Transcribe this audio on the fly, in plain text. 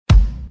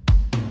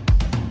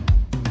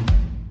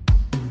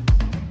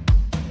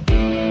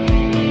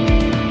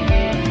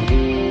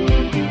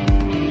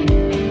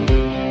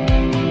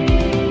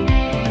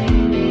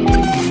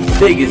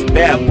Vegas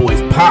Bad Boys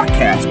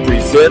podcast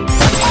presents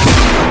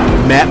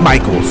Matt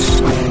Michaels.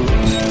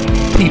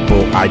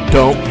 People I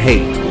don't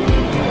hate.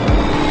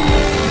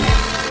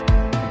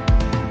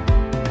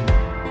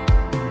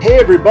 Hey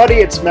everybody,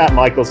 it's Matt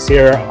Michaels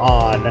here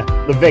on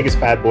the Vegas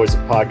Bad Boys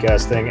of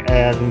podcasting.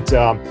 And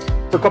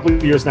for a couple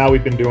of years now,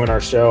 we've been doing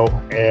our show.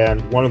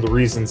 And one of the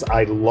reasons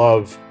I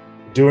love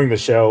doing the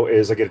show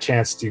is I get a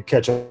chance to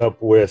catch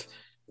up with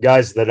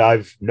guys that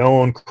I've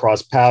known,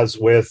 crossed paths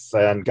with,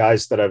 and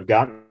guys that I've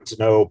gotten to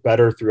know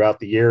better throughout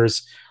the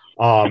years.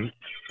 And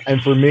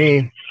for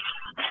me,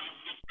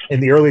 in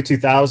the early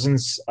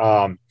 2000s,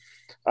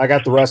 I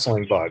got the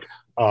wrestling bug.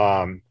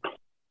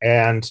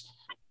 And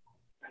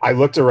I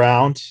looked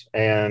around,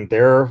 and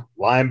there,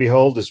 lo and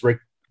behold, is Rick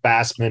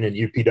Bassman and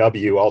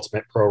UPW,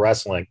 Ultimate Pro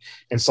Wrestling,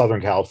 in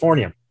Southern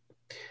California.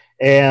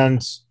 And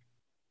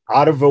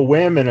out of a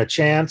whim and a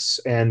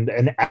chance and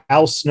an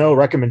Al Snow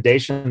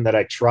recommendation that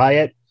I try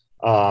it,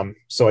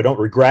 so I don't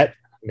regret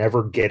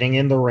never getting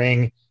in the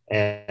ring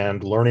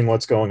and learning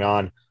what's going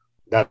on.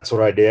 That's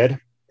what I did,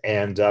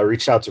 and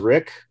reached out to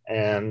Rick,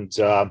 and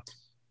the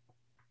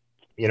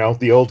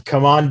old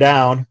come on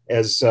down,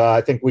 as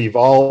I think we've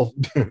all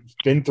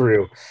been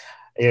through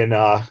in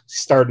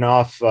starting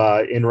off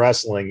in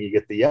wrestling. You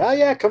get the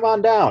yeah, come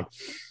on down.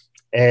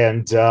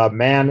 And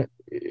man,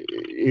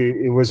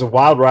 it was a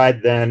wild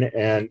ride then.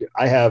 And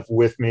I have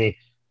with me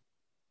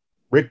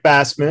Rick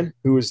Bassman,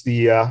 who is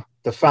the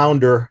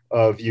founder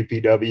of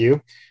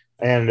UPW,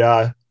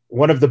 and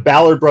one of the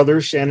Ballard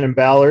brothers, Shannon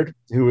Ballard,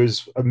 who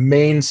is a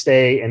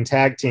mainstay in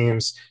tag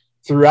teams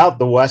throughout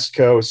the West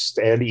Coast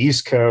and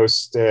East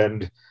Coast.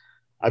 And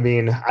I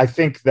mean, I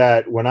think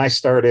that when I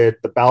started,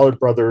 the Ballard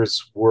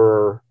brothers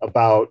were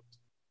about,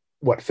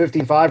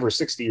 55 or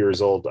 60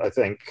 years old, I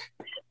think.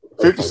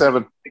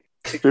 57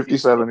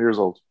 years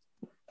old.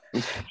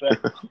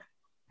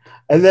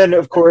 And then,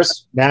 of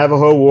course,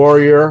 Navajo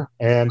Warrior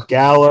and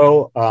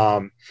Gallo,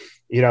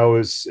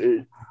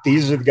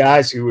 these are the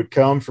guys who would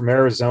come from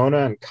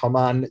Arizona and come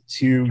on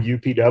to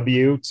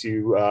UPW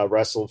to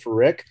wrestle for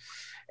Rick.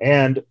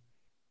 And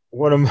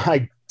one of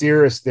my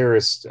dearest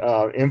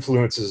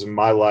influences in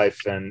my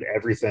life and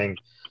everything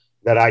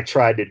that I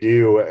tried to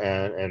do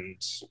and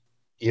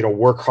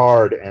work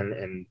hard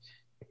and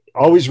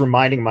always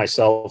reminding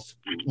myself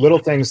little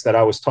things that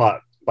I was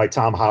taught by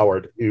Tom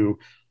Howard, who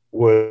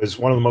was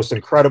one of the most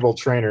incredible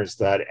trainers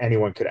that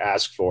anyone could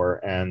ask for.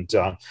 And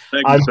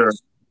thank you, sir.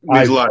 It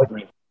means a lot to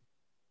me.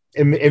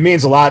 It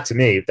means a lot to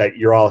me that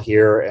you're all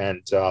here,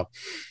 and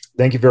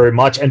thank you very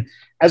much. And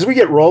as we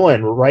get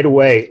rolling right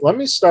away, let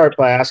me start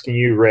by asking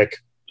you, Rick.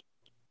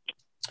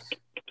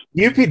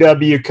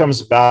 UPW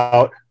comes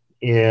about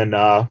in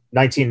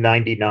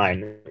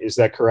 1999. Is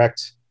that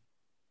correct?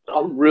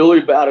 I'm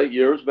really bad at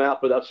years, Matt,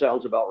 but that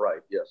sounds about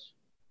right. Yes.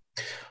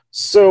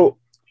 So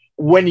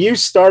when you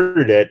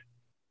started it,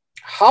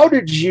 how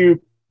did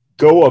you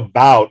go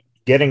about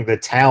getting the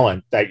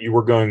talent that you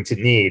were going to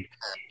need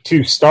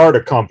to start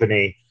a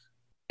company?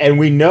 And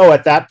we know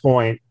at that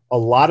point, a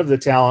lot of the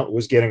talent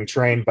was getting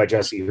trained by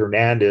Jesse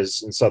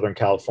Hernandez in Southern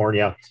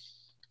California.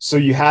 So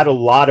you had a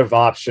lot of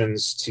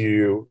options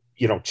to,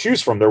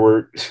 choose from. There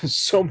were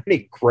so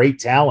many great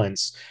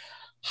talents.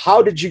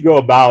 How did you go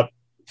about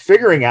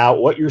figuring out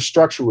what your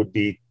structure would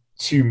be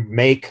to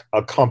make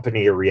a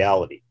company a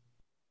reality?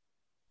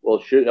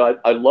 Well,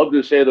 I'd love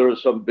to say there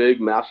was some big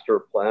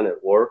master plan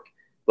at work,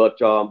 but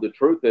the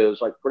truth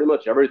is, like pretty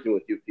much everything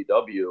with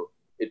UPW,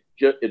 it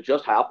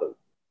just happened.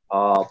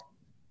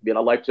 I'd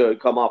like to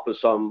come off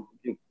as some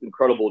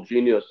incredible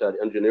genius that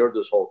engineered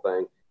this whole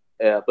thing,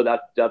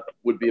 but that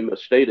would be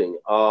misstating.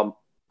 I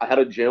had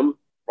a gym,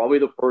 probably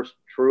the first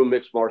true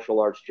mixed martial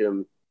arts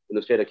gym in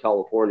the state of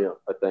California,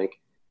 I think.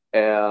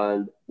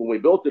 And when we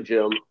built the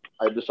gym,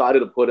 I decided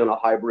to put in a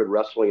hybrid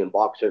wrestling and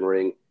boxing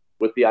ring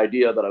with the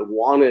idea that I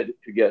wanted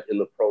to get in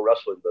the pro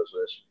wrestling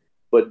business,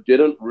 but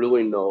didn't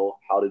really know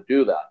how to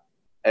do that.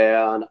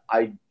 And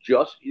I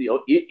just,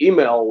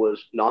 email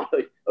was not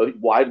a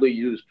widely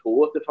used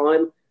tool at the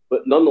time,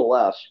 but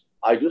nonetheless,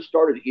 I just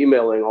started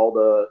emailing all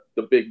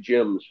the big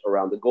gyms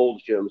around, the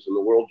Gold's gyms and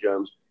the World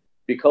gyms,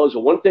 because the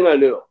one thing I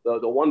knew,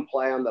 the one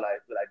plan that I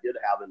did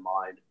have in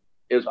mind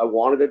is I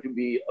wanted it to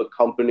be a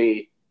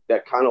company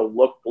that kind of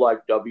looked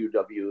like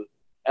WWF,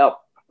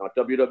 not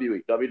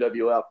WWE,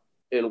 WWF,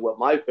 in what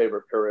my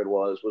favorite period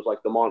was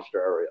like the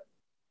monster area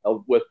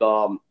with,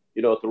 the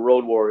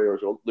Road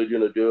Warriors,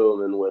 Legion of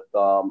Doom, and with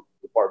the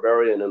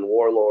Barbarian and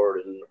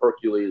Warlord and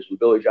Hercules and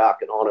Billy Jack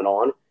and on and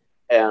on.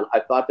 And I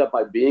thought that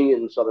by being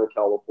in Southern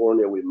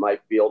California, we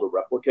might be able to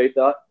replicate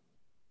that.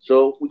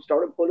 So we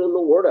started putting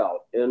the word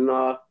out. And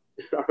I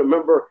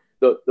remember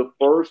the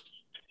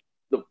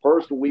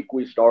first week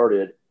we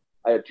started,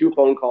 I had 2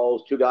 phone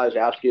calls, 2 guys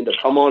asking to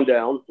come on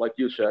down, like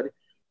you said.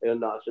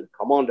 And I said,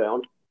 come on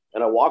down.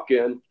 And I walk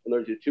in, and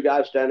there's 2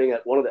 guys standing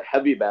at one of the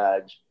heavy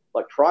bags,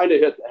 like trying to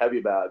hit the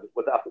heavy bag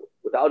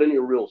without any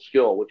real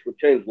skill, which would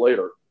change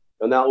later.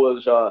 And that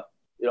was,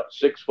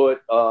 6 foot,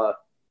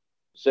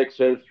 6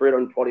 inch,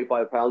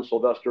 325 pounds,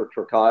 Sylvester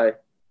Turkai,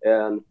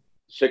 and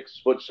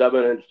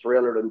 6'7",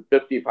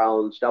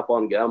 350-pound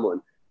Stefan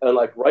Gamlin. And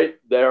like right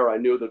there, I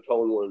knew the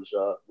tone was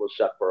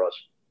set for us.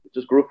 It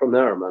just grew from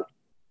there, man.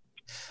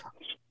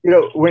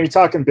 When you're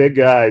talking big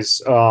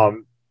guys,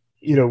 Tom,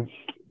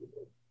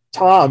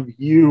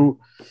 you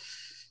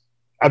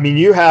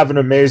have an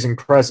amazing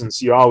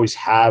presence. You always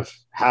have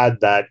had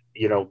that,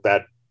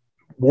 that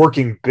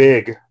working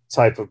big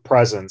type of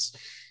presence.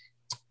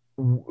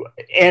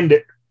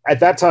 And at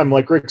that time,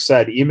 like Rick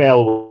said,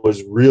 email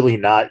was really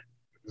not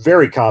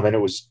very common.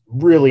 It was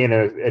really in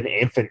an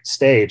infant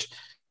stage.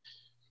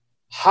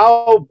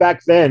 How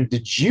back then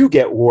did you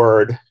get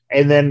word?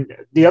 And then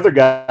the other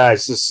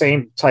guys, the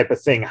same type of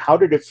thing. How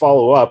did it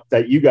follow up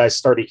that you guys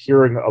started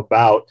hearing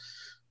about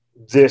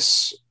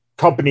this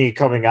company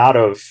coming out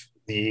of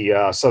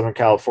the Southern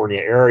California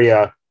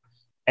area?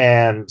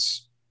 And,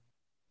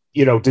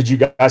 did you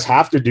guys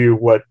have to do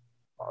what,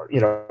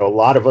 a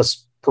lot of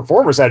us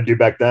performers had to do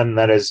back then?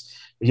 That is,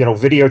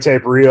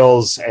 videotape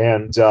reels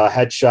and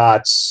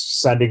headshots,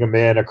 sending them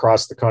in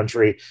across the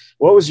country.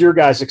 What was your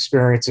guys'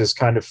 experiences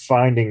kind of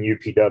finding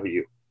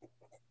UPW?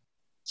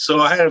 So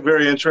I had a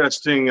very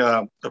interesting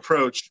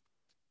approach.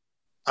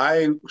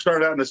 I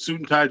started out in a suit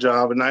and tie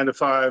job, a 9 to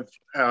 5,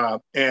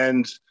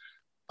 and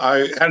I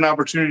had an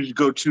opportunity to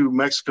go to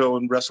Mexico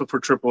and wrestle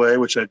for AAA,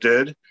 which I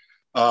did.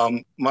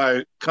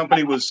 My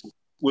company was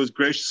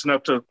gracious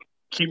enough to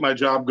keep my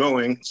job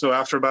going. So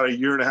after about a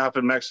year and a half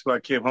in Mexico,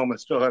 I came home and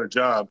still had a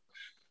job.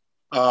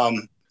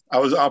 I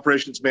was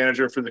operations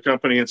manager for the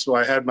company, and so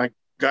I had my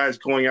guys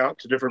going out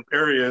to different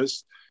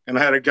areas. And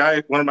I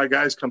had one of my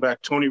guys come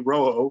back, Tony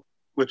Rojo,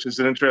 which is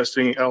an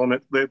interesting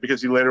element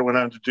because he later went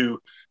on to do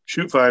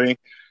shoot fighting,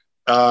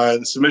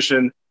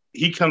 submission.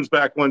 He comes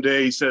back one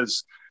day, he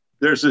says,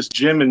 there's this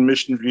gym in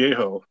Mission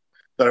Viejo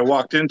that I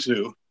walked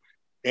into,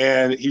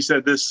 and he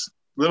said this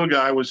little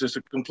guy was just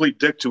a complete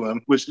dick to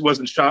him, which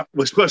wasn't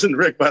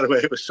Rick, by the way,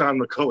 it was Sean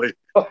McCulley.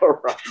 Oh,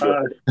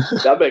 right.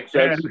 That makes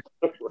sense.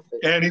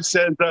 And he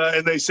said,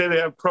 and they say they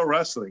have pro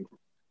wrestling.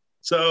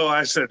 So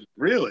I said,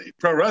 really?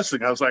 Pro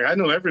wrestling? I was like, I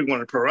know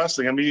everyone in pro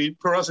wrestling. I mean,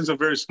 pro wrestling's a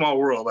very small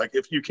world. Like,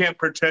 if you can't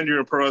pretend you're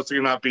in pro wrestling,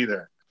 you'll not be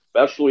there.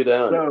 Especially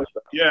then. So,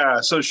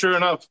 yeah. So sure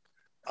enough,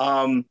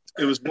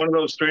 it was one of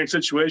those strange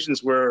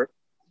situations where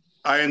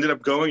I ended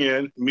up going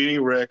in,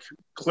 meeting Rick.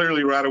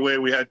 Clearly, right away,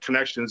 we had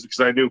connections because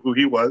I knew who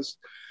he was.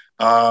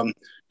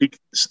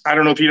 I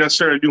don't know if he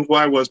necessarily knew who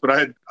I was, but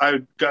I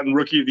had gotten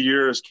Rookie of the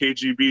Year as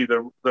KGB,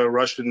 the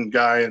Russian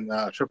guy in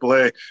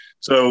AAA.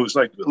 So it was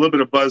like a little bit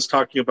of buzz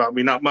talking about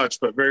me, not much,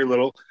 but very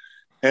little.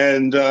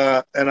 And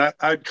I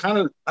kind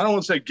of, I don't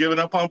want to say given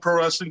up on pro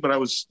wrestling, but I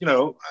was,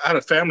 I had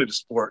a family to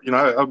support.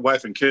 I had a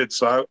wife and kids.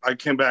 So I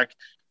came back,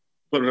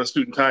 put on a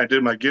suit and tie, and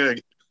did my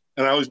gig.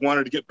 And I always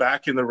wanted to get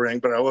back in the ring,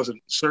 but I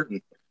wasn't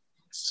certain.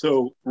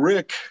 So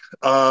Rick,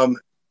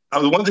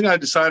 the one thing I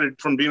decided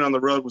from being on the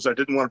road was I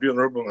didn't want to be on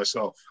the road by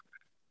myself.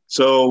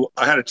 So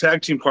I had a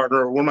tag team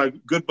partner, one of my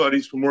good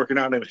buddies from working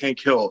out named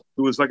Hank Hill,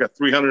 who was like a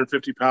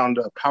 350-pound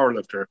power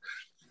lifter.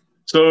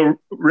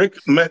 So Rick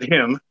met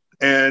him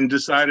and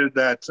decided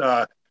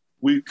that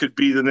we could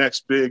be the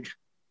next big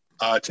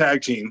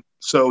tag team.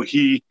 So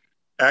he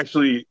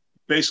actually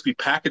basically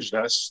packaged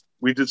us.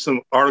 We did some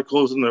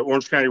articles in the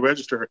Orange County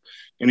Register,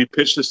 and he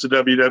pitched us to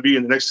WWE.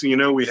 And the next thing you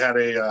know, we had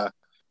a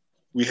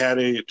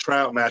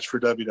tryout match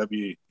for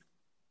WWE.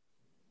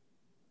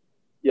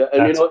 Yeah,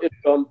 and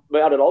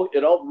Matt, it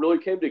all really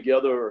came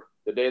together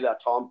the day that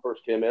Tom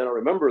first came in. I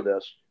remember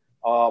this.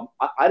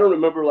 I don't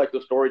remember like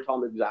the story,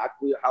 Tom,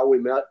 exactly how we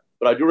met,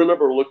 but I do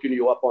remember looking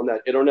you up on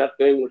that internet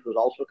thing, which was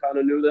also kind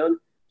of new then.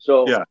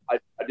 So yeah. I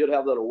did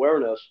have that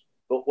awareness.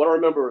 But what I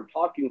remember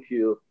talking to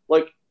you,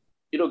 like,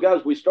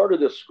 guys, we started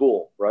this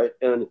school, right?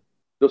 And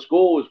the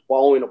school was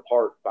falling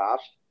apart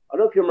fast. I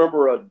don't know if you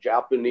remember a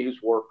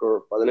Japanese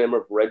worker by the name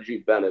of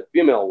Reggie Bennett,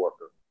 female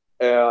worker.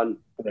 And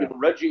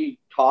Reggie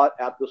taught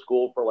at the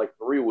school for like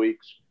 3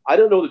 weeks. I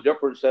didn't know the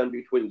difference then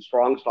between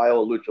strong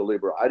style and lucha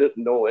libre. I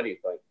didn't know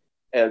anything.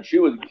 And she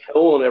was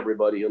killing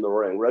everybody in the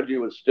ring. Reggie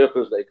was stiff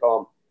as they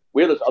come.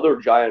 We had this other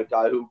giant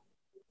guy who,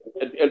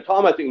 and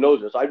Tom, I think,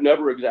 knows this. I've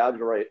never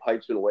exaggerate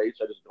heights and weights.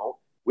 I just don't.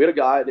 We had a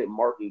guy named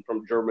Martin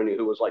from Germany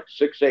who was like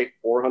 6'8",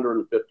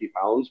 450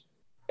 pounds.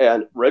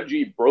 And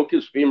Reggie broke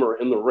his femur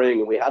in the ring,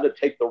 and we had to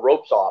take the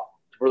ropes off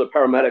for the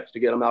paramedics to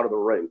get him out of the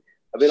ring.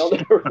 I mean, I'll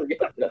never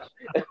forget this.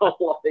 And I'm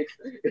like,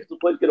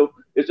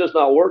 it's just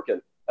not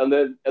working. And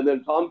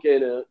then Tom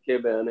came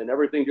in, and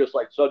everything just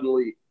like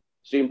suddenly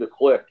seemed to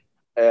click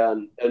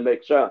and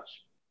make sense.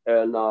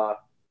 And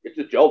it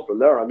just gelled from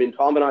there. I mean,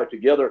 Tom and I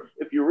together,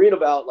 if you read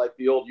about like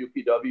the old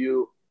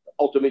UPW,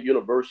 Ultimate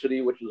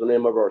University, which is the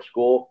name of our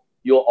school,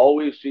 you'll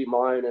always see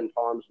mine and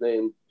Tom's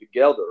name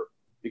together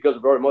because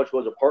it very much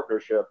was a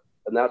partnership.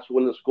 And that's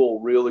when the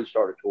school really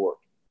started to work.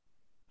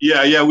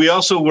 Yeah. We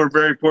also were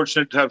very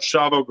fortunate to have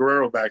Chavo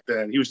Guerrero back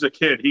then. He was a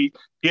kid. He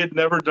had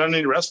never done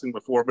any wrestling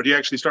before, but he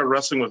actually started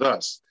wrestling with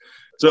us.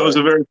 So it was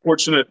a very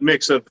fortunate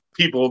mix of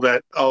people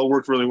that all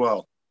worked really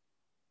well.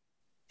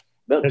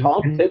 Then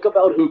Tom, think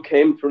about who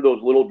came through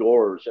those little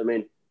doors. I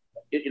mean,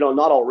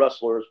 not all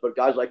wrestlers, but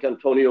guys like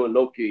Antonio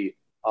Inoki,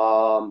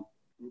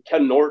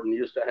 Ken Norton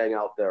used to hang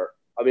out there.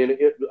 I mean,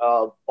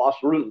 Boss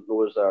Rutan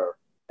was there,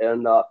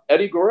 and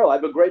Eddie Guerrero. I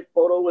have a great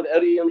photo with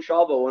Eddie and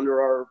Chavo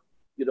under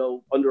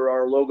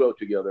our logo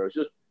together.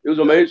 It was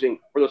amazing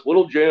for this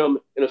little gym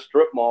in a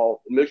strip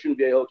mall in Mission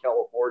Viejo,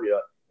 California.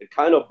 It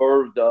kind of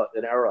birthed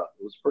an era.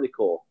 It was pretty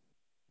cool.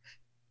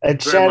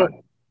 And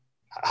Shannon,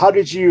 how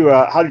did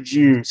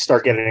you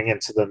start getting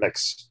into the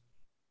mix?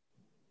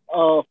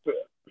 Well,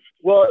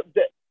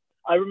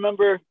 I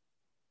remember.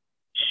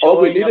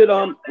 We needed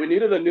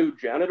a new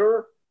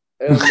janitor,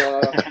 and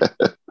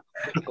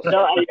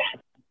no,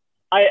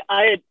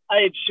 I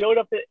had showed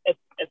up at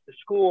the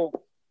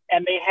school,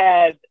 and they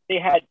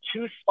had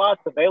 2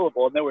 spots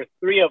available, and there were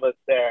 3 of us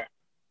there,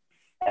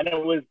 and it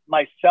was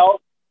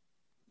myself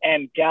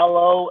and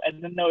Gallo,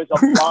 and then there was a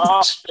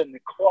mop in the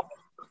corner.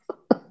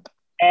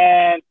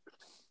 And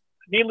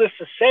needless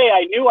to say,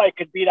 I knew I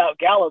could beat out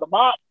Gallo. The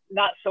mop,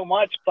 not so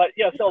much, but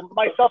so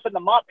myself and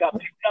the mop got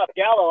picked up.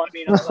 Gallo, I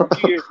mean, a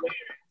few years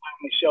later,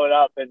 finally showed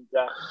up, and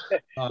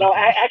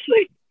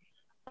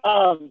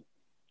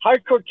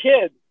Hardcore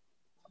Kid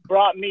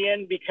brought me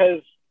in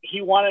because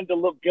he wanted to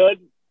look good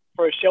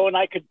for a show, and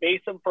I could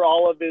base him for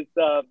all of his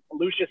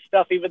Lucius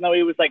stuff, even though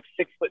he was like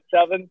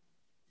 6'7".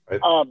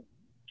 Right.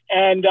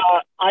 And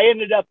I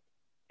ended up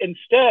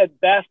instead.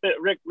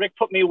 Rick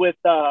put me with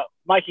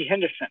Mikey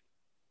Henderson,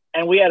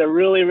 and we had a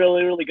really,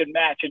 really, really good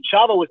match. And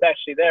Chavo was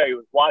actually there; he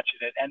was watching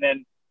it. And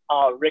then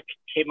Rick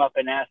came up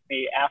and asked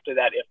me after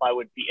that if I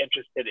would be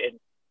interested in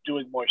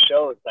doing more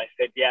shows. I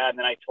said yeah, and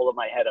then I told him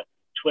I had a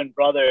twin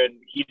brother, and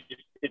he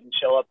just didn't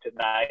show up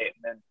tonight.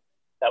 And then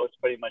that was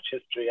pretty much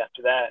history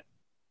after that.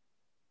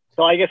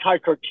 So I guess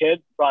Hardcore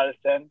Kid brought us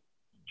in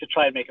to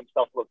try and make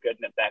himself look good,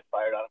 and it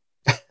backfired on him.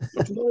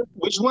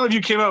 Which one of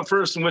you came out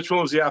first, and which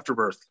one was the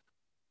afterbirth?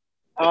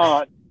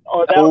 Was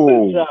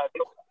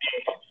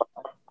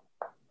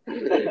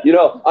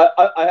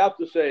I have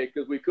to say,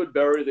 because we could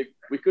bury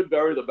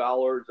the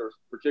Ballards, or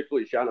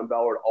particularly Shannon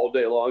Ballard, all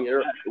day long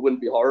here. It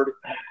wouldn't be hard.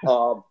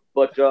 No,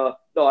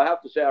 I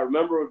have to say, I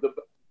remember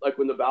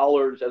when the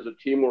Ballards as a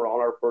team were on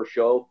our first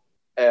show,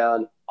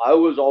 and I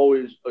was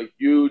always a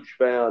huge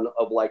fan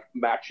of like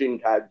matching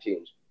tag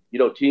teams.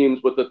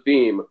 Teams with a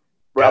theme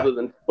rather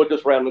than put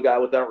this random guy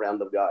with that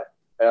random guy.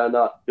 And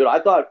I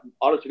thought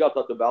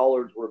the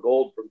Ballards were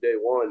gold from day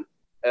one.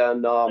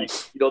 And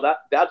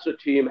that's a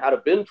team. Had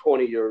it been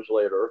 20 years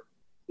later,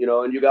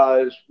 and you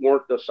guys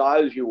weren't the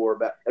size you were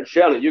back. And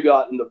Shannon, you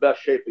got in the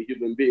best shape a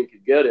human being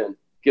could get in,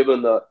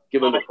 given the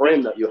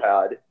frame that you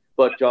had.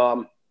 But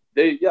 20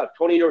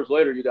 years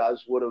later, you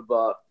guys would have,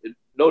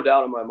 no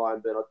doubt in my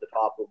mind, been at the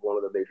top of one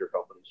of the major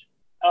companies.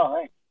 Oh,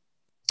 right.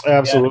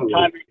 Absolutely.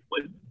 Yeah,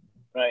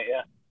 right.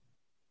 Yeah.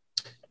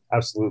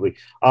 Absolutely.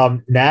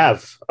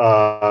 Nav,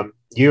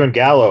 you and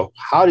Gallo,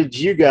 how did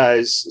you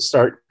guys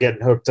start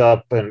getting hooked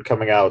up and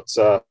coming out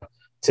to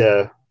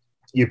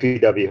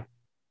UPW?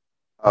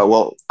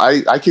 Well,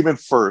 I came in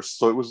first,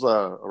 so it was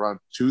around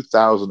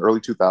 2000, early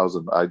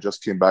 2000. I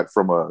just came back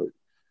from a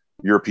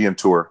European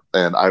tour,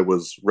 and I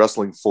was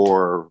wrestling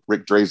for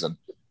Rick Drazen,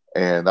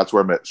 and that's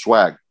where I met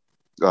Swag,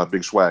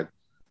 Big Swag,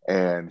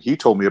 and he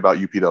told me about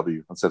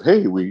UPW and said,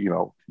 "Hey, we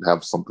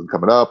have something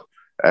coming up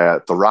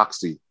at the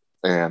Roxy."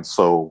 And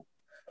so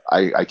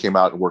I came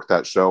out and worked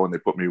that show, and they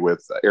put me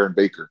with Aaron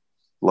Baker,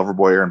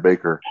 Loverboy Aaron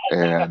Baker.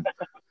 And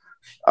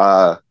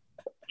I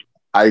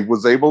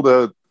was able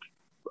to,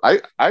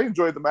 I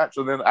enjoyed the match,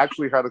 and then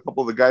actually had a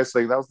couple of the guys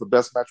saying that was the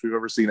best match we've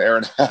ever seen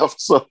Aaron have.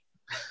 So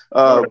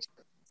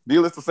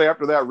needless to say,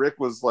 after that, Rick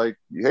was like,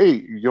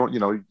 "Hey, you're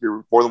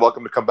more than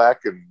welcome to come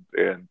back."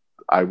 And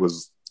I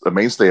was a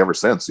mainstay ever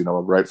since,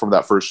 right from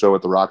that first show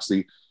at the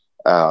Roxy.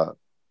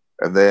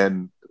 And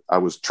then I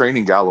was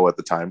training Gallo at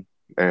the time,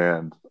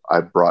 and I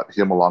brought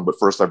him along. But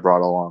first I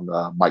brought along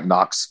Mike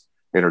Knox,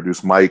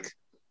 introduced Mike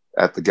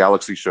at the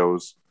Galaxy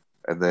shows.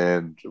 And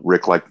then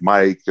Rick liked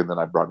Mike. And then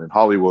I brought in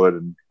Hollywood,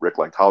 and Rick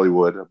liked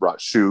Hollywood. I brought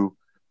Shoe,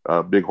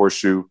 Big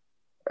Horseshoe.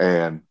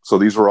 And so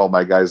these were all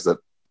my guys that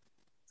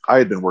I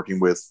had been working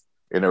with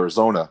in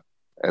Arizona,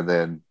 and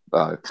then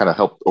kind of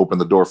helped open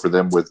the door for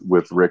them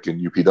with Rick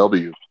and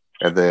UPW.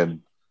 And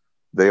then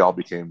they all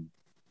became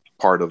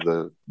part of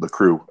the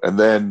crew. And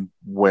then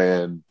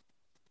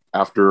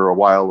after a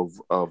while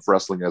of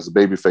wrestling as a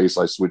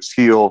babyface, I switched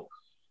heel,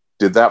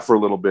 did that for a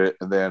little bit,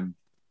 and then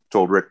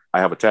told Rick, I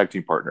have a tag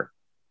team partner.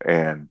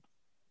 And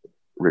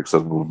Rick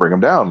said, "We'll bring him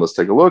down. Let's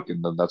take a look."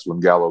 And then that's when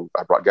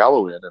I brought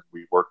Gallo in, and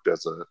we worked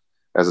as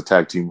a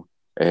tag team,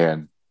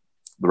 and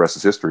the rest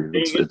is history.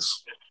 It's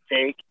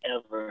mistake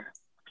ever.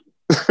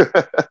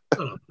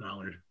 Oh,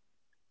 Ballard.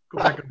 Go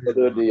back up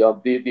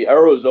here. The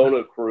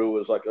Arizona crew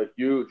was like a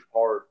huge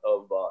part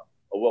of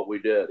what we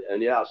did.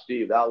 And yeah,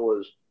 Steve, that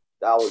was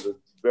a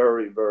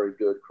very, very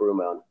good crew,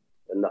 man.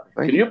 And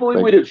can you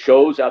believe we did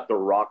shows at the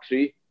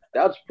Roxy?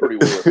 That's pretty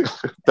weird.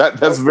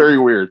 That's very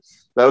weird.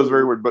 That was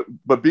very weird.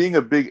 But being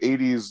a big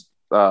 80s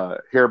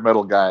hair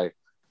metal guy,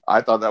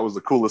 I thought that was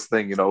the coolest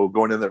thing,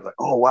 going in there like,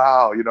 oh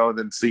wow, and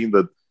then seeing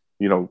the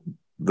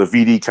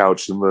VD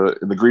couch in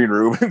the green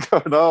room and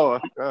going,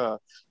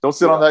 don't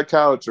sit on that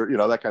couch, or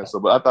that kind of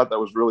stuff. But I thought that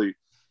was really,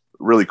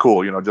 really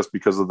cool, just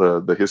because of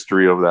the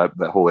history of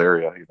that whole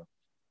area.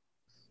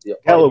 Yeah.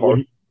 Gallo,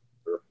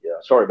 Yeah.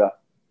 Sorry about.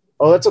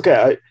 Oh, that's okay.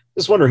 I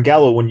just wondering,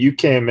 Gallo, when you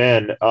came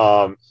in,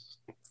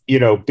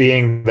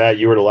 being that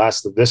you were the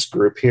last of this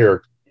group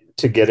here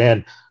to get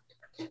in,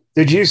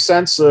 did you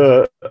sense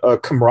a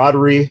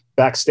camaraderie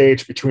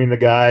backstage between the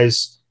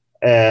guys?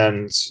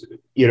 And,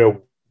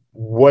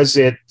 was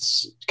it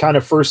kind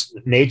of first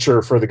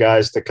nature for the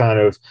guys to kind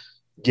of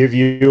give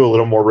you a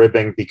little more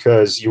ribbing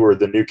because you were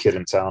the new kid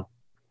in town?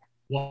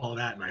 Well,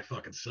 that and I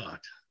fucking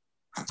sucked.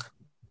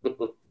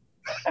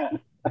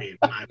 I mean,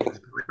 I was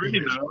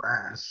green as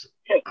grass.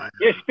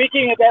 You're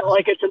speaking of that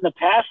like it's in the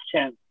past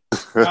tense.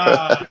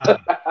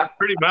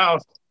 Pretty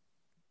mouth.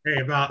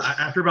 Hey,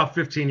 after about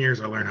 15 years,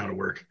 I learned how to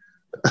work.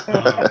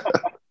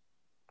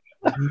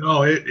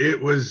 No,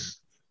 it was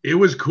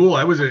cool.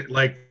 I was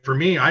like, for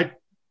me,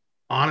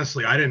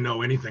 honestly, I didn't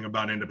know anything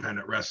about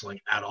independent wrestling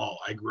at all.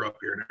 I grew up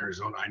here in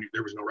Arizona. I knew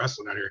there was no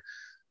wrestling out here.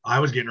 I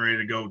was getting ready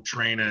to go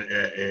train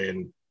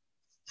in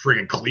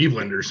friggin'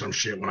 Cleveland or some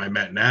shit when I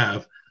met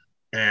Nav,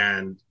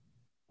 and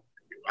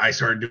I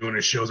started doing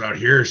his shows out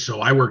here. So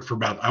I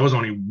was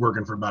only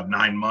working for about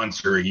 9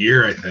 months or a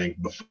year, I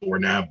think, before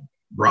Nav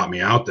brought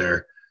me out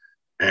there.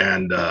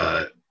 And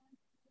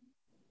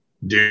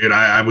dude,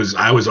 I was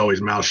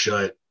always mouth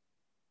shut,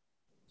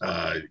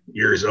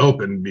 ears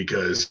open,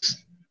 because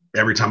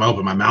every time I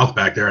opened my mouth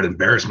back there, I'd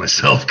embarrass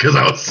myself because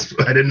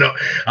I didn't know.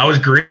 I was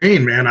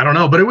green, man. I don't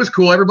know, but it was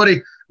cool.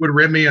 Everybody would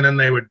rib me, and then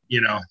they would,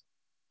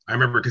 I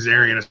remember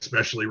Kazarian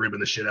especially ribbing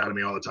the shit out of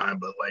me all the time.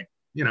 But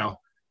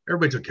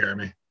everybody took care of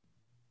me.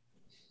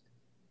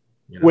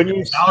 When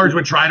you Dollars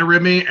would try to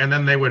rib me, and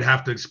then they would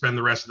have to spend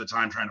the rest of the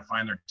time trying to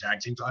find their tag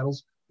team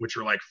titles, which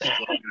were like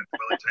floating in a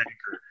toilet tank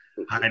or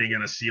hiding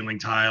in a ceiling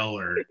tile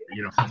or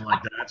something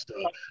like that. So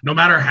no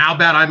matter how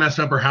bad I messed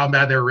up or how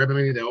bad they were ribbing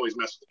me, they always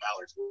messed with the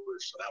Ballards.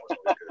 So that was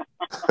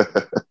always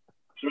good.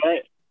 That's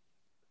right.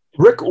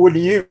 Rick,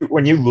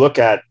 when you look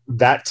at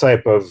that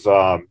type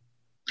of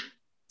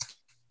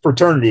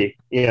fraternity,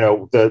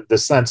 the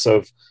sense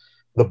of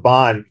the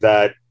bond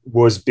that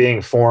was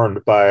being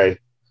formed by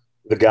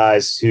the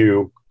guys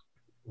who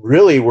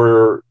really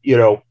were,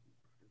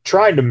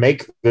 trying to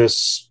make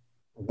this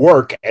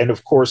work, and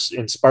of course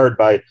inspired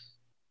by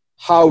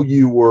how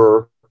you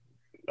were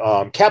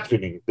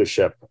captaining the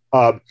ship.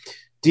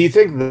 Do you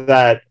think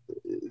that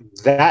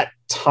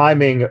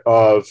timing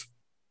of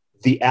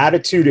the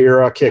Attitude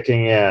Era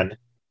kicking in,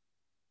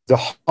 the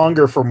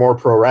hunger for more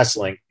pro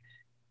wrestling,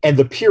 and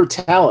the pure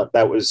talent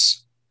that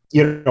was,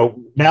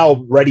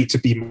 now ready to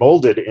be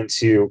molded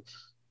into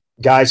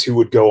guys who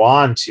would go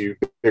on to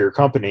bigger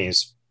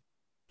companies,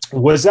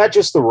 was that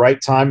just the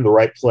right time, the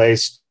right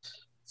place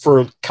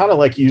for, kind of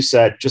like you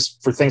said,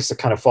 just for things to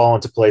kind of fall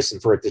into place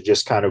and for it to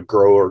just kind of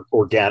grow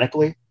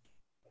organically?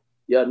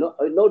 Yeah,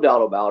 no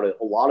doubt about it.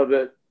 A lot of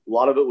it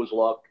was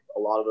luck. A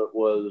lot of it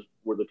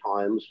were the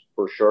times,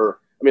 for sure.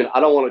 I mean,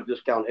 I don't want to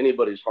discount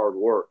anybody's hard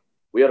work.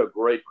 We had a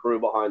great crew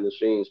behind the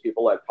scenes,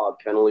 people like Todd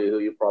Kennelly, who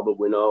you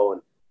probably know,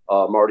 and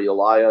Marty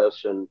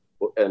Elias and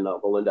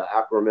Melinda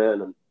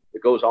Ackerman, and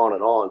it goes on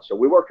and on. So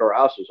we worked our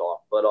asses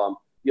off, but a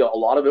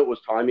lot of it was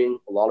timing.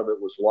 A lot of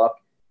it was luck.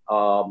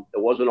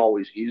 It wasn't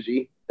always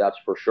easy, that's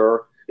for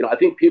sure. I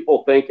think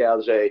people think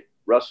as a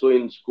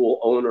wrestling school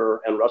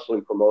owner and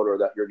wrestling promoter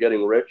that you're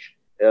getting rich.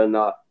 And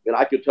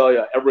I could tell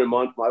you, every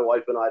month, my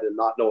wife and I did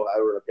not know how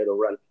we were going to pay the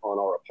rent on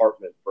our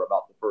apartment for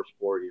about the first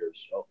 4 years.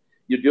 So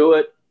you do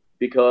it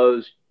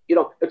because,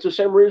 it's the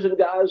same reason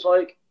guys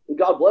like,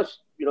 God bless,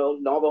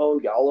 Navajo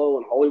and Gallo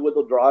and Hollywood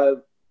will drive,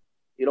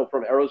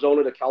 from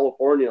Arizona to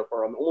California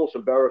for, I'm almost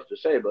embarrassed to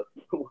say, but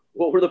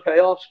what were the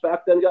payoffs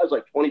back then, guys?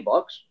 Like $20,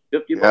 $50?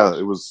 Yeah,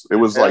 it was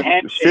like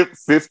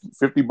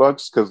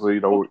 $50 because,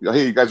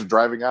 hey, you guys are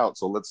driving out,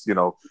 so let's,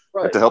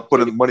 right, to help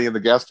put in money in the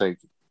gas tank.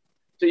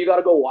 So you got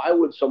to go, why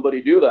would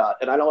somebody do that?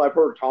 And I know I've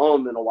heard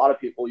Tom and a lot of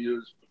people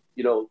use,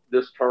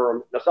 this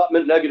term. That's not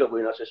meant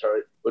negatively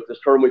necessarily, but this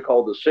term we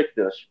call the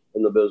sickness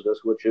in the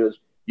business, which is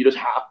you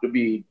have to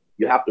be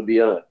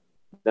in it.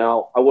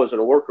 Now, I wasn't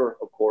a worker,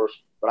 of course,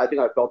 but I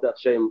think I felt that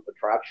same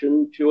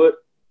attraction to it.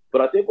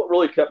 But I think what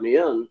really kept me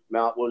in,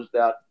 Matt, was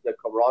that the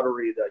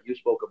camaraderie that you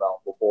spoke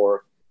about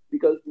before,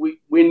 because we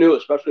knew,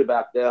 especially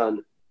back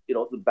then,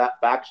 the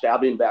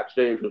backstabbing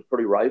backstage was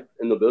pretty rife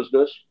in the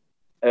business.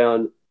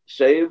 And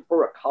save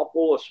for a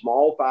couple of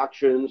small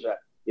factions that,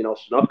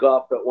 snuck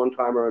up at one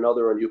time or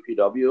another in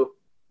UPW,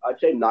 I'd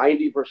say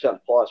 90%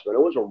 plus, but it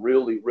was a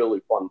really, really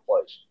fun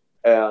place.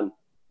 And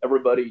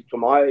everybody, to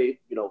my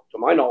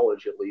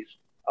knowledge at least,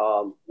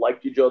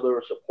 liked each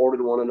other, supported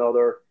one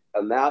another.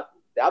 And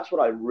that's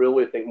what I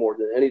really think more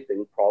than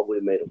anything probably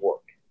made it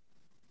work.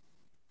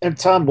 And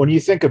Tom, when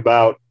you think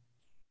about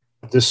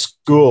the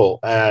school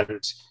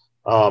and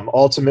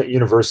Ultimate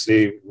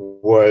University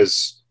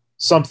was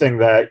something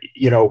that,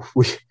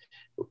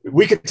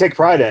 we could take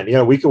pride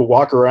in. We could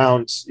walk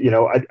around,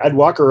 I'd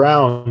walk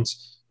around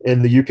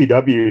in the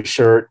UPW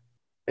shirt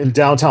in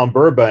downtown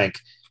Burbank,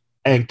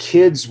 and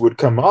kids would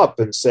come up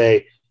and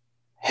say,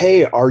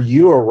 hey, are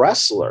you a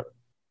wrestler?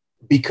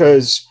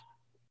 Because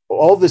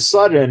all of a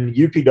sudden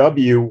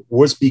UPW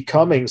was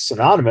becoming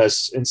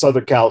synonymous in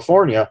Southern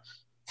California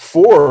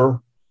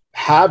for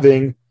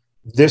having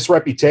this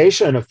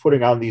reputation of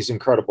putting on these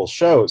incredible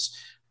shows.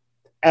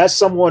 As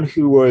someone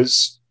who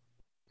was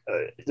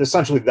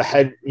essentially the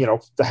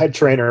head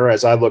trainer,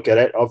 as I look at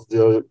it, of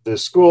the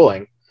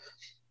schooling,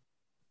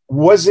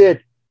 was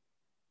it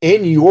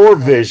in your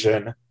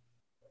vision,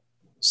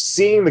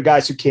 seeing the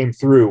guys who came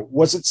through,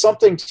 was it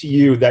something to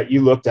you that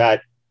you looked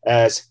at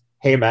as,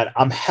 hey man,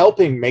 I'm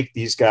helping make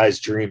these guys'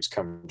 dreams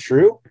come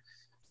true?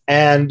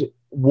 And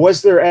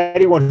was there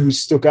anyone who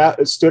stood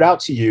out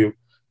to you,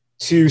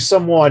 to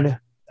someone,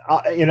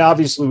 and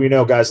obviously we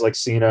know guys like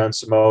Cena and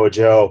Samoa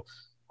Joe,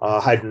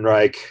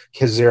 Heidenreich,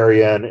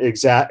 Kazarian,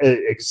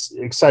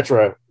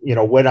 etc.,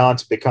 went on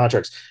to big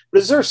contracts.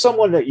 But is there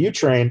someone that you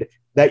trained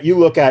that you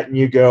look at and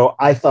you go,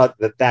 I thought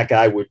that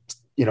guy would,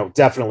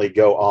 definitely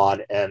go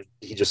on, and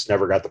he just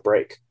never got the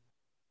break?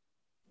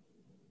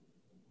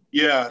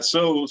 Yeah.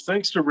 So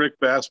thanks to Rick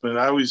Bassman,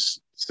 I always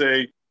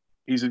say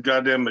he's a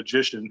goddamn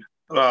magician.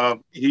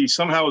 He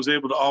somehow was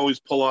able to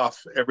always pull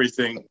off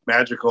everything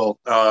magical.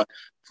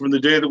 From the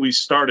day that we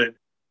started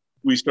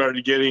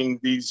getting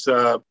these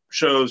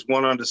shows,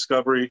 one on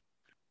Discovery,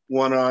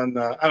 one on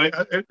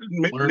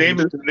name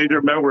it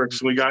major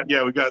networks. We got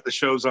the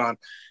shows on,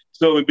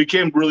 so it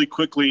became really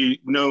quickly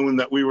known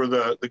that we were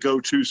the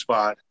go-to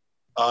spot.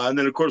 And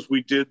then of course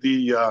we did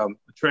the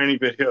training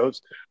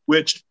videos,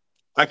 which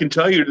I can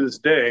tell you to this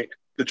day,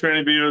 the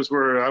training videos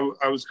were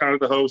I was kind of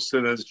the host,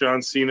 and as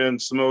John Cena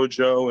and Samoa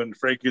Joe and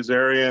Frank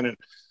Kazarian, and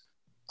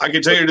I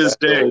can tell you to this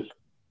day,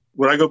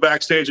 when I go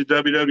backstage at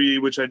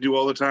WWE, which I do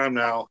all the time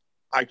now,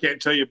 I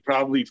can't tell you,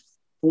 probably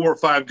 4 or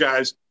 5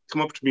 guys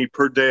come up to me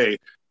per day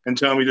and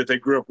tell me that they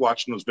grew up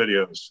watching those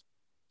videos,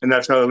 and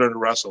that's how they learned to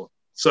wrestle.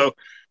 So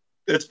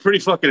it's pretty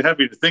fucking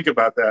heavy to think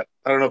about that.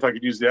 I don't know if I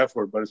could use the F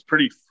word, but it's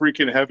pretty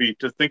freaking heavy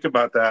to think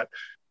about that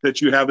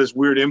you have this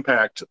weird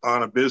impact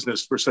on a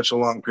business for such a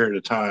long period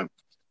of time.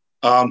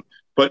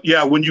 But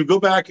yeah, when you go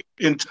back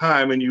in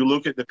time and you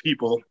look at the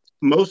people,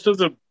 most of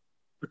the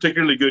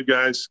particularly good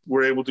guys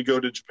were able to go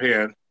to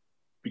Japan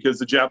because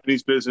the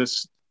Japanese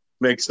business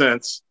makes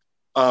sense.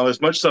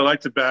 As much as I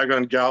like to bag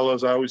on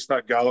Gallows, I always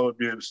thought Gallo would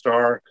be a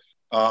star.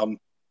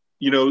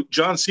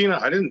 John Cena,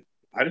 I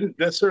didn't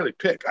necessarily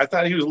pick. I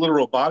thought he was a little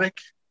robotic,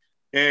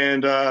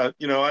 and I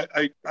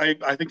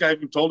think I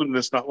even told him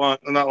this not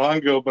long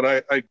ago,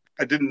 but I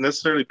didn't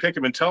necessarily pick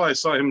him until I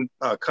saw him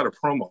cut a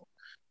promo.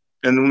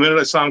 And the minute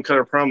I saw him cut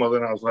a promo,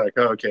 then I was like,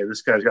 oh, okay,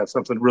 this guy's got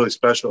something really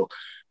special.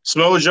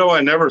 Samoa Joe,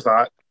 I never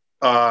thought.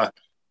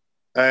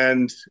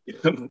 And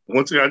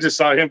once again, I just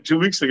saw him 2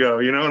 weeks ago,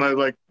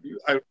 and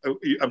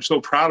I'm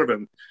so proud of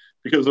him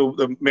because of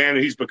the man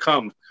he's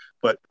become.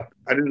 But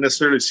I didn't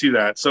necessarily see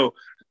that. So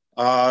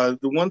the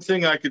one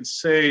thing I can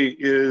say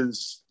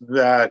is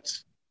that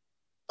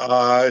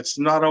it's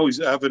not always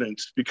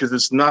evident, because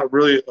it's not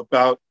really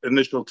about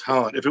initial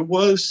talent. If it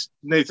was,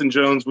 Nathan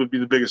Jones would be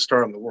the biggest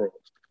star in the world.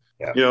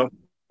 Yeah.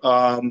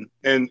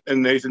 And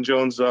Nathan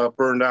Jones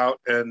burned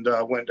out and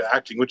went to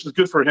acting, which is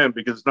good for him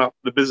because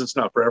the business is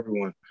not for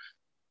everyone.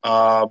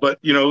 But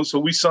so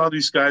we saw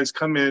these guys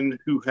come in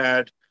who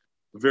had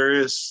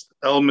various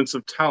elements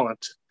of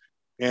talent,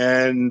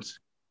 and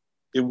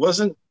it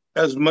wasn't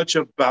as much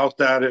about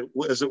that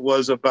as it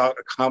was about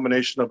a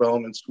combination of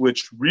elements,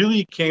 which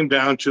really came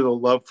down to the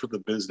love for the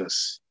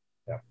business.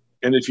 Yeah.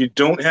 And if you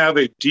don't have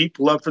a deep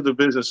love for the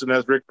business, and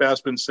as Rick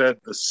Bassman said,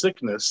 the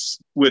sickness,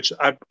 which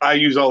I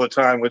use all the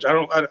time, which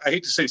I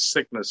hate to say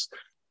sickness,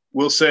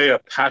 we'll say a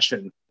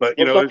passion, but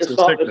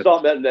it's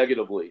not meant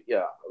negatively.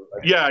 Yeah.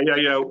 Yeah.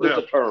 It's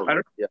a term.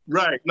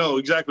 Right. No,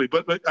 exactly.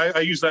 But I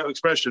use that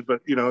expression,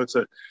 but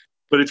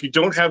but if you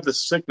don't have the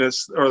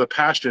sickness or the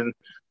passion,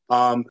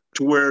 to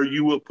where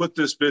you will put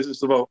this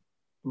business above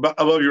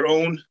your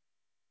own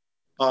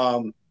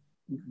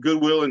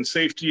goodwill and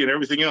safety and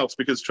everything else,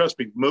 because trust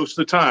me, most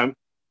of the time,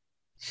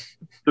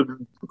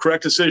 the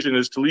correct decision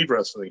is to leave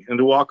wrestling and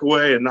to walk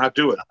away and not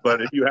do it.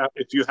 But if you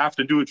have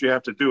to do it, you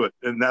have to do it.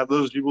 And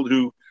those people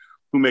who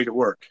make it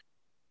work.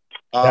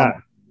 I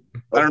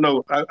don't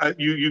know.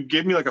 You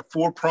gave me like a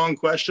 4-pronged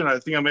question. I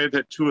think I may have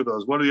had 2 of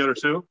those. What are the other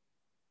 2?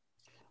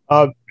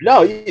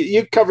 No,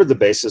 you covered the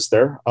bases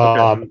there.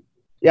 Okay.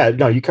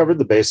 You covered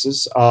the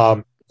bases.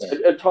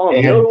 And Tom,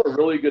 what are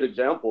really good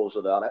examples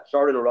of that?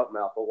 Sorry to interrupt,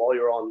 Matt, but while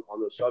you're on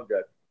the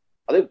subject,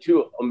 I think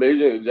 2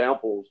 amazing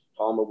examples,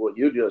 Tom, of what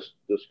you just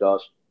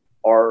discussed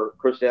are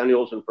Chris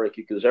Daniels and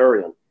Frankie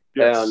Kazarian.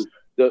 Yes. And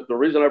the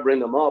reason I bring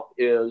them up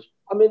is,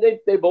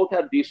 they both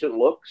had decent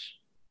looks.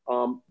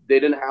 They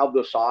didn't have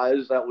the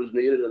size that was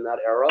needed in that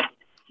era.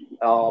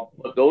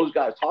 But those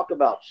guys, talk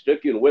about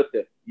sticking with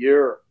it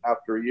year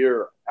after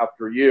year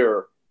after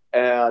year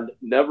and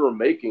never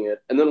making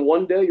it. And then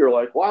one day you're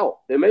like, wow,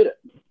 they made it.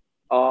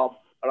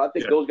 And I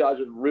think those guys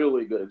are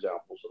really good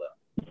examples of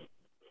that.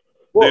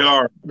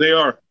 Well, They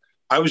are.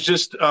 I was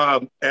just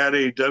at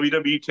a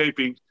WWE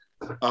taping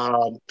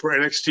for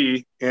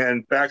NXT,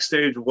 and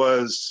backstage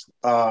was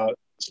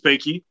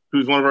Spakey,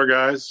 who's one of our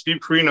guys. Steve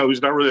Carino,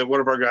 who's not really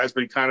one of our guys,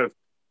 but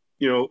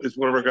is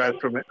one of our guys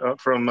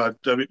from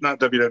not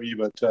WWE,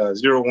 but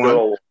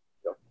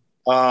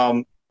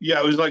 01. Yeah,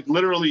 it was like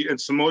literally,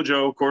 and Samoa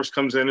Joe, of course,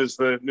 comes in as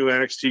the new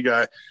NXT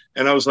guy.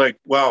 And I was like,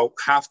 wow,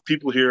 half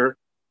people here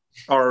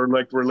are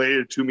like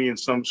related to me in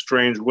some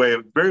strange way.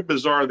 Very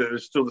bizarre that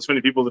there's still this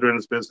many people that are in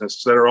this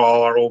business that are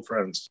all our old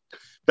friends.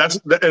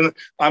 And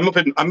I'm up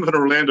in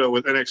Orlando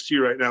with NXT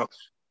right now.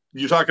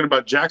 You're talking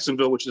about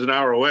Jacksonville, which is an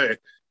hour away.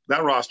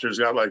 That roster's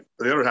got like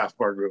the other half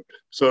of our group.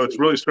 So it's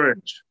really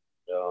strange.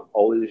 Yeah,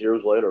 all these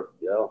years later.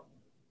 Yeah.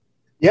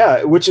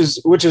 Yeah, which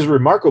is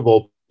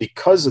remarkable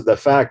because of the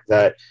fact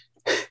that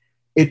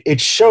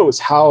it shows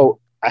how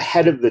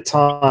ahead of the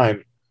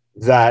time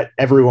that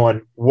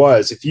everyone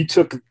was. If you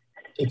took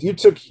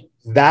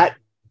that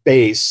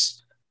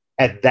base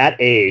at that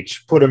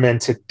age, put them in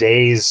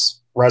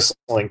today's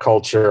wrestling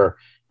culture,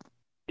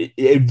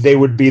 they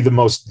would be the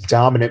most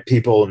dominant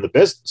people in the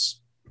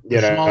business. The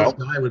smallest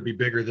guy would be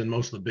bigger than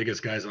most of the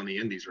biggest guys on the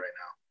indies right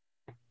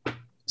now.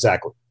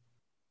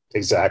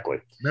 Exactly.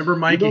 Remember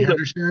Mikey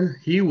Henderson?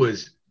 He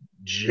was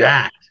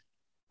jacked.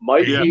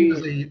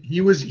 Mikey,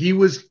 he was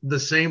the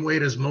same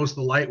weight as most of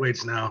the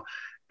lightweights now,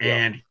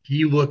 and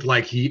he looked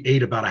like he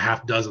ate about a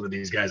half dozen of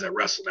these guys that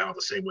wrestle now the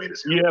same weight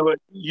as him. Yeah, but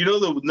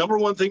the number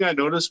one thing I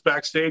noticed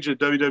backstage at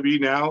WWE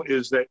now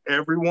is that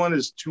everyone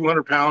is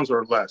 200 pounds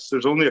or less.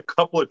 There's only a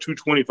couple of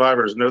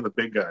 225ers, and they're the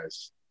big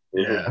guys.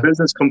 Yeah, the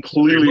business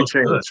completely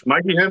changed. Good.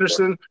 Mikey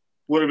Henderson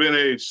would have been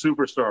a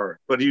superstar,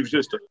 but he was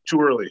just too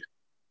early.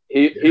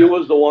 He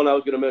was the one I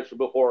was going to mention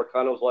before. It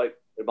kind of was like,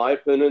 in my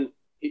opinion,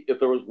 if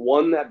there was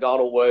one that got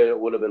away, it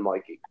would have been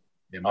Mikey.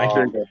 Yeah,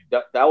 Mikey.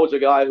 That was a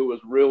guy who was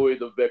really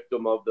the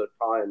victim of the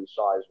time,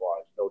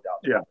 size-wise, no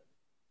doubt.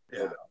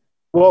 Yeah.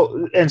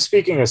 Well, and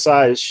speaking of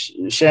size,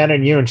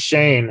 Shannon, you and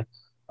Shane,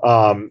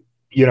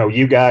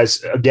 you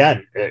guys,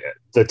 again,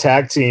 the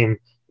tag team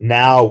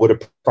now would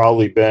have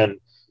probably been,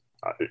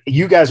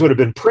 you guys would have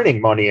been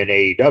printing money in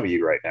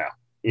AEW right now.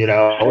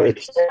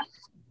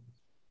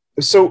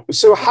 So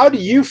how do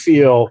you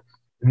feel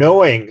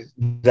knowing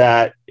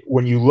that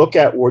when you look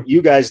at what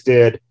you guys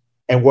did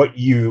and what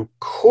you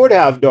could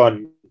have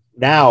done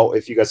now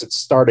if you guys had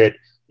started,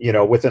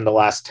 within the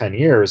last 10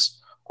 years,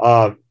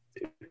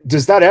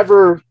 does that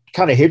ever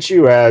kind of hit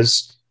you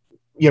as,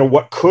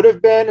 what could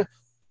have been,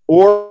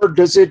 or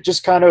does it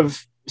just kind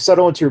of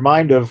settle into your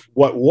mind of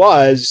what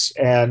was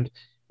and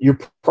you're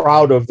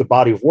proud of the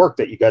body of work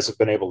that you guys have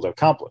been able to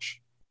accomplish?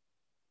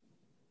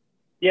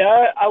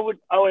 Yeah, I would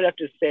have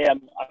to say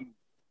I'm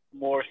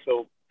more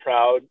so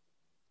proud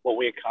what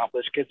we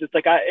accomplished, because it's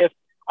like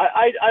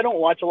I don't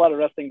watch a lot of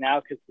wrestling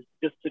now because it's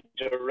just the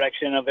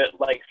direction of it.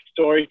 Like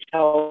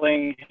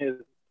storytelling has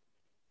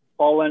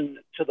fallen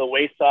to the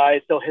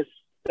wayside. So his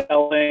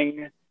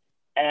selling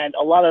and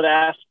a lot of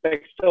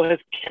aspects. So his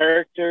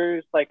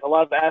characters, like a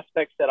lot of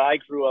aspects that I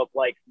grew up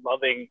like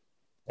loving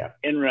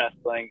in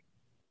wrestling.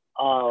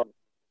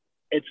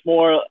 It's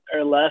more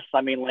or less.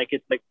 I mean, like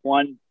it's like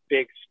one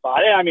big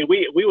spot. I mean,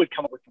 we would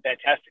come up with some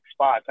fantastic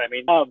spots. I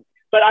mean,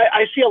 but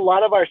I see a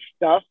lot of our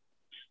stuff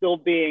still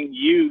being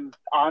used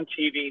on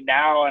TV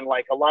now, and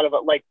like a lot of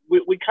it, like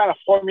we kind of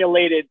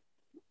formulated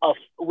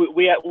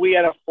we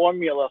had a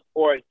formula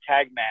for a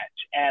tag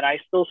match, and I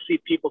still see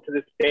people to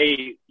this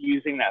day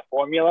using that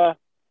formula.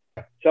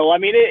 So I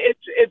mean,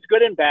 it's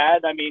good and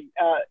bad. I mean,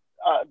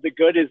 the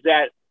good is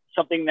that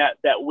something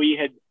that we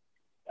had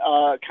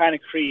kind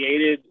of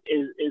created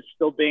is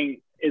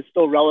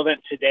still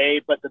relevant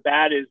today, but the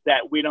bad is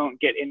that we don't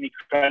get any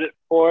credit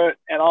for it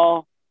at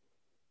all.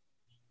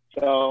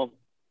 So,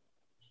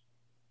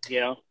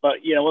 but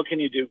what can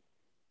you do?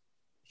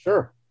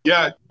 Sure.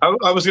 Yeah,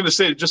 I was going to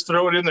say, just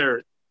throw it in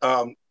there.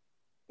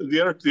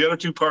 The other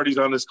two parties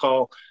on this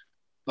call,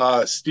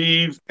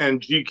 Steve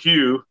and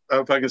GQ,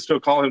 if I can still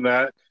call him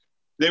that,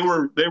 they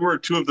were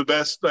two of the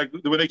best. Like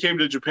when they came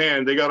to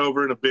Japan, they got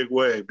over in a big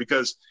way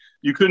because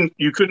you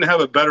couldn't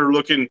have a better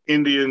looking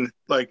Indian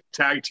like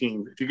tag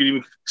team, if you could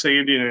even say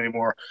Indian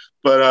anymore.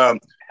 But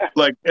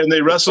and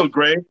they wrestled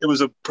great. It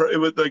was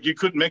like you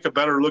couldn't make a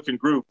better looking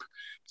group.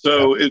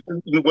 So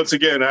once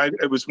again,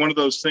 it was one of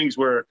those things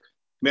where,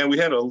 man, we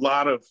had a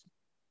lot of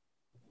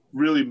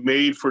really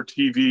made for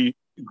TV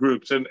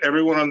groups, and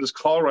everyone on this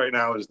call right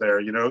now is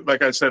there.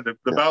 Like I said,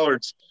 the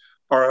Ballards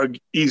are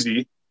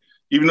easy,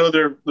 even though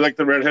they're like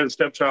the redheaded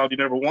stepchild you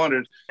never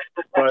wanted.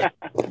 But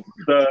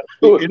the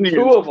Indians,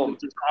 two of them,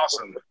 is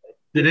awesome.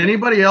 Did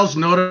anybody else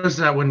notice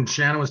that when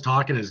Shannon was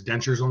talking, his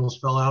dentures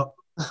almost fell out?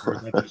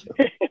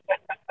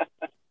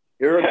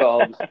 Here it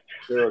comes.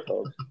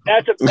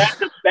 That's a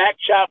back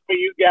shot for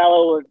you,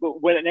 Gallo.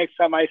 When next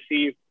time I see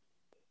you,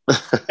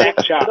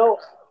 back shot.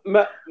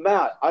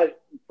 Matt,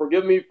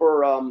 forgive me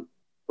for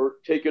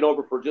taking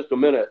over for just a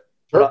minute.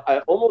 Sure. But I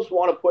almost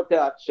want to put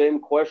that same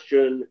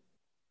question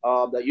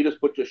that you just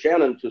put to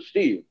Shannon to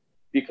Steve,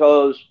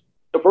 because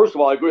first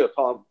of all, I agree with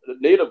Tom.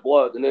 Native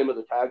Blood, the name of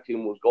the tag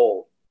team, was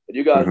gold, and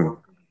you guys were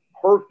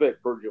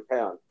perfect for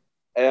Japan.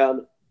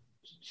 And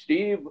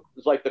Steve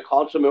is like the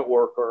consummate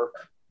worker,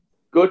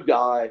 good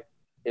guy,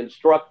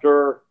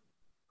 instructor,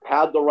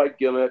 had the right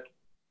gimmick.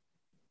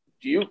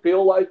 Do you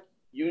feel like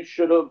you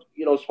should have,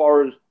 as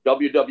far as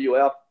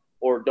WWF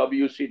or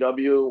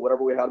WCW,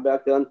 whatever we had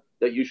back then,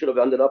 that you should have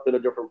ended up in a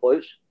different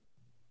place?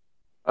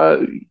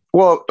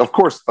 Well, of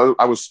course,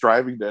 I was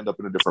striving to end up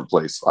in a different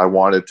place. I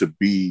wanted to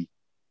be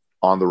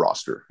on the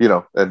roster,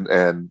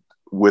 and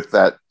with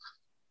that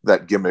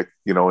gimmick,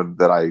 and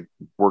that I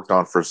worked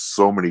on for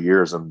so many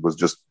years and was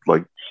just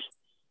like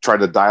trying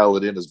to dial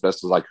it in as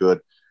best as I could.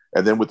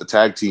 And then with the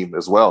tag team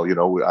as well,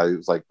 I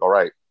was like, all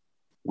right,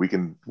 we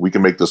can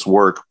make this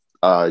work.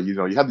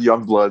 You had the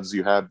Young Bloods,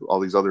 you had all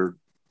these other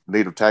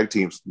native tag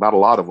teams, not a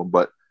lot of them,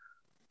 but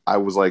I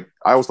was like,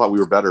 I always thought we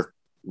were better,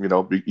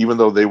 even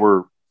though they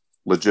were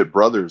legit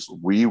brothers,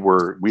 we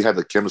had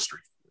the chemistry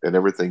and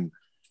everything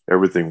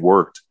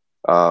worked.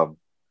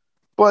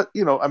 But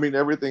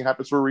everything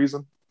happens for a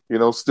reason,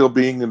 still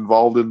being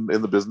involved in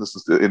the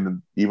business,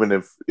 even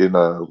if in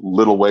a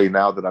little way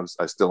now that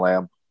I still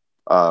am,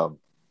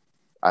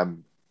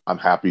 I'm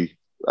happy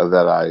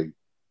that I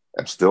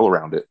am still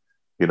around it,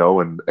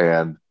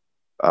 and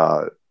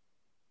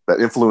that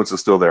influence is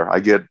still there.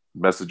 I get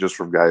messages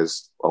from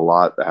guys a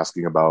lot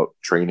asking about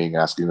training,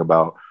 asking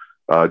about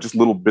just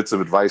little bits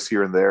of advice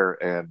here and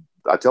there. And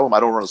I tell them I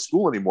don't run a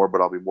school anymore,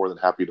 but I'll be more than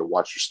happy to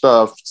watch your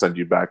stuff, send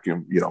you back,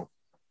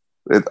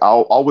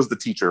 I'll always the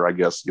teacher, I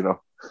guess,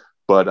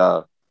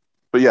 but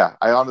yeah,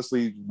 I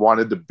honestly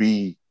wanted to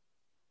be,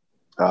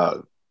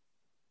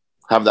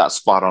 have that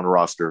spot on a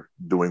roster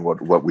doing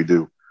what we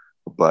do.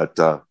 But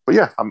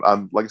yeah,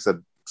 I'm, like I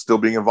said, still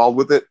being involved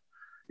with it,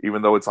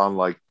 even though it's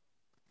on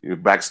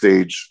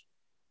backstage,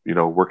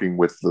 working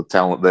with the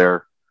talent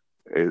there.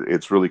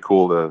 It's really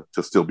cool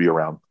to still be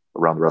around the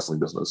wrestling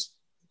business.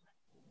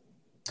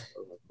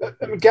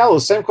 Gallo,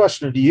 same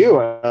question to you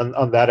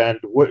on that end.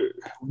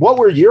 What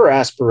were your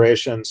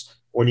aspirations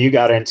when you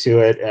got into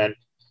it, and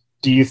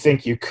do you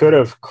think you could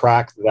have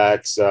cracked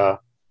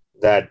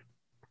that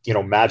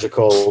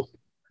magical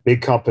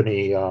big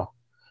company?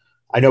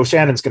 I know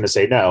Shannon's going to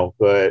say no,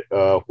 but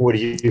what do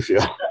you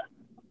feel?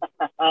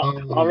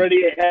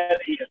 Already ahead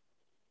of you.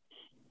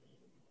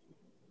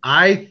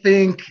 I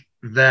think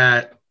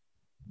that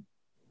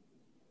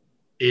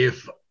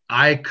if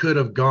I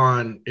could go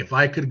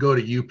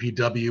to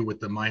UPW with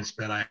the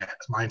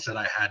mindset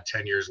I had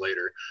 10 years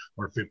later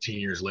or 15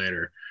 years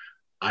later,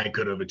 I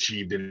could have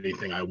achieved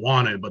anything I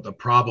wanted. But the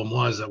problem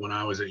was that when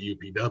I was at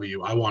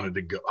UPW, I wanted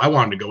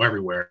to go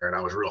everywhere, and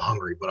I was real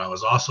hungry. But I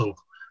was also,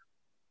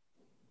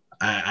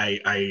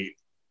 I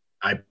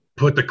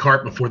put the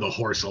cart before the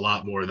horse a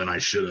lot more than I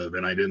should have,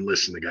 and I didn't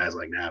listen to guys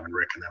like Nav and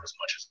Rick and them as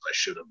much as I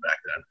should have back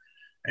then.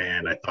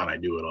 And I thought I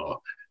knew it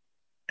all,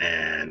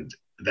 and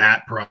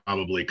that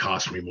probably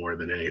cost me more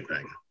than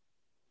anything.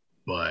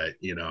 But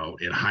in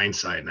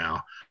hindsight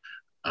now,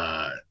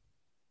 I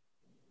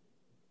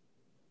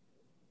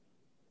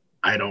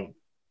don't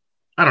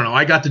know.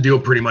 I got to do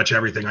pretty much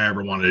everything I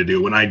ever wanted to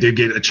do. When I did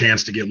get a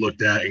chance to get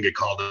looked at and get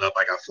called up,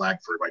 I got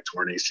flagged for my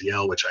torn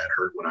ACL, which I had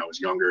hurt when I was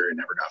younger and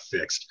never got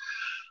fixed.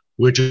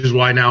 Which is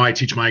why now I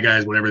teach my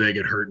guys, whenever they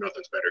get hurt,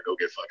 nothing's better, go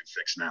get fucking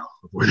fixed now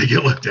before they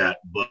get looked at.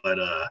 But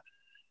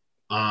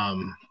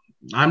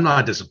I'm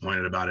not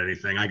disappointed about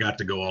anything. I got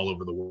to go all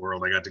over the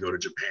world. I got to go to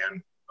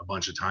Japan a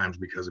bunch of times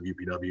because of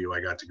UPW.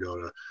 I got to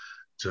go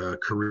to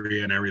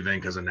Korea and everything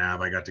because of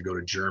Nav. I got to go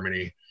to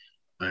Germany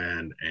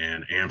and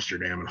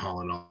Amsterdam and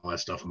Holland, all that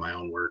stuff in my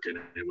own work. And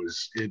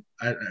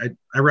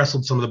I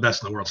wrestled some of the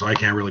best in the world, so I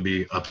can't really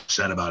be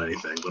upset about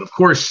anything. But of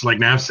course, like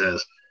Nav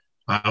says,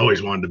 I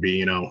always wanted to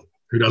be,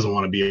 who doesn't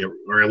want to be,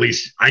 or at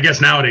least I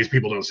guess nowadays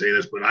people don't say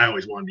this, but I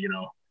always wanted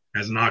to,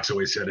 as Knox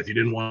always said, if you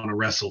didn't want to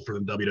wrestle for the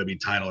WWE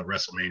title at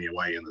WrestleMania,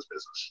 why are you in this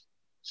business?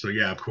 So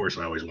yeah, of course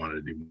I always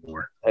wanted to do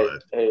more.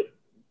 Hey,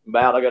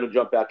 Matt, I got to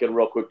jump back in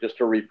real quick just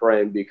to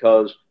reframe,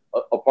 because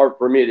apart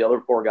from me, the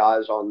other four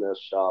guys on this,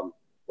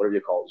 whatever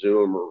you call it,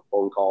 Zoom or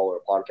phone call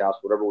or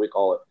podcast, whatever we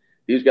call it,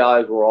 these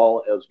guys were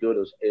all as good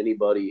as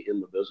anybody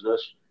in the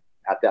business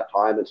at that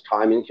time. It's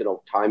timing,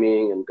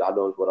 timing and God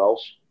knows what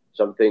else.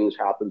 Some things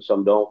happen,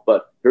 some don't.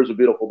 But here's a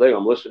beautiful thing.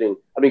 I'm listening.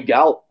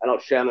 Gallo, I know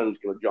Shannon's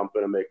going to jump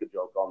in and make a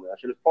joke on this,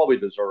 and it's probably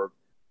deserved.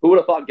 Who would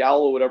have thought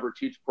Gallo would ever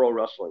teach pro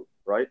wrestling,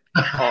 right?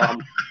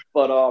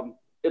 But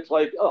it's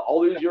like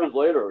all these years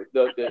later,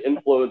 the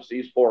influence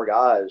these four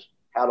guys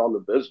had on the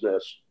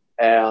business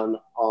and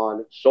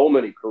on so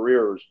many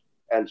careers,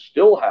 and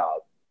still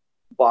have,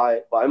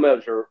 by my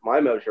measure,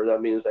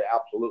 that means they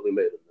absolutely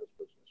made it in this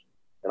business.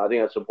 And I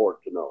think that's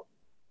important to know.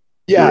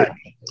 Yeah,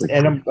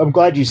 and I'm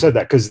glad you said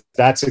that, because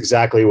that's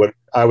exactly what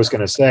I was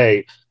going to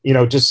say.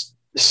 Just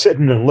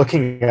sitting and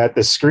looking at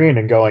the screen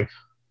and going,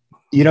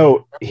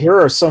 here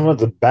are some of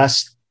the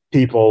best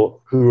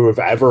people who have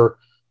ever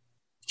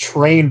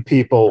trained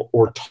people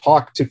or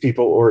talked to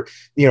people or,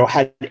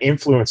 had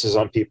influences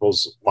on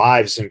people's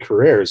lives and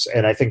careers.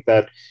 And I think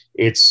that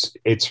it's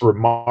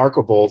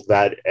remarkable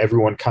that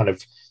everyone kind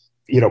of,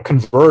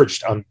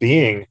 converged on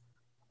being,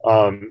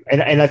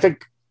 and I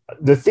think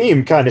the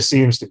theme kind of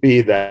seems to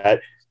be that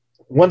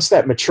once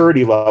that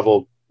maturity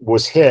level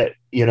was hit,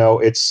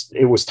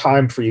 it was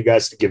time for you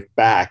guys to give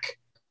back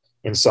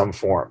in some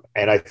form.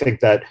 And I think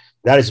that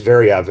is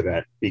very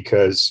evident,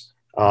 because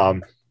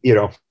You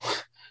know,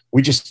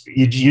 you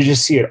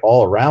just see it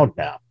all around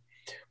now.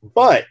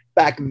 But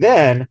back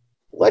then,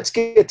 let's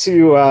get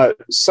to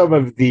some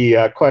of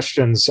the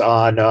questions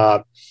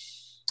on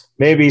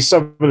maybe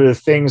some of the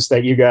things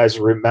that you guys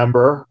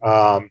remember.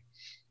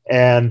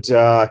 And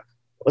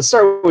let's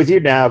start with you,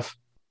 Nav.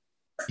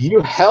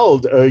 You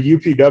held a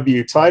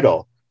UPW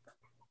title.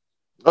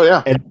 Oh,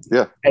 yeah.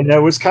 And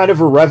that was kind of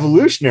a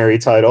revolutionary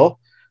title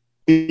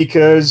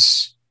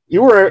because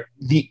you were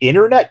the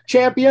internet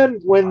champion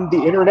when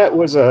the internet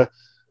was a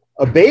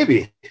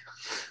baby.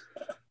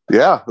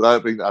 Yeah. I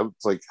mean, I was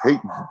like, hey,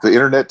 the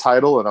internet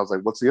title. And I was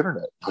like, what's the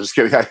internet? I'm just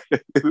kidding.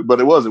 But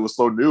it was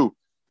so new.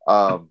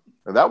 And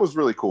that was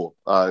really cool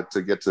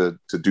to get to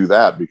do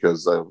that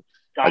because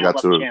I got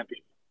to,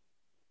 champion.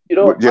 You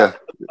know, yeah,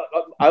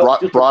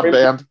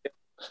 broadband.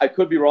 I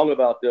could be wrong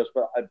about this,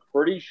 but I'm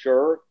pretty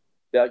sure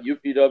that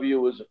UPW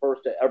was the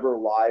first to ever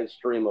live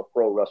stream a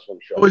pro wrestling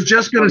show. I was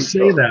just going to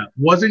say that.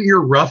 Wasn't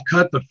your Rough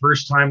Cut the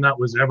first time that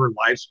was ever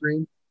live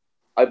streamed?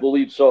 I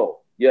believe so.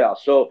 Yeah.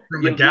 So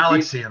from the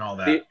Galaxy and all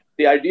that.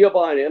 The idea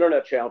behind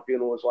Internet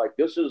Champion was like,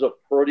 this is a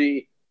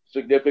pretty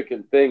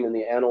significant thing in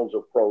the annals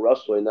of pro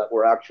wrestling that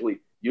we're actually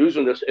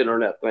using this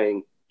internet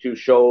thing to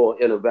show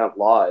an event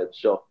live.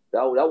 So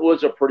that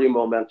was a pretty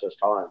momentous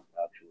time,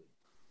 actually.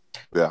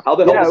 Yeah. How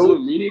the hell Blue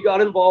Meanie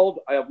got involved,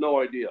 I have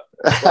no idea.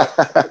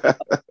 But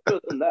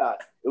other than that,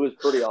 it was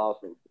pretty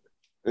awesome.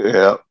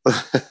 Yeah.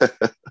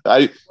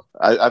 I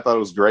thought it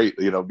was great,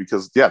 you know,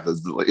 because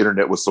the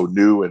internet was so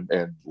new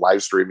and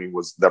live streaming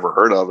was never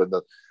heard of, and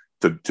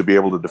to be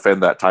able to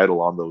defend that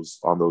title on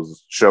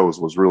those shows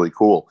was really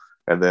cool.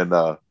 And then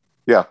and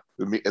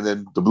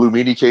then the Blue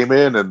Meanie came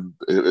in and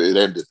it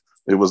ended.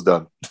 It was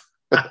done.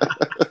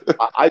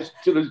 I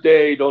to this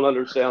day don't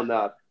understand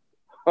that.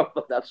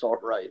 But that's all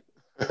right.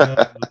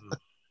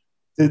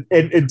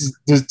 And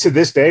to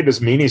this day, does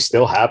Meanie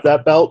still have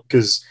that belt?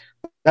 Because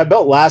that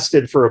belt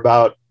lasted for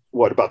about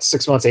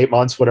 6 months, 8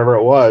 months, whatever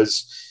it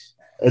was,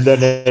 and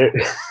then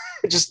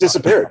it just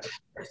disappeared.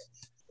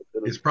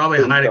 It's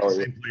probably hiding the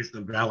same place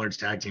the Ballard's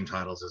tag team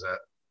titles is at.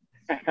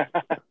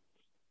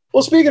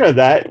 Well, speaking of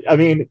that, I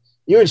mean,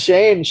 you and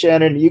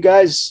Shannon, you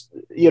guys,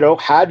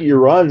 had your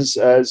runs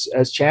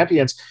as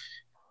champions.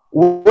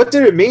 What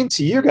did it mean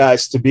to you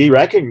guys to be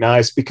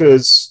recognized?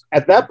 Because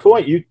at that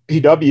point,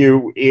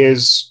 UPW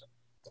is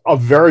a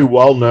very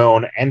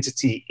well-known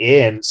entity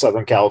in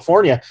Southern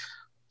California.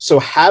 So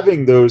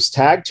having those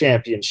tag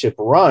championship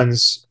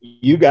runs,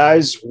 you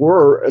guys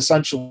were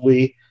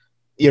essentially,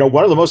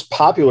 one of the most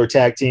popular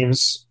tag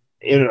teams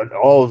in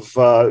all of,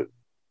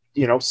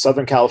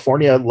 Southern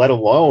California, let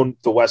alone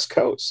the West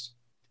Coast.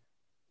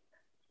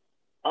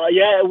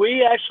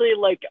 We actually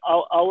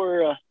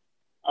our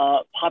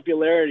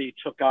popularity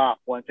took off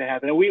once it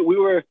happened. And we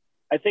were,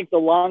 I think, the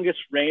longest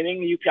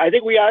reigning I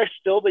think we are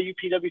still the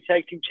UPW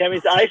Tag Team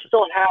Champions. I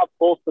still have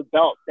both the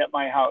belts at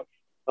my house.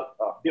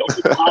 The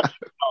old belt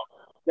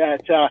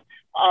that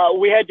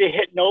we had to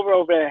hit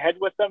over the head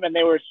with them, and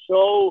they were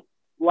so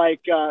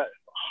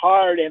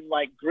hard and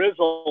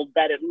grizzled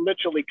that it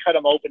literally cut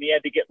him open. He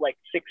had to get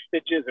 6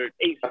 stitches or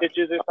 8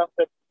 stitches or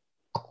something.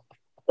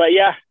 But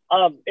yeah,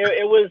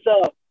 it was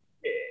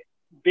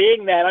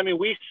being that, I mean,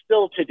 we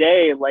still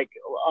today,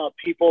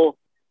 people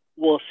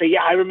will say,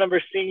 yeah, I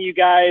remember seeing you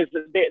guys.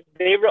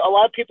 A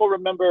lot of people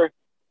remember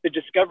the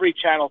Discovery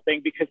Channel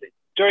thing because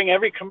during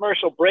every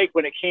commercial break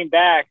when it came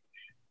back,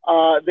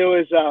 there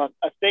was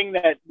a thing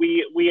that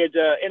we had,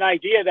 an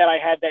idea that I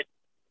had that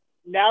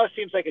now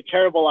seems like a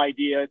terrible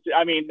idea. It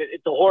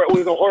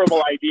was a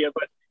horrible idea,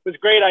 but it was a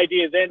great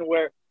idea then,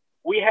 where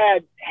we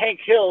had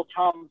Hank Hill,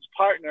 Tom's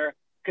partner,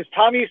 because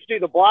Tom used to do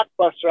the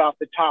blockbuster off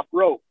the top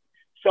rope.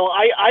 So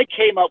I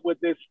came up with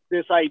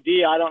this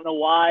idea. I don't know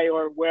why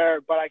or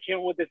where, but I came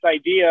up with this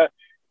idea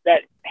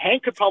that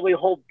Hank could probably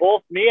hold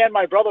both me and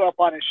my brother up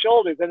on his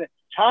shoulders, and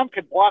Tom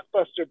could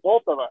blockbuster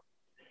both of us.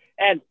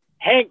 And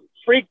Hank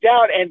freaked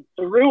out and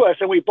threw us,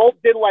 and we both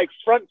did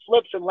front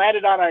flips and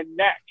landed on our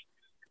neck.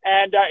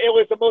 And it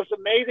was the most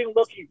amazing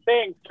looking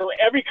thing. So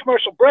every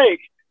commercial break,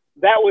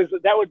 that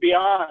would be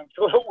on.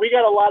 So we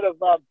got a lot of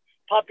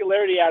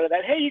popularity out of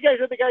that. Hey, you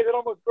guys are the guys that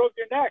almost broke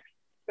your necks.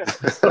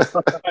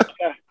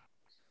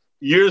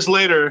 Years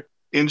later,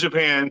 in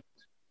Japan,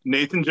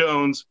 Nathan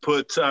Jones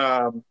put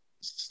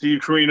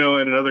Steve Carino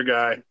and another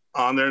guy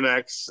on their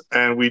necks,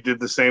 and we did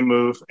the same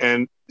move,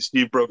 and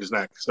Steve broke his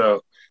neck.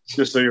 So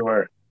just so you're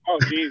aware. Oh,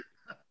 geez.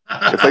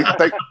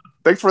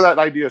 Thanks for that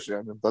idea,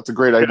 Shannon. That's a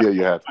great idea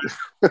you had.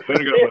 So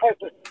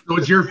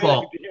it's your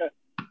fault.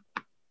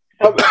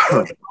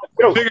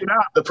 Figured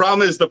out. The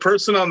problem is the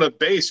person on the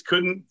base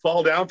couldn't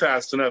fall down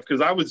fast enough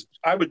because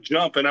I would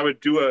jump and I would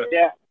do a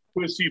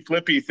twisty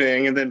flippy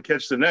thing and then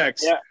catch the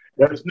next. Yeah.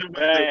 There's no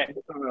way,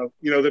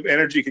 the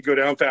energy could go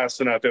down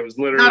fast enough. It was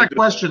literally. I got a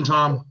question,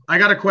 Tom. I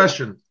got a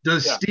question.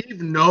 Does Steve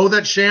know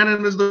that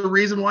Shannon is the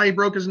reason why he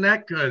broke his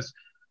neck? Because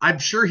I'm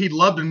sure he'd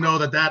love to know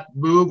that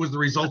move was the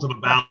result of a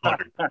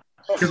Ballard.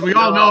 Because we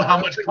all know how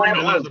much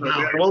Carino loves the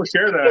Ballard. We'll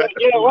share that.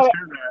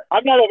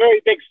 I'm not a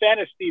very big fan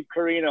of Steve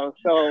Carino,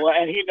 so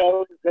and he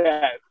knows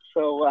that.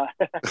 So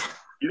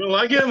You don't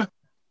like him?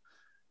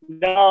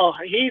 No,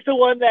 he's the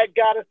one that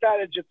got us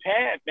out of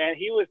Japan, man.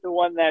 He was the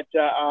one that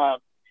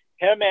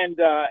him and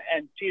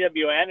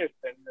T.W.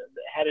 Anderson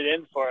had it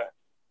in for us.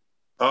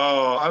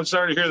 Oh, I'm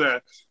sorry to hear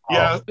that.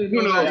 Yeah,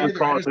 who knows with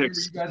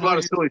politics? A lot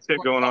of silly shit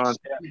going on.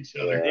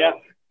 Yeah.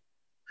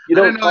 I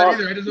didn't know that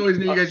either. I just always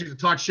knew you guys used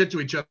to talk shit to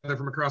each other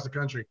from across the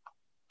country.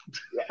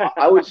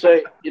 I would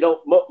say,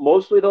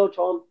 mostly though,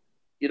 Tom,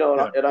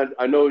 and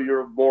I know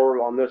you're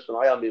more on this than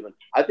I am even.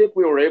 I think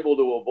we were able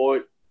to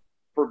avoid,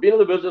 for being in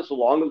the business as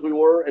long as we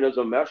were and as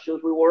enmeshed as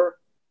we were,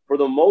 for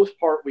the most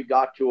part, we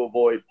got to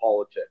avoid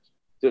politics.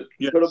 It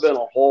could have been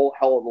a whole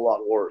hell of a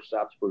lot worse,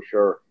 that's for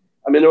sure.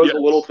 I mean, there was a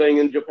little thing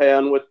in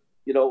Japan with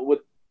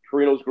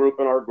Carino's group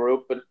and our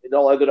group, but it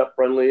all ended up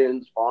friendly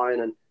and it's fine.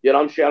 And yet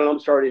I'm Shannon. I'm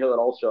sorry to hear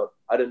that also.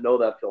 I didn't know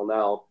that till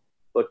now.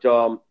 But,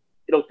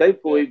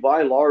 thankfully,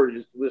 by and large,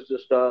 it was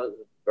just a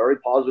very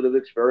positive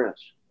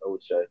experience, I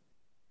would say.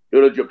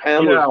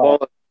 Japan was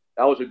fun.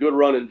 That was a good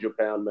run in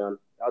Japan, man.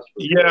 That's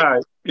for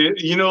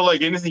sure.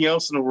 Like anything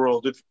else in the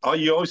world,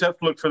 you always have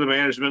to look for the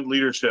management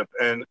leadership.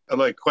 And,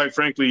 quite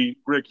frankly,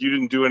 Rick, you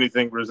didn't do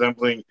anything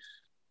resembling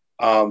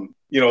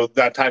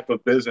that type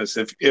of business.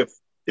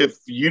 If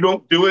you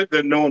don't do it,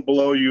 then no one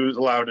below you is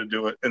allowed to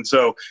do it. And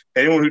so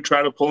anyone who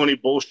tried to pull any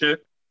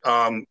bullshit,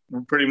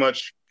 pretty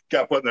much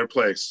got put in their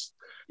place.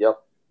 Yep.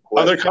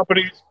 Other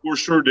companies for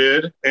sure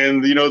did,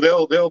 and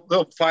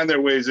they'll find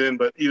their ways in.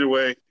 But either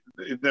way,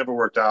 it never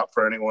worked out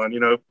for anyone.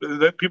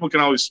 That people can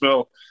always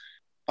smell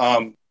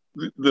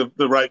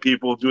the right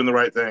people doing the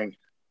right thing.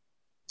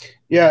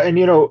 Yeah, and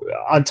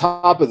on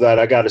top of that,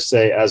 I got to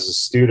say, as a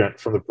student,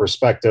 from the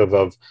perspective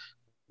of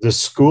the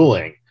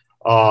schooling,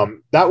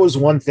 that was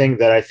one thing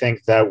that I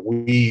think that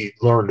we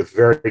learned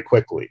very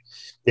quickly,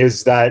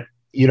 is that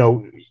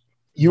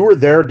you were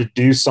there to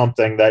do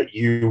something that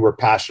you were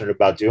passionate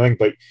about doing,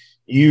 but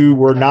you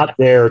were not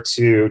there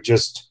to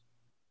just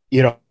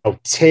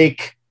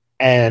take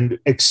and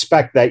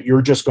expect that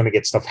you're just going to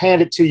get stuff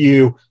handed to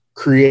you,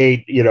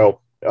 create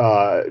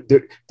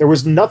there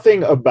was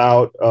nothing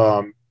about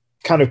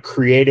kind of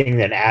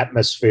creating an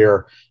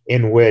atmosphere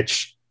in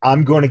which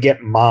I'm going to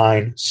get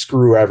mine,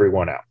 screw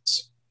everyone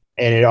else.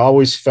 And it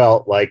always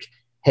felt like,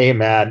 hey,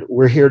 man,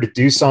 we're here to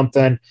do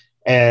something.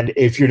 And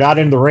if you're not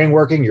in the ring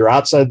working, you're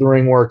outside the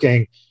ring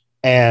working.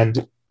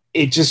 And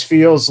it just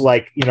feels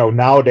like,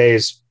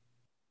 nowadays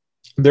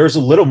there's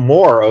a little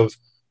more of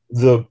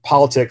the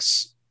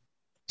politics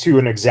to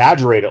an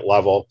exaggerated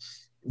level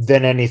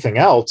than anything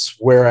else.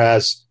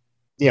 Whereas,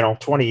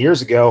 20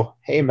 years ago,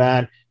 hey,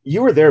 man,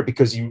 you were there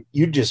because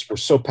you just were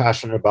so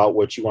passionate about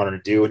what you wanted to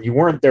do. And you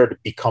weren't there to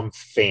become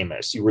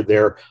famous. You were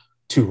there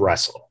to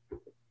wrestle.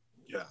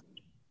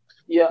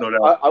 Yeah, no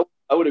doubt.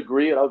 I would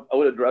agree, and I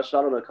would address that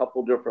on a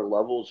couple different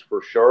levels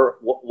for sure.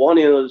 One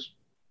is,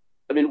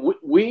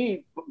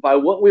 we by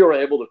what we were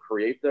able to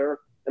create there,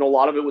 and a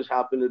lot of it was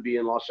happened to be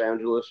in Los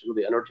Angeles,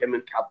 the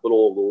entertainment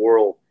capital of the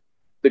world.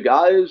 The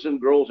guys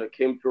and girls that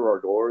came through our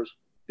doors,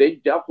 they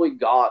definitely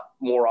got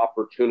more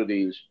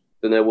opportunities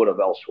than they would have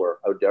elsewhere,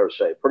 I would dare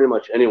say, pretty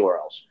much anywhere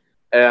else.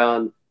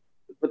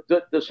 But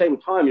at the same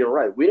time, you're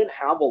right. We didn't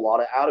have a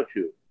lot of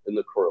attitude in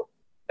the crew.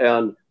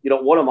 And,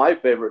 one of my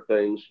favorite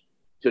things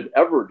to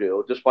ever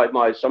do, despite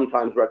my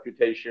sometimes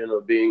reputation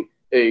of being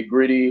a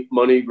greedy,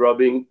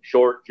 money-grubbing,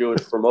 short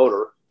Jewish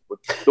promoter,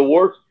 the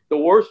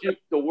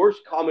worst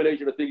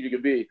combination of things you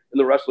could be in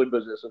the wrestling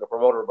business and a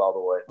promoter, by the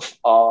way.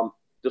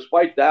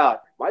 Despite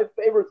that, my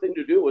favorite thing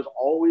to do is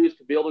always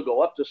to be able to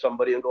go up to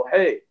somebody and go,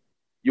 hey,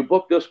 you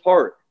booked this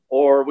part,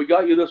 or we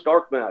got you this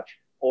dark match,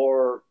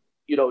 or,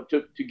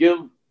 to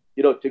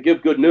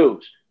give good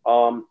news.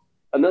 And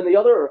then the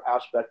other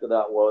aspect of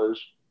that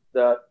was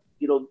that,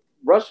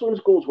 wrestling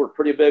schools were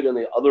pretty big on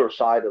the other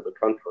side of the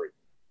country.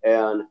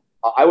 And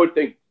I would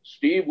think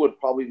Steve would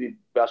probably be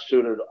best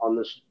suited on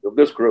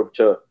this group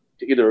to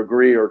either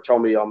agree or tell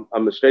me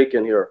I'm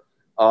mistaken here.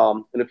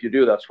 And if you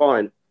do, that's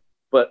fine.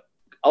 But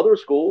other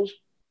schools,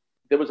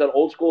 there was that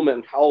old school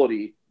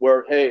mentality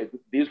where, hey,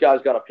 these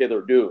guys got to pay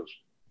their dues.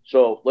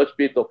 So let's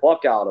beat the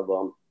fuck out of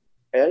them.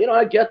 And,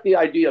 I get the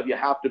idea of you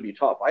have to be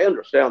tough. I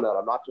understand that.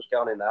 I'm not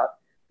discounting that.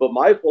 But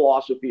my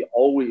philosophy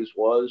always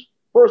was,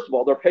 first of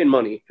all, they're paying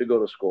money to go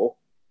to school.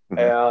 Mm-hmm.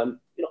 And,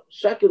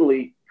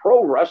 secondly,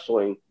 pro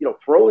wrestling,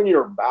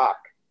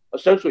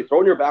 essentially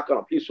throwing your back on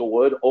a piece of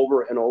wood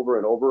over and over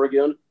and over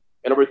again,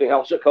 and everything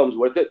else that comes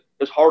with it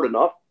is hard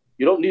enough.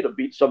 You don't need to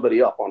beat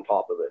somebody up on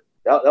top of it.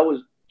 That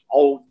was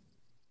all.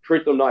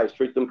 Treat them nice,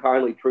 treat them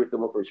kindly, treat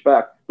them with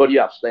respect. But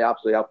yes, they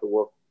absolutely have to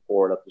work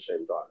for it at the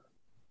same time.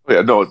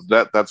 Yeah, no,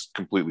 that's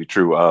completely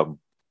true.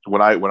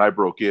 When I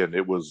broke in,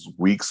 it was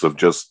weeks of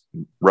just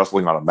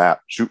wrestling on a mat,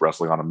 shoot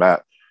wrestling on a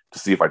mat to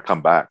see if I'd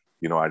come back.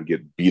 I'd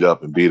get beat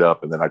up, and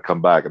then I'd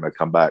come back,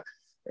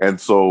 And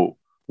so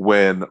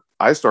when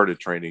I started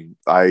training,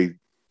 I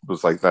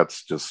was like,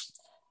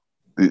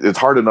 it's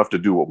hard enough to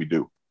do what we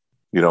do.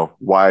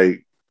 Why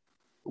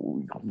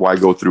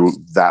go through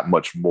that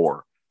much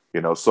more?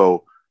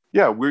 So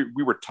yeah, we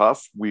were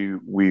tough. We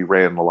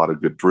ran a lot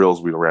of good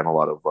drills. We ran a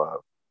lot of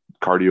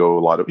cardio,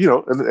 a lot of,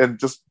 and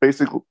just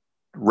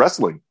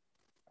wrestling.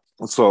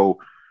 So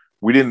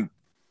we didn't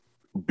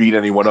beat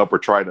anyone up or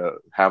try to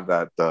have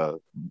that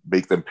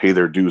make them pay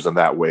their dues in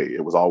that way.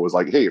 It was always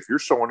like, hey, if you're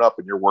showing up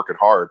and you're working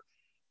hard,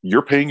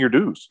 you're paying your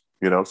dues,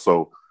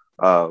 so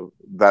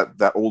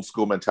that old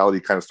school mentality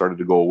kind of started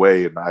to go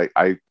away. And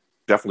I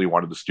definitely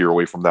wanted to steer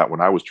away from that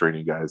when I was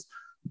training guys.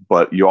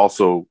 But you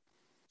also,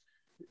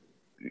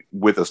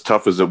 with as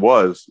tough as it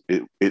was,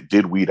 it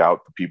did weed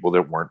out the people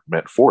that weren't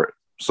meant for it.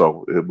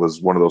 So it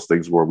was one of those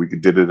things where we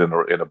did it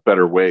in a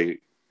better way,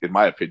 in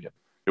my opinion.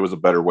 It was a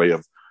better way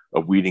of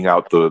weeding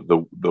out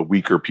the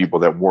weaker people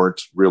that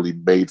weren't really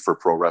made for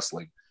pro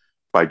wrestling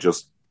by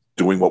just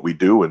doing what we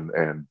do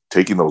and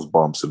taking those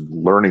bumps and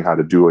learning how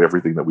to do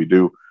everything that we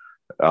do.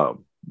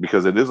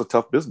 Because it is a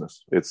tough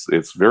business.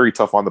 It's very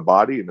tough on the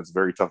body and it's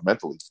very tough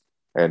mentally.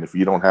 And if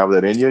you don't have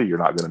that in you, you're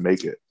not going to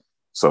make it.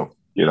 So,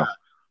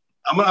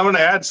 I'm going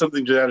to add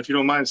something to that, if you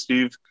don't mind,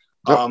 Steve.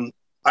 Yep.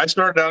 I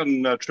started out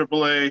in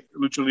AAA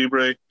Lucha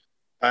Libre,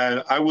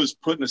 and I was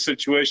put in a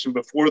situation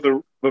before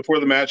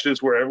the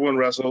matches where everyone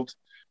wrestled.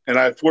 And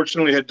I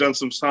fortunately had done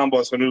some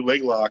samba, so I knew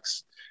leg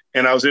locks,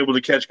 and I was able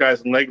to catch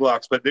guys in leg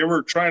locks. But they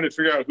were trying to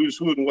figure out who's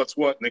who and what's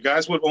what. And the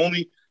guys would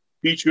only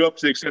beat you up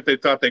to the extent they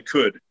thought they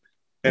could.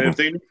 And if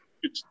they knew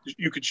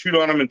you could shoot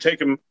on them and take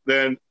them,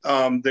 then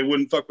they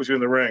wouldn't fuck with you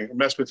in the ring or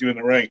mess with you in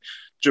the ring.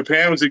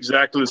 Japan was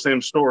exactly the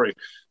same story.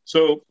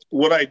 So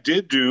what I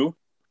did do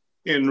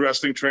in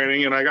wrestling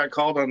training, and I got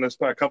called on this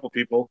by a couple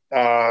people.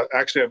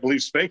 Actually, I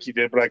believe Spanky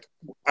did, but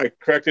I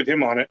corrected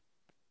him on it,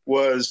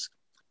 was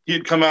he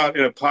had come out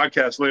in a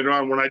podcast later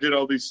on when I did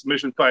all these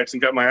submission fights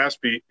and got my ass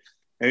beat.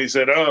 And he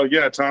said, oh,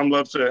 yeah, Tom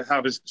loves to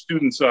have his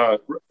students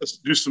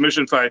do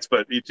submission fights,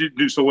 but he didn't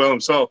do so well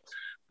himself,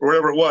 or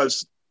whatever it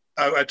was.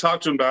 I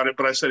talked to him about it,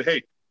 but I said,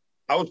 hey,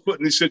 I was put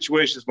in these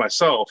situations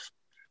myself.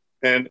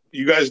 And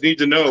you guys need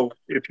to know,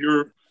 if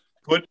you're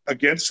put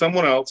against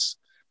someone else,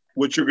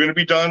 which you're going to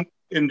be done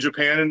in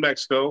Japan and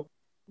Mexico,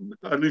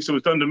 at least it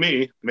was done to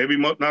me, maybe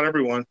not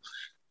everyone,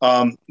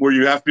 where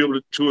you have to be able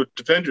to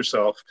defend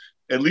yourself,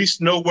 at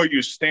least know where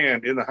you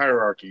stand in the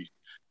hierarchy.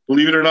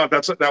 Believe it or not,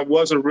 that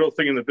was a real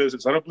thing in the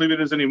business. I don't believe it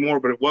is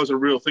anymore, but it was a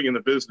real thing in the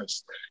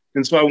business.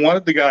 And so I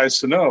wanted the guys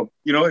to know,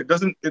 it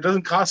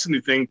doesn't cost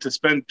anything to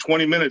spend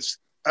 20 minutes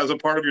as a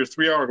part of your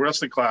 3-hour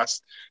wrestling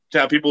class to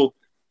have people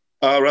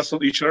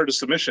wrestle each other to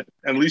submission.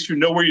 And at least you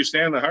know where you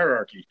stand in the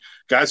hierarchy.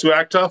 Guys who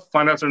act tough,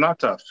 find out they're not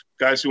tough.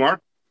 Guys who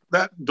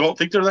don't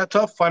think they're that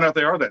tough, find out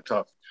they are that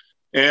tough.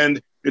 And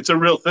it's a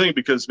real thing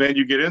because, man,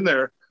 you get in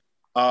there.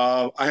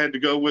 I had to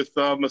go with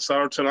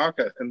Masaru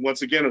Tanaka. And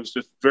once again, it was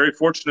just very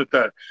fortunate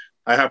that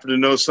I happened to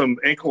know some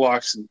ankle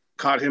locks and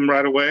caught him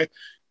right away.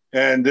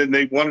 And then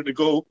they wanted to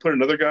go put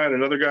another guy and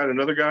another guy and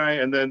another guy.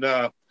 And then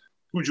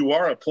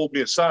Fujiwara pulled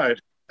me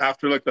aside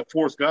after like the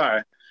fourth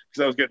guy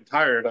because I was getting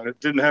tired. I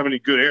didn't have any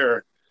good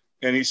air.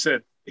 And he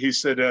said he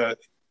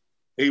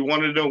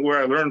wanted to know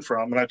where I learned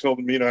from. And I told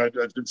him,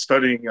 I've been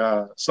studying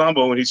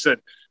Sambo. And he said,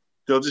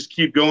 they'll just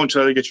keep going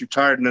until they get you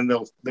tired. And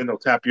then they'll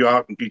tap you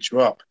out and beat you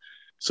up.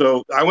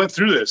 So I went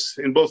through this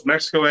in both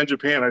Mexico and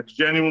Japan. I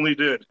genuinely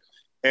did.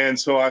 And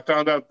so I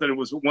found out that it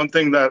was one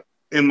thing that,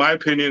 in my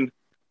opinion,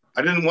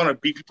 I didn't want to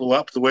beat people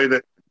up the way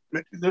that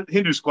the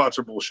Hindu squats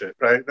are bullshit,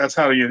 right? That's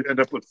how you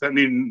end up with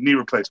knee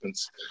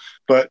replacements.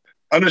 But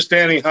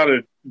understanding how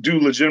to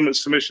do legitimate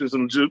submissions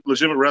and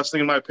legitimate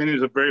wrestling, in my opinion,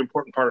 is a very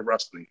important part of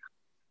wrestling.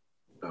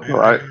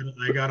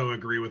 I got to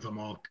agree with them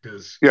all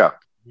because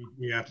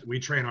we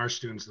train our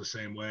students the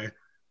same way.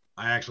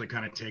 I actually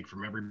kind of take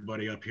from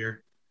everybody up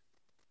here.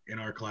 In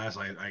our class,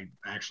 I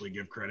actually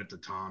give credit to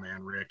Tom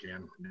and Rick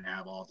and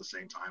Nav all at the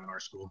same time in our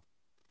school.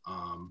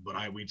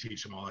 But we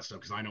teach them all that stuff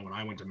because I know when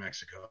I went to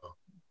Mexico,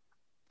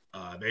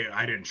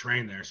 I didn't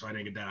train there, so I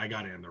didn't get that. I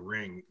got in the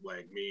ring,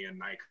 like me and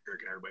Nike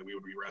and everybody, we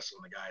would be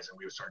wrestling the guys and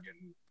we would start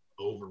getting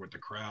over with the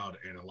crowd.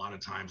 And a lot of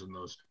times in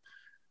those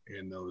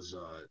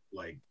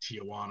like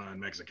Tijuana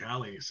and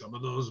Mexicali, some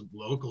of those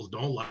locals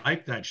don't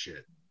like that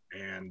shit.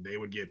 And they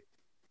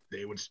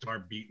would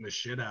start beating the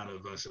shit out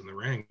of us in the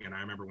ring. And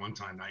I remember one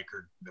time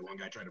the one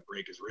guy tried to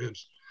break his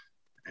ribs.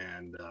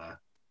 And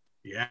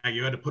you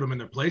had to put them in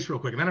their place real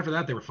quick. And then after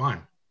that, they were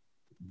fine.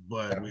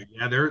 But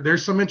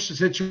there's some interesting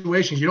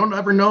situations. You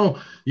never know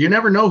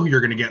who you're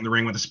going to get in the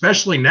ring with,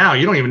 especially now.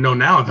 You don't even know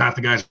now if half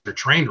the guys are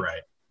trained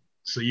right.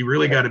 So you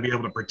really got to be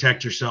able to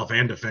protect yourself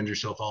and defend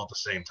yourself all at the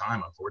same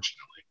time,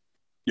 unfortunately.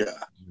 Yeah.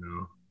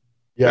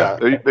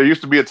 Yeah. There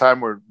used to be a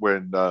time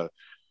when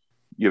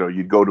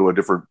you'd go to a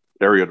different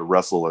area to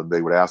wrestle and they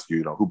would ask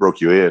you, who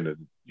broke you in,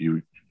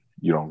 and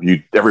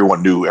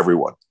everyone knew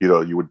everyone.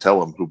 You would tell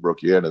them who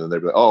broke you in, and then they'd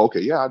be like, oh,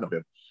 okay, yeah, I know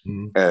him.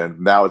 Mm-hmm.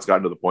 And now it's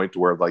gotten to the point to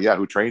where like, yeah,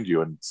 who trained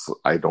you? And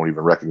I don't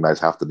even recognize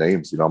half the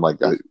names. I'm like,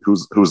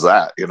 who's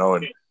that?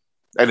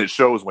 And it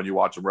shows when you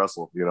watch them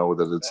wrestle.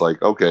 That it's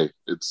like, okay,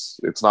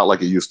 it's not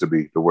like it used to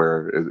be, to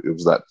where it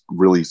was that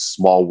really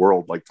small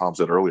world, like Tom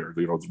said earlier.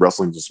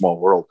 Wrestling's a small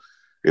world.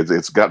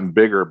 It's gotten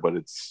bigger, but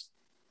it's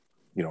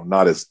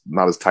not as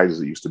tight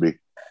as it used to be.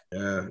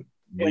 I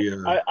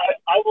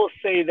will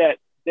say that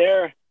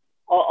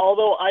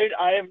although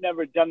I have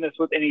never done this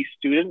with any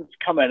students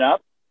coming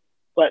up,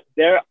 but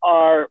there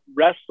are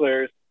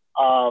wrestlers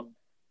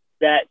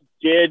that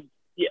did.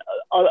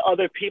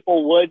 Other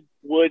people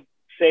would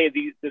say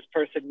this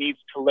person needs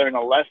to learn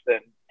a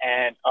lesson,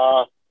 and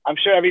I'm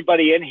sure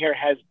everybody in here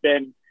has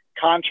been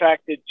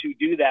contracted to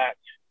do that.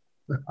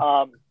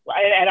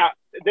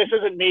 This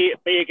isn't me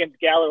against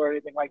Gallo or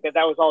anything like that.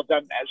 That was all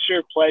done as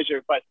sheer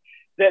pleasure. But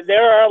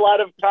there are a lot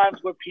of times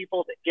where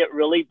people get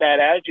really bad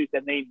attitudes,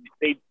 and they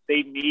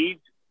need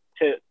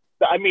to.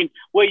 I mean,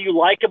 where you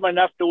like them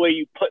enough the way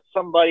you put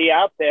somebody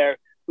out there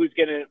who's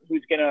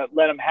gonna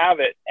let them have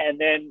it, and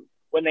then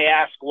when they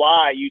ask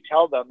why, you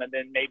tell them, and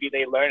then maybe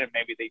they learn and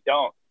maybe they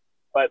don't.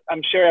 But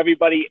I'm sure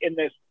everybody in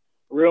this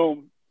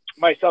room,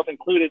 myself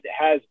included,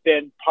 has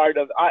been part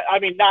of. I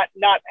mean, not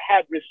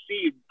had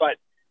received, but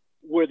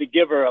were the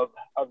giver of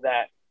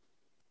that.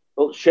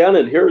 Well,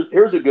 Shannon,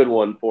 here's a good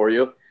one for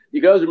you.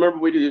 You guys remember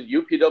we did these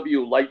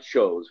UPW light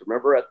shows?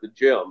 Remember at the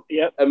gym?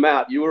 Yep. And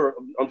Matt,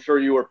 I'm sure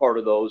you were part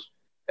of those.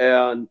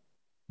 And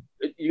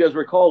you guys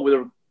recall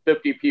there were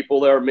 50 people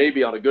there,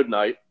 maybe on a good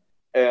night,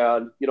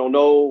 and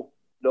no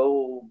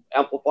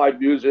amplified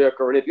music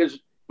or anything.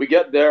 We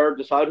get there,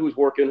 decide who's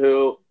working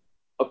who.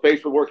 A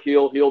face would work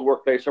heel, heel would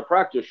work face, or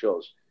practice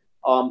shows.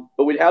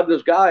 But we'd have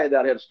this guy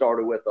that had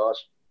started with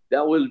us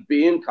that was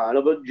being kind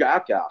of a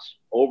jackass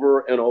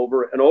over and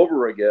over and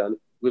over again.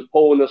 He was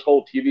pulling this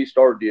whole TV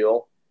star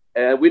deal,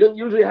 and we didn't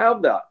usually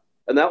have that.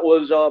 And that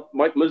was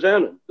Mike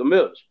Mizanin, The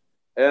Miz.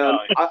 And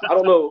I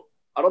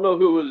don't know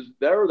who was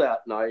there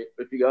that night,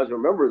 if you guys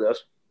remember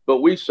this,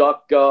 but we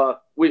sicked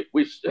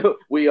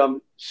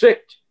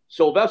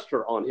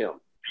Sylvester on him,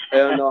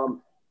 and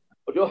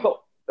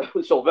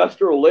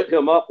Sylvester lit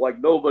him up like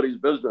nobody's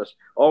business.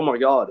 Oh my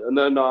God! And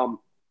then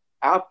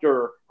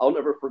after, I'll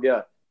never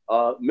forget.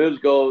 Miz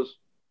goes,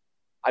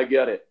 "I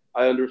get it,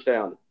 I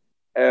understand."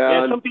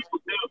 And some people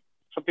do.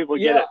 Some people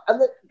get it.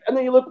 And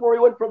then you look where he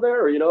went from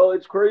there.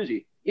 It's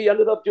crazy. He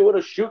ended up doing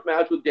a shoot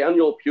match with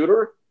Daniel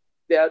Pewter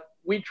that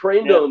we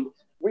trained him.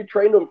 We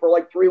trained him for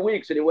like 3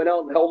 weeks, and he went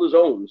out and held his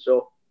own.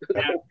 So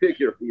go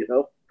figure,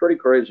 pretty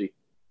crazy.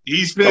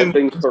 He's been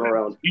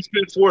around. He's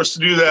been forced to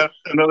do that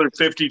another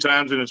 50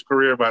 times in his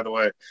career, by the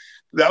way.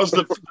 That was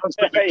the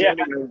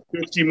beginning.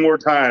 50 more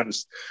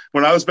times.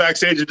 When I was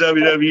backstage at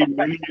WWE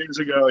many years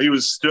ago, he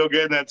was still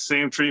getting that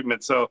same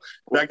treatment. So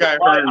that guy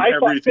earned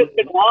everything. I thought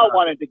Benoit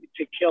wanted to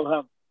kill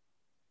him.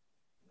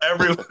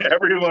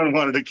 Everyone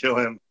wanted to kill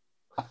him.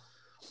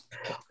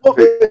 Well,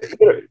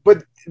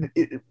 but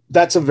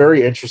that's a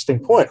very interesting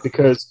point,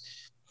 because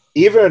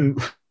even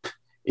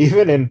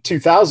in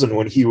 2000,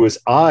 when he was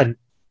on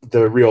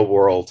the Real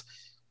World,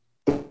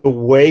 the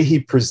way he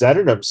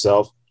presented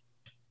himself,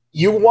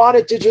 you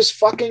wanted to just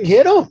fucking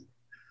hit him,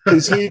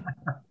 because he,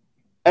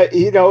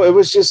 it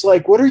was just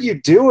like, what are you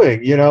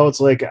doing? It's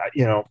like,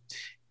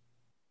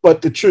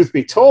 but the truth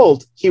be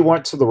told, he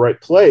went to the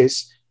right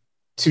place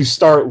to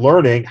start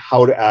learning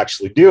how to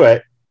actually do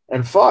it.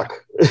 And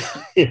fuck,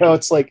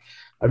 it's like,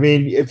 I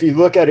mean, if you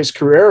look at his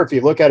career, if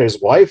you look at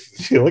his wife,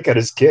 if you look at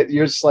his kid,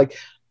 you're just like,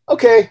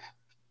 okay,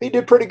 he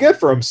did pretty good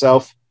for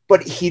himself,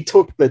 but he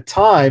took the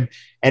time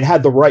and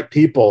had the right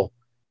people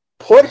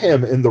put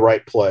him in the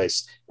right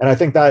place. And I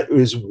think that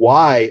is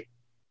why,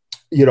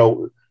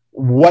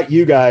 what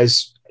you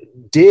guys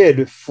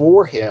did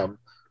for him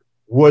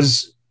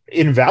was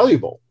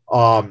invaluable.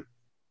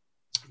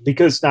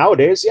 Because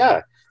nowadays,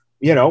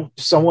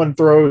 someone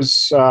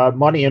throws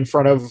money in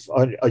front of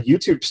a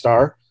YouTube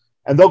star,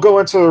 and they'll go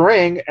into the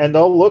ring and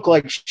they'll look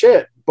like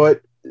shit.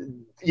 But,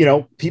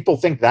 people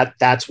think that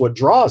that's what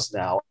draws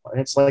now. And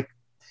it's like,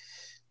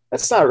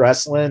 that's not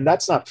wrestling.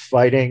 That's not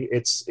fighting.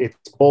 It's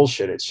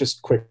bullshit. It's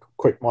just quick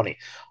money.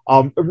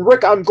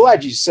 Rick, I'm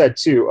glad you said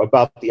too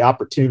about the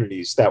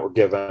opportunities that were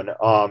given,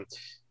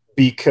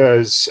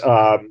 because,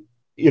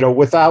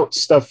 without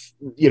stuff,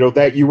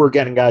 that you were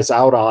getting guys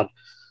out on,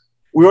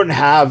 we wouldn't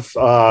have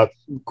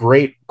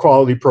great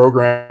quality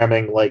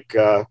programming like,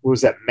 what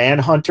was that,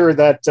 Manhunter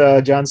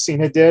that John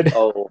Cena did?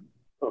 Oh,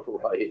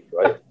 right.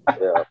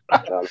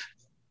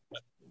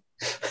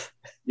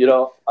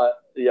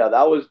 Yeah.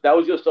 That was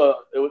just that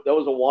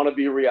was a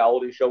wannabe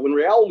reality show. When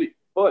reality,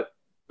 but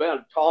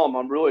man, Tom,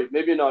 I'm really,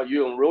 maybe not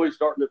you, I'm really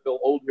starting to feel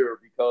old here,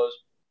 because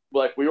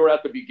like we were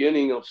at the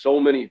beginning of so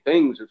many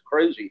things. It's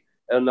crazy.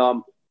 And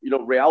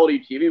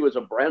reality TV was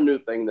a brand new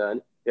thing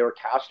then. They were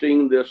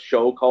casting this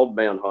show called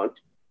Manhunt.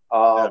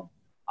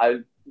 I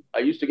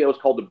used to get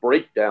what's called the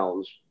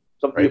breakdowns.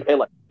 Something you pay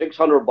like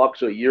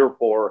 $600 a year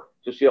for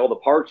to see all the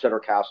parts that are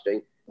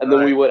casting. And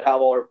then we would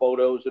have all our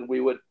photos and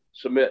we would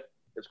submit,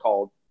 it's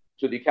called,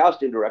 to the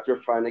casting director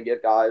trying to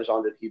get guys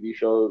onto TV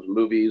shows,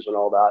 movies, and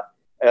all that.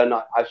 And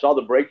I saw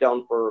the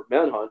breakdown for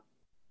Manhunt,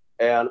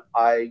 and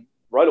I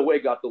right away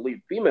got the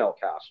lead female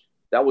cast.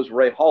 That was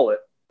Ray Hollett,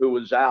 who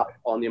was Zap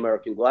on the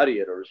American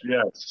Gladiators.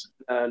 Yes.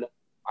 And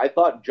I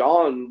thought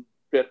John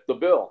fit the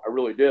bill. I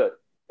really did.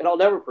 And I'll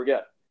never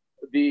forget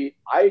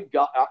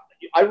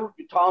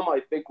Tom,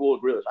 I think will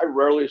agree with this. I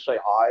rarely say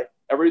I.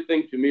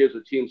 Everything to me is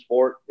a team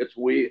sport. It's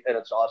we and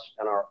it's us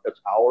and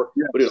it's our.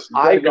 Yes, but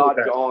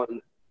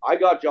I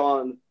got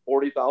John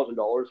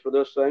 $40,000 for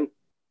this thing,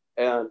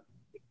 and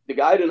the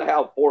guy didn't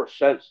have 4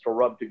 cents to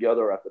rub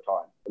together at the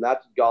time, and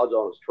that's God's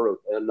honest truth.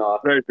 And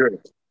very true.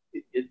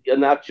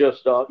 And that's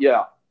just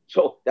yeah.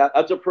 So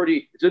that's a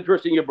pretty. It's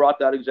interesting you brought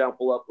that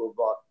example up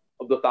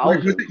of the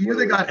thousands. You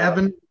think got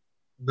Evan,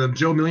 the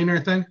Joe Millionaire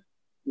thing?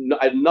 No,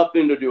 I had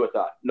nothing to do with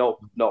that. No.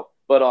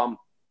 But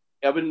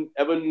Evan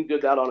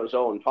did that on his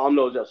own. Tom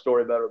knows that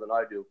story better than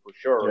I do for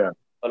sure. Yeah.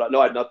 But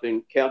no, I had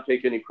nothing. Can't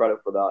take any credit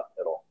for that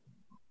at all.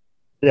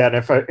 Yeah,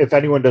 and if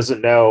anyone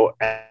doesn't know,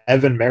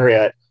 Evan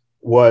Marriott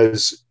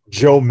was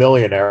Joe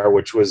Millionaire,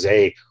 which was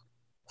a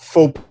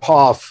faux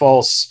pas,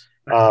 false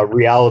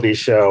reality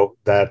show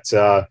that.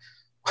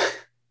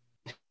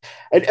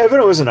 And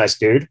Evan was a nice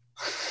dude.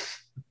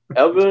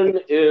 Evan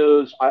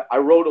is. I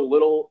wrote a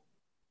little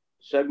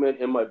segment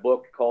in my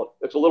book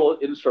it's a little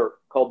insert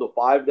called "The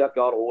 5 That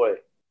Got Away,"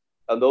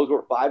 and those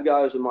were 5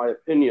 guys, in my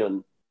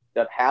opinion,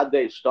 that had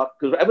they stuck,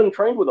 because Evan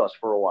trained with us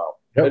for a while,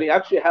 and he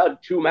actually had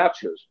 2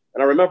 matches,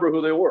 and I remember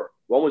who they were.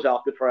 One was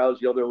Alcatraz,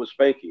 the other was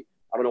Spanky.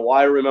 I don't know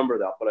why I remember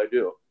that, but I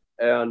do.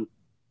 And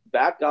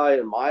that guy,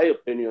 in my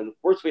opinion,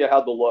 firstly, he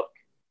had the look,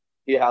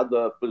 he had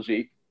the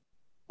physique,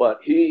 but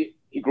he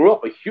grew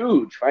up a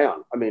huge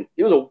fan. I mean,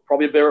 he was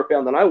probably a bigger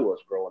fan than I was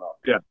growing up.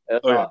 Yeah.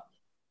 And,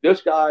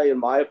 this guy, in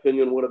my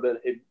opinion, would have been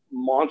a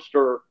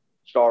monster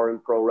star in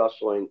pro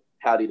wrestling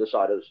had he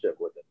decided to stick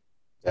with it.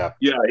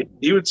 Yeah,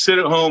 he would sit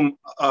at home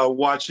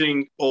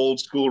watching old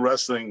school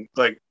wrestling,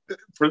 like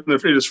for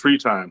his free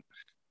time.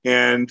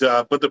 And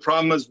but the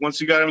problem is,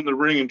 once you got him in the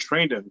ring and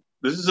trained him,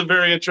 this is a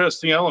very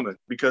interesting element,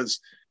 because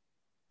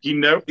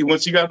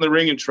once he got in the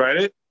ring and tried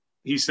it,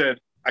 he said,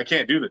 "I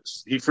can't do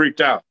this." He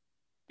freaked out.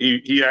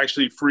 He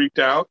actually freaked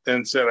out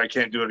and said, "I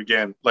can't do it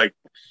again." Like,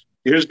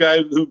 here's a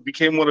guy who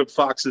became one of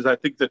Fox's, I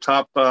think, the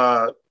top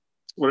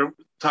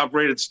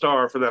rated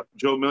star for that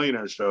Joe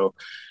Millionaire show,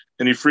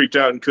 and he freaked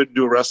out and couldn't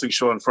do a wrestling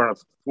show in front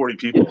of 40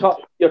 people.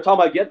 Tom,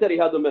 I get that he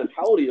had the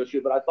mentality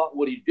issue, but I thought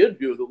what he did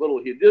do, the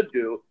little he did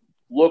do,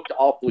 looked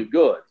awfully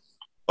good.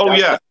 Oh,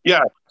 yeah.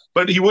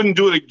 But he wouldn't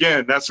do it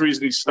again. That's the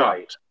reason he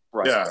stopped.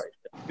 Right.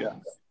 Yeah.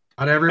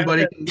 Not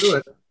everybody can do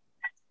it.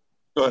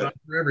 Go ahead. Not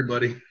for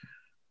everybody.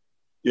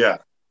 Yeah.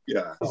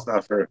 It's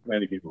not for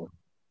many people.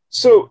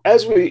 So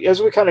as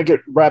we kind of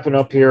get wrapping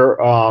up here,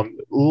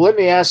 let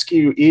me ask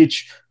you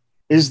each: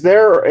 is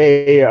there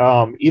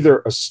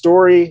either a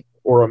story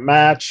or a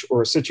match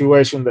or a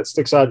situation that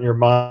sticks out in your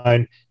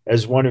mind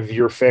as one of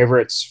your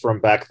favorites from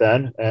back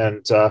then?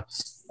 And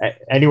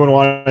anyone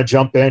want to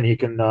jump in? You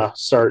can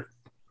start.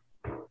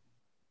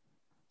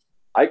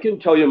 I can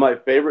tell you my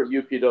favorite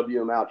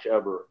UPW match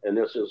ever, and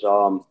this is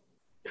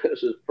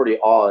pretty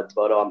odd,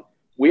 but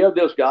we had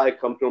this guy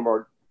come through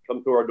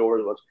our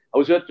doors once. I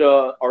was at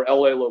our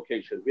LA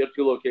location. We had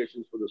 2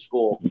 locations for the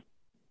school,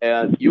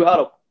 and you had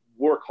to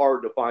work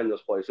hard to find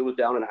this place. It was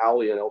down an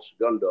alley in El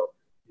Segundo,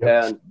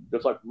 and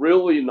this like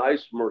really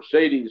nice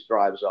Mercedes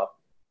drives up,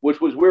 which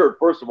was weird,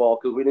 first of all,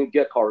 because we didn't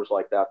get cars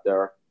like that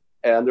there.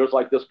 And there's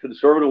like this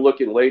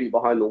conservative-looking lady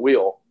behind the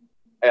wheel,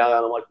 and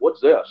I'm like,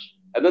 "What's this?"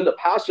 And then the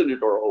passenger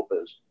door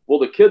opens. Well,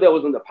 the kid that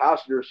was in the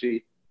passenger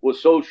seat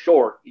was so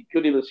short he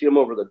couldn't even see him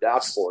over the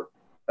dashboard,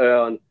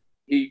 and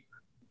he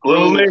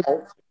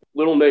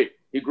Little Nate.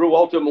 He grew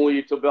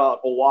ultimately to about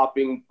a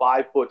whopping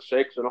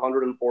 5'6" and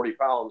 140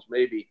 pounds,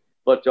 maybe.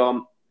 But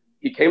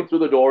he came through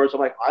the doors. I'm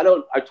like, I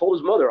told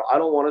his mother, I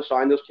don't want to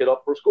sign this kid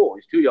up for school.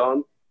 He's too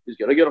young. He's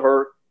going to get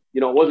hurt.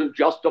 You know, it wasn't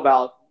just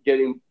about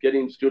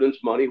getting students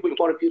money. We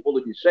wanted people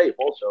to be safe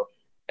also.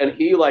 And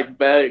he like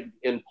begged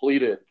and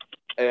pleaded.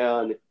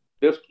 And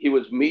he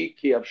was meek.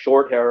 He had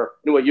short hair.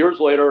 Anyway, years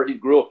later, he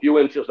grew a few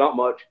inches, not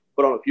much,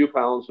 put on a few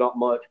pounds, not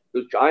much.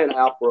 This giant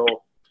afro,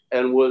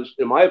 and was,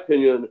 in my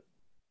opinion,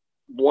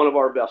 one of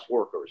our best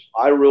workers.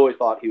 I really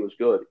thought he was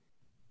good,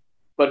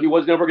 but he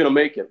was never going to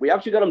make it. We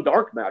actually got him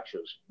dark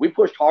matches. We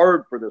pushed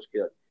hard for this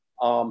kid.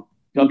 WWF.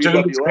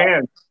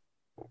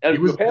 And he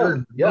was Japan.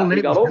 Good. Yeah,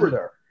 he got over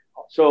there.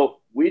 So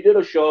we did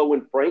a show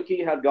when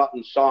Frankie had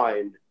gotten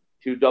signed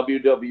to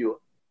WWF,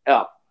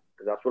 because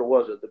that's what it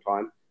was at the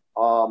time.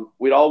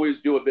 We'd always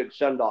do a big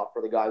send-off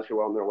for the guys who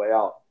were on their way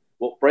out.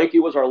 Well, Frankie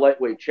was our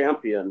lightweight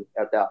champion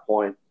at that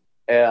point,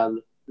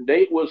 and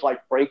Nate was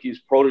like Frankie's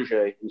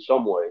protege in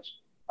some ways.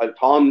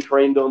 Tom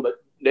trained him,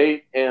 but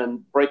Nate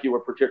and Frankie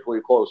were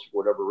particularly close for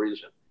whatever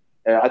reason.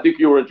 And I think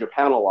you were in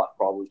Japan a lot,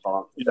 probably,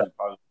 Tom, at that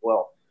time as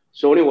well.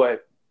 So anyway,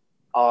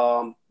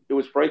 it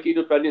was Frankie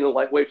defending the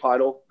lightweight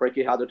title.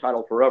 Frankie had the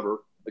title forever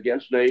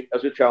against Nate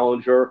as a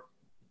challenger,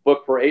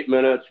 booked for 8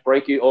 minutes,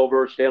 Frankie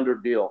over,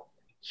 standard deal.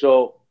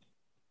 So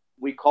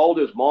we called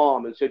his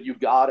mom and said, "You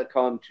got to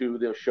come to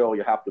this show.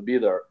 You have to be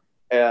there."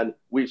 And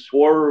we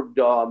swerved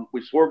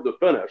the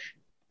finish.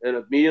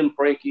 And me and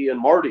Frankie and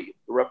Marty,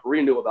 the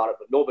referee, knew about it,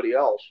 but nobody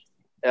else.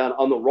 And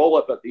on the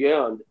roll-up at the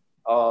end,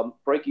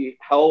 Frankie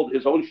held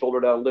his own shoulder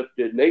down,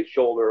 lifted Nate's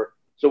shoulder.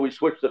 So we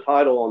switched the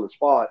title on the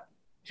spot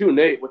to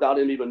Nate without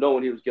him even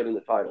knowing he was getting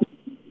the title.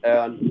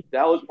 And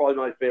that was probably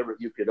my favorite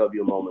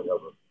UPW moment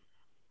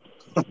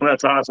ever.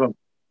 That's awesome.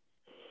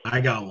 I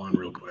got one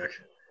real quick.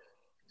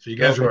 So you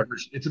guys remember,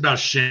 it's about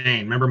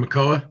Shane. Remember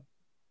Makoa?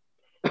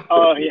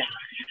 Oh, yeah.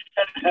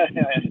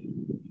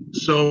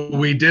 So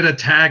we did a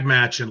tag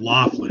match in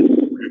Laughlin.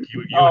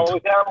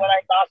 Was that what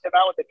I talked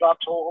about with the drop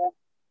toe hold?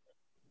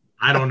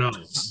 I don't know,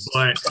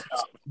 but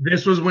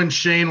this was when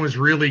Shane was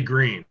really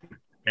green,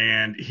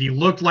 and he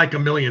looked like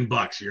 $1 million.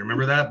 You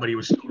remember that? But he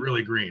was still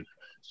really green.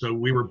 So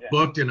we were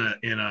booked in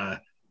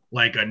a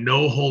like a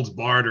no holds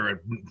barred or a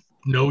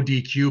no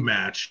DQ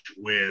match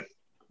with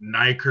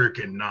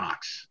Nykirk and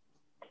Knox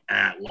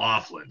at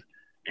Laughlin.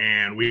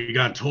 And we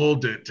got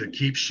told to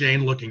keep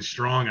Shane looking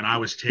strong, and I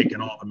was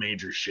taking all the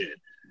major shit.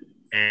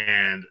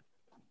 And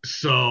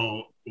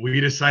so we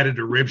decided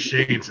to rib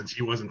Shane since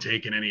he wasn't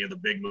taking any of the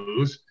big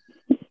moves.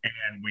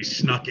 And we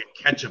snuck in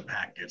ketchup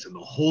packets. And the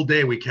whole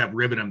day we kept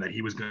ribbing him that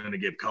he was going to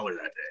give color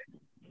that day.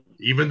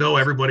 Even though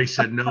everybody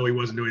said no, he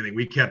wasn't doing anything,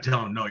 we kept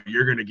telling him, no,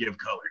 you're going to give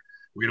color.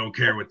 We don't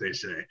care what they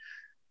say.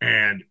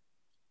 And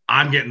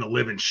I'm getting the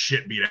living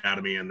shit beat out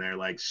of me in there,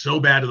 like so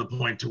bad to the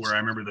point to where I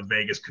remember the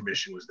Vegas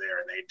commission was there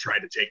and they tried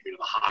to take me to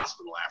the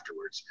hospital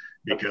afterwards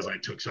because I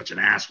took such an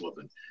ass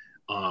whooping.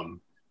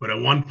 But at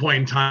one point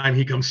in time,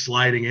 he comes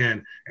sliding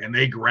in and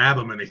they grab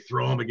him and they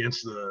throw him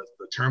against the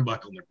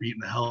turnbuckle and they're beating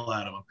the hell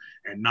out of him.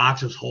 And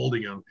Knox is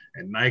holding him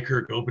and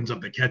Nykirk opens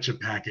up the ketchup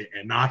packet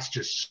and Knox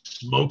just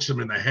smokes him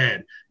in the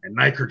head. And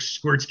Nykirk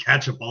squirts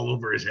ketchup all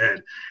over his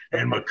head.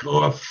 And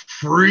Makoa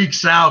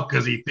freaks out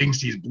because he thinks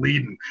he's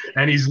bleeding.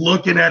 And he's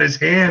looking at his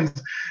hands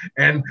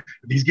and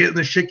he's getting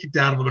the shit kicked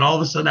out of him. And all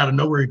of a sudden, out of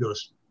nowhere, he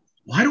goes,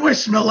 "Why do I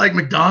smell like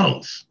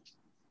McDonald's?"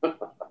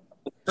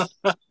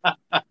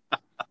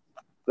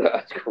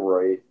 That's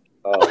great.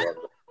 Oh,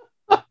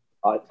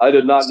 I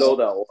did not know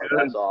that one.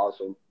 That's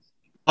awesome.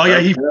 Oh, yeah,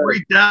 he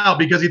freaked out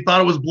because he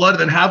thought it was blood.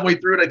 And then halfway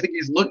through it, I think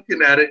he's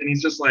looking at it and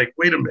he's just like,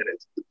 wait a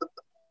minute.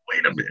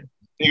 Wait a minute.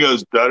 He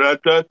goes, da da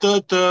da da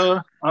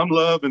da. I'm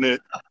loving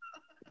it.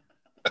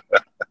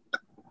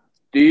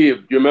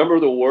 Steve, do you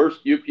remember the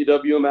worst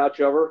UPW match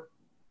ever?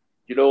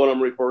 You know what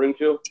I'm referring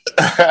to?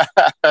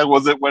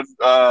 Was it when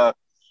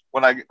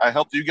I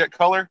helped you get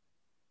color?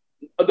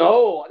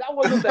 No, that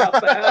wasn't that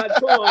bad.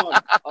 Come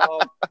on.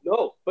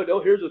 No,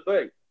 here's the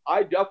thing.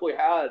 I definitely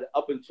had,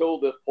 up until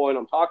this point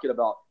I'm talking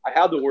about, I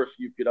had the worst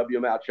UPW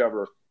match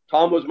ever.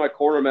 Tom was my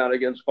corner man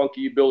against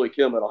Funky Billy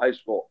Kim at a high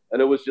school, and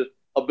it was just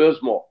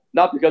abysmal.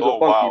 Not because of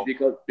Funky,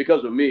 wow.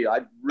 because of me. I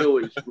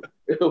really,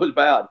 it was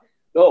bad.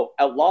 No,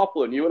 at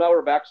Laughlin, you and I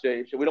were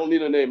backstage, and we don't need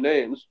to name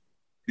names.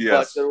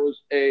 Yes. But there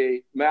was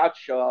a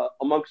match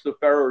amongst the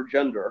fairer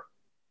gender.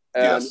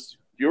 And yes.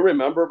 Do you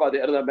remember by the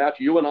end of that match,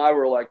 you and I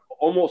were like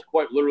almost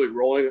quite literally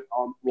rolling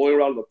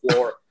around on the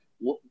floor,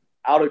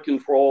 out of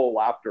control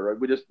laughter.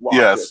 We just lost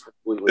it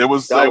completely. It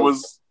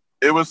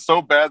was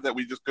so bad that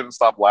we just couldn't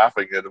stop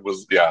laughing, and it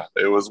was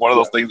one of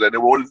those things that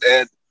it wouldn't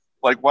end.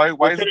 Like, why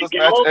isn't this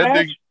match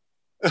ending?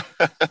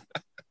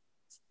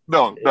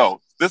 No,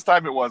 this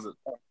time it wasn't.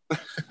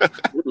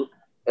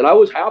 And I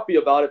was happy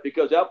about it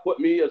because that put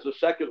me as the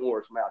second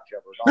worst match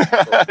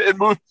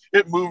ever.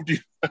 It moved you.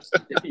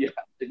 Yeah,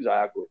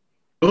 exactly.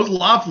 Those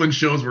Laughlin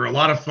shows were a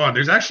lot of fun.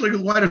 There's actually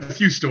quite a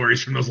few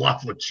stories from those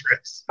Laughlin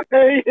trips.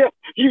 Hey,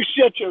 you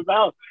shut your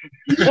mouth.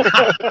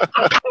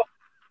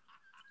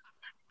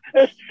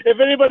 If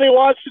anybody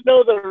wants to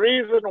know the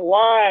reason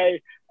why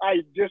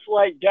I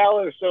dislike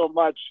Gallo so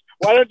much,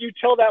 why don't you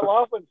tell that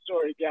Laughlin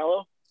story,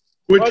 Gallo?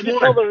 Why don't you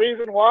tell the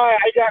reason why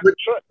I got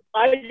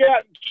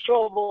in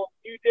trouble?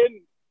 You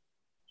didn't.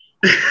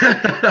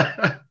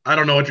 I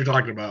don't know what you're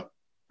talking about.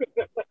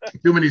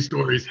 Too many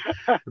stories.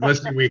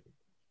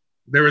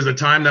 There was a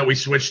time that we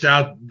switched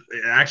out.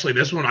 Actually,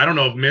 this one, I don't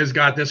know if Miz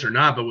got this or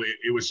not, but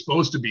it was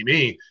supposed to be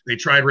me. They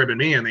tried ribbing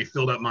me, and they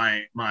filled up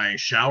my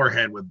shower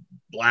head with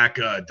black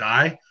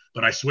dye,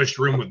 but I switched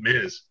room with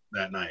Miz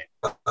that night.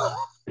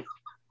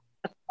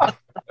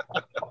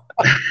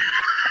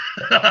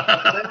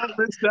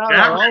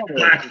 That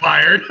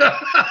backfired.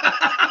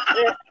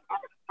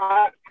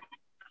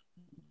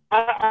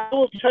 I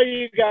will tell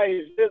you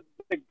guys,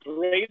 the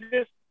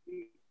greatest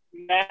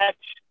match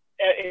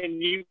in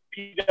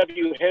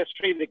UPW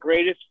history, the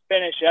greatest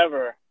finish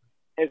ever.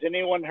 Has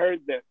anyone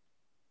heard this?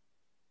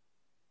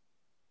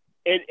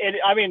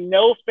 I mean,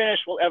 no finish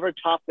will ever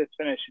top this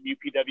finish in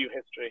UPW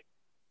history.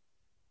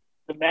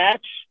 The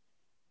match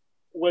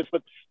was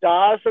with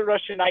Stas, the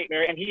Russian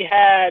Nightmare, and he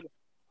had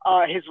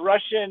his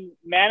Russian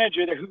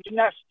manager there who did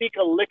not speak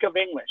a lick of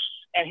English,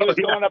 and he was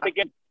going up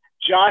against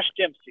Josh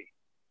Dempsey.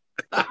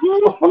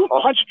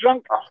 Punch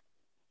drunk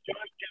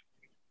Josh Dempsey.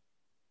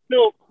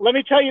 So let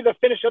me tell you the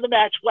finish of the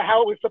match,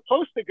 how it was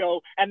supposed to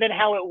go, and then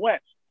how it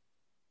went.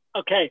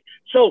 Okay,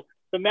 so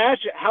the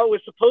match, how it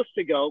was supposed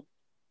to go,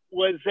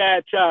 was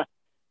that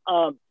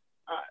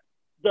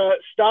the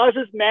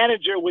Stas'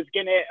 manager was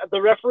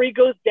the referee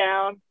goes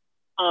down,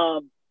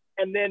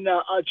 and then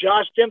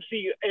Josh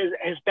Dempsey,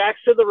 his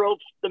back's to the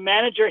ropes. The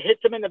manager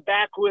hits him in the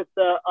back with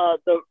the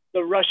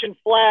Russian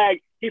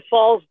flag. He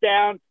falls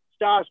down.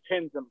 Stas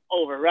pins him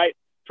over, right?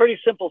 Pretty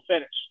simple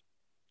finish.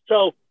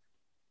 So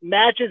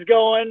match is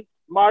going.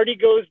 Marty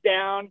goes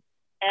down,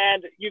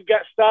 and you've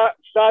got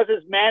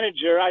Stas'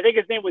 manager. I think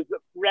his name was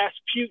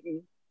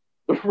Rasputin,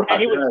 and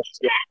he was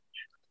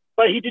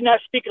but he did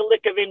not speak a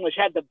lick of English.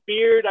 Had the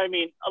beard. I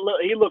mean,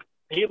 he looked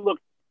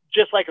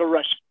just like a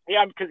Russian.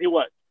 Yeah, because he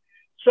was.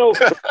 So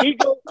he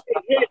goes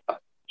to hit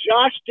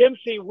Josh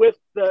Dempsey with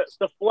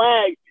the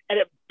flag, and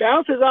it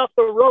bounces off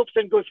the ropes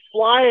and goes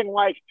flying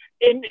like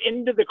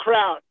into the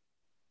crowd.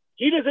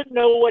 He doesn't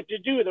know what to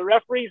do. The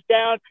referee's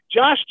down.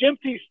 Josh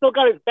Dempsey's still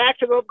got his back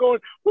to the rope going,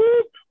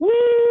 whoop,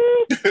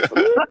 whoop,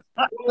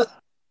 whoop.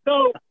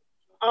 So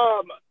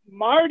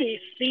Marty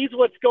sees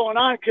what's going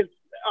on because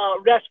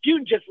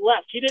Rasputin just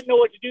left. He didn't know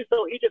what to do,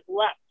 so he just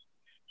left.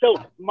 So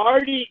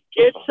Marty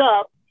gets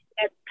up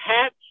and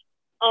pats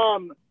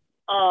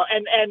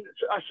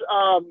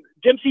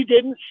Dempsey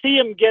didn't see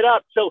him get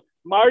up. So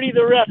Marty,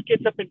 the ref,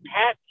 gets up and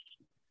pats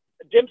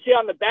Dempsey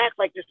on the back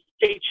like to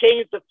say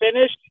change the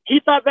finish.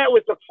 He thought that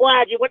was the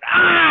flag. He went,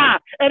 ah!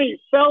 And he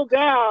fell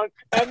down,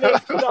 and then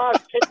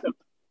Josh hit him.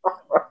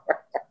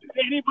 Does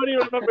anybody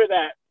remember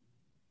that?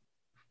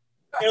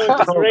 It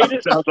was the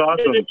greatest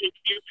awesome. in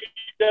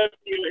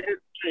UPW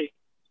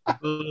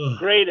history.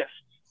 Greatest.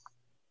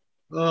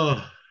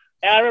 Oh.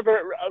 And I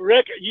remember,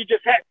 Rick, you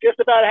just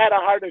about had a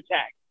heart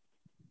attack.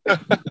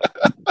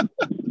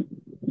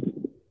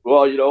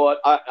 Well, you know what?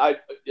 I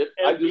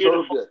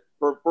deserved it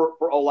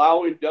for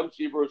allowing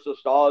Dempsey versus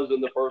Stars in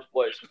the first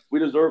place. We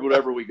deserve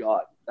whatever we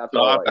got. That's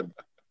all right.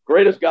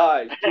 Greatest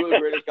guys, two of the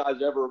greatest guys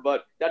ever.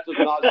 But that does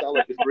not sound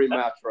like a dream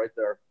match right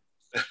there.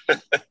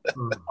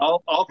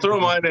 I'll throw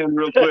mine in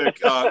real quick.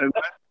 And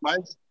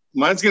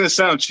mine's going to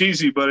sound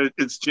cheesy, but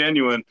it's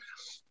genuine.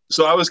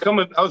 So I was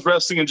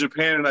wrestling in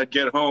Japan, and I'd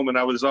get home, and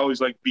I was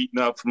always like beaten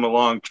up from a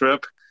long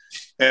trip,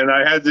 and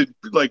I had to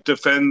like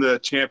defend the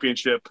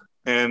championship.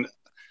 And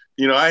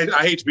you know, I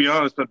hate to be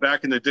honest, but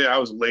back in the day, I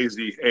was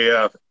lazy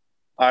AF.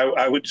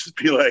 I would just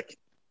be like,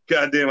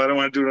 God damn, I don't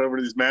want to do it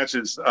over these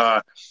matches.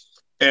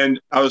 And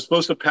I was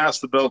supposed to pass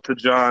the belt to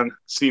John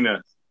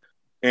Cena,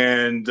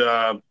 and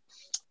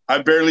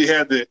I barely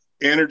had the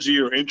energy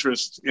or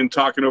interest in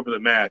talking over the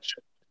match.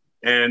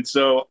 And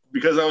so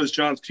because I was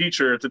John's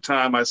teacher at the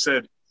time, I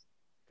said,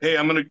 hey,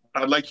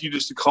 I'd like you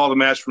just to call the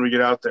match when we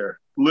get out there,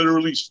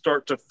 literally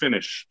start to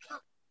finish.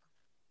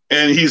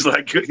 And he's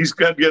like, he's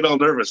got to get all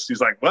nervous. He's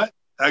like, what?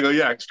 I go,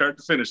 yeah, start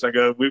to finish. I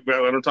go,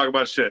 I don't talk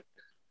about shit.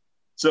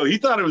 So he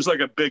thought it was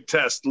like a big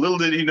test. Little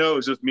did he know it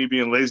was just me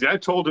being lazy. I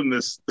told him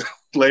this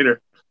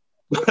later.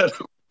 But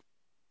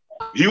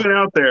he went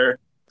out there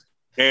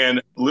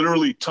and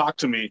literally talked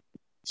to me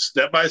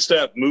step by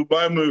step, move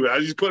by move. I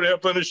just put it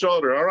up on his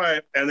shoulder. All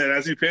right. And then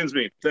as he pins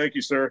me, thank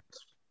you, sir.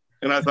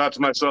 And I thought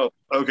to myself,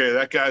 okay,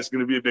 that guy's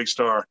going to be a big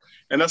star.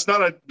 And that's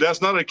not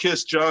a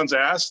kiss John's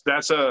ass.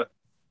 That's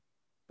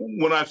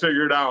when I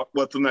figured out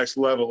what the next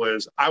level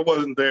is. I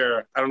wasn't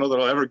there. I don't know that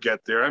I'll ever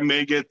get there. I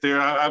may get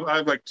there. I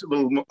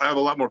have a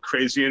lot more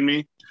crazy in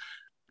me.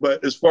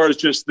 But as far as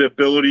just the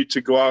ability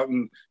to go out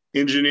and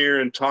engineer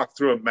and talk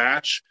through a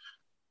match,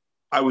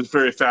 I was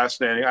very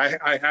fascinating.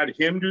 I had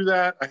him do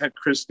that. I had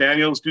Chris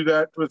Daniels do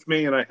that with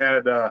me. And I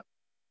had,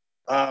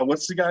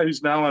 what's the guy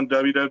who's now on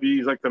WWE?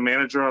 He's like the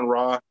manager on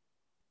Raw.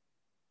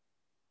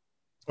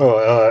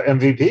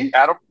 MVP?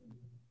 Adam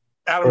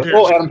Pearce.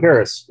 Oh, Adam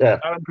Pearce. Yeah.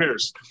 Adam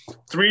Pearce.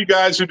 3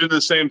 guys who did the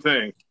same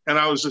thing. And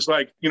I was just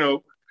like, you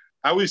know,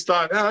 I always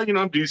thought,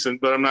 I'm decent,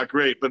 but I'm not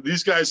great. But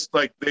these guys,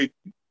 like,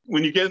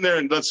 when you get in there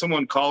and let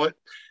someone call it,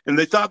 and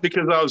they thought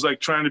because I was like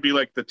trying to be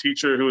like the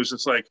teacher who was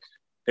just like,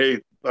 hey,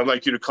 I'd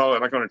like you to call it.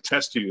 I'm not going to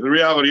test you. The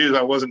reality is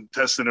I wasn't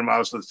testing him. I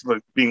was just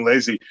like being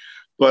lazy.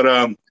 But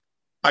I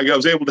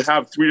was able to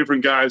have 3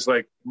 different guys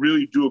like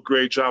really do a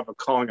great job of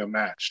calling a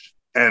match.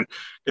 And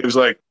it was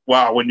like,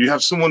 wow, when you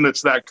have someone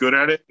that's that good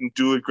at it and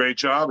do a great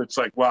job, it's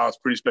like, wow, it's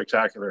pretty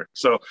spectacular.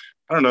 So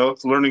I don't know,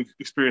 it's a learning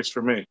experience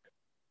for me.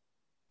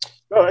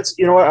 No, that's,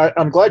 you know what,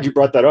 I'm glad you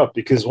brought that up,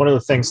 because one of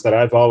the things that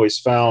I've always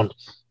found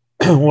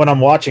when I'm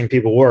watching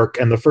people work,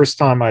 and the first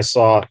time I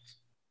saw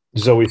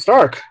Zoe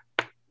Stark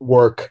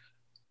work,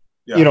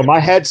 you know, my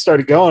head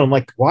started going. I'm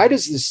like, why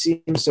does this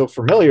seem so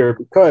familiar?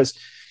 Because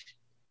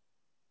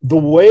the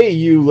way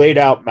you laid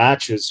out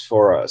matches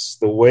for us,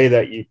 the way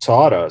that you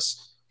taught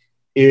us,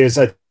 is,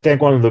 I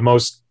think, one of the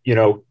most, you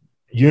know,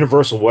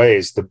 universal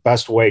ways, the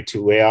best way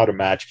to lay out a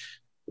match,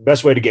 the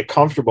best way to get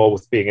comfortable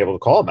with being able to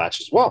call a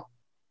match as well.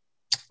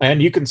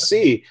 And you can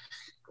see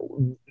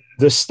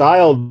the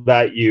style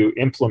that you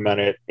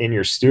implemented in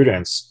your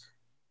students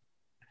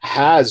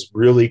has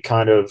really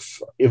kind of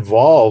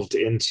evolved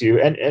into,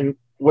 and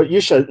what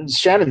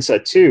Shannon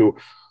said too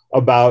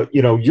about,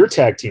 you know, your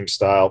tag team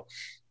style.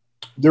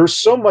 There's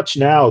so much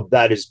now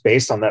that is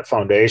based on that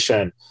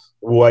foundation,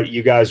 what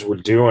you guys were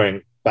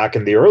doing back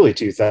in the early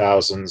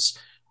 2000s,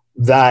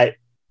 that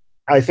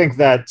I think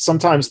that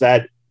sometimes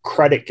that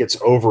credit gets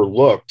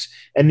overlooked.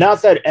 And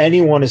not that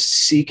anyone is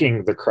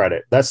seeking the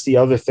credit. That's the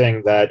other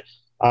thing that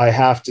I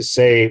have to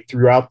say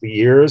throughout the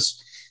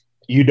years.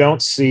 You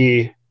don't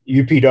see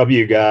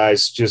UPW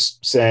guys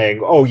just saying,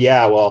 oh,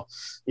 yeah, well,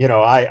 you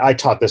know, I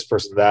taught this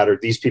person that, or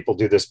these people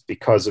do this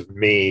because of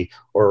me,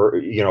 or,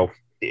 you know,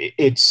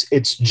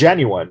 it's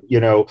genuine. You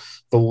know,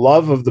 the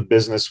love of the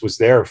business was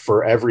there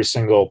for every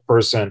single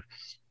person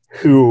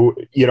who,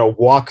 you know,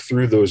 walk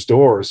through those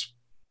doors.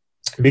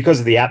 because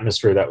of the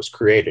atmosphere that was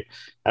created.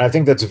 And I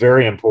think that's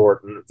very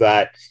important.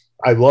 That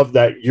I love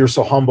that you're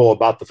so humble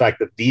about the fact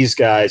that these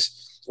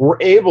guys were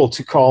able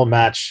to call a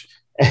match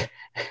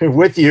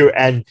with you,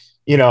 and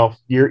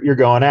you're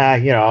going, I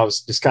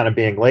was just kind of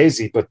being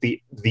lazy. But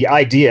the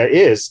idea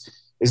is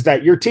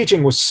that your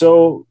teaching was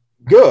so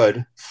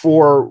good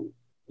for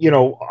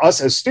us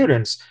as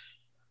students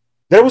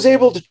that it was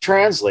able to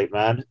translate,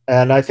 man.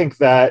 And I think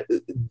that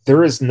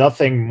there is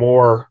nothing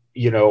more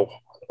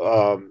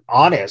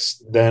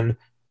honest than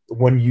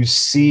when you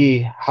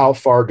see how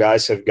far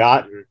guys have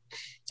gotten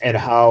and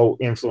how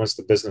influenced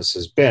the business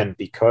has been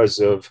because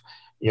of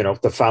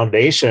the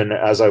foundation,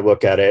 as I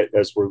look at it,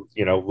 as we're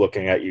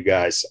looking at you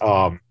guys.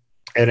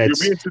 And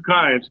it's, you're being too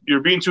kind.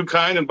 You're being too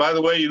kind. And by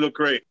the way, you look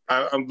great.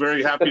 I'm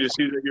very happy to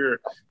see that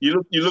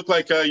you look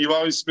like you've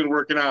always been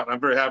working out. I'm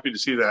very happy to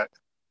see that.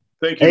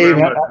 Thank you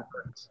very much.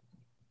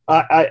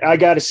 I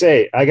gotta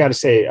say,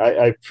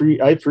 I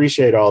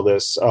appreciate all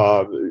this,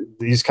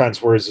 these kinds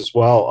of words as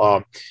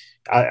well.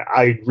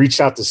 I reached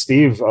out to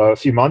Steve a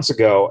few months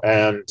ago,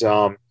 and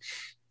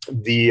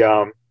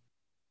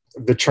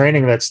the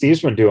training that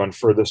Steve's been doing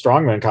for the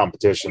strongman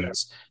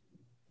competitions,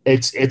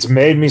 it's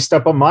made me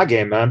step up my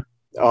game, man.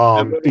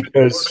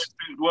 Because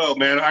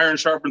man, iron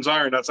sharpens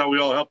iron. That's how we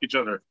all help each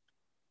other.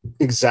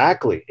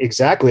 Exactly.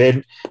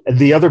 And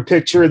the other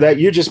picture that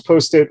you just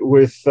posted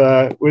with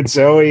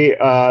Zoe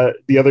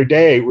the other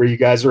day, where you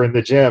guys are in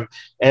the gym,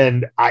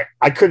 and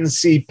I couldn't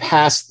see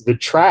past the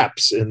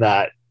traps in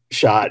that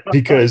shot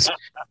because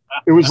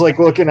it was like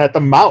looking at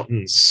the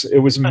mountains. It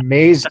was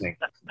amazing.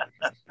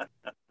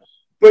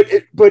 But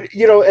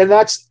and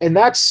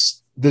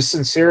that's the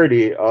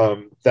sincerity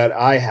that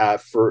I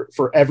have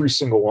for every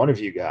single one of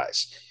you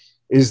guys,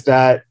 is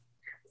that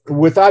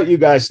without you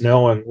guys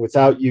knowing,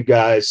 without you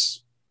guys,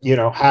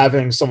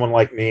 having someone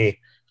like me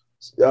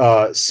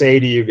say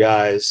to you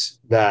guys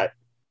that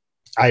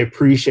I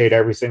appreciate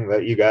everything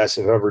that you guys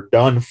have ever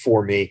done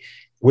for me,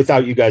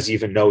 without you guys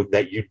even know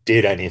that you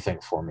did anything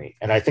for me.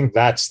 And I think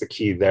that's the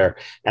key there.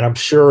 And I'm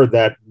sure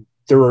that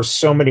there are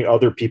so many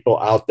other people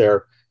out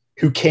there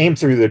who came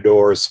through the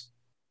doors,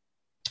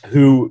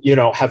 who,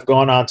 have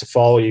gone on to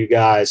follow you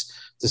guys,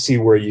 to see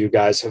where you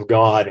guys have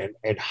gone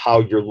and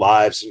how your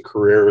lives and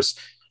careers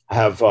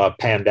have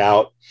panned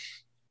out.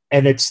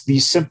 And it's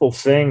these simple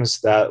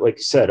things that, like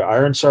you said,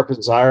 iron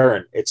sharpens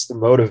iron. It's the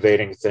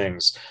motivating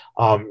things.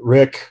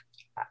 Rick,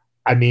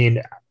 I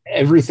mean,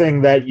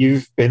 everything that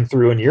you've been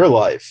through in your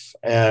life,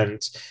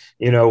 and,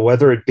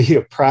 whether it be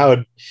a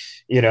proud,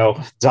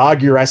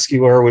 dog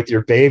rescuer with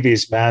your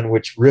babies, man,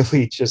 which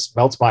really just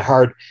melts my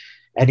heart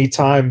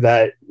anytime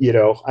that,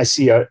 I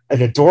see an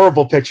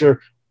adorable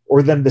picture,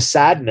 or then the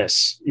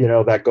sadness,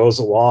 that goes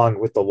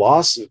along with the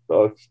loss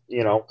of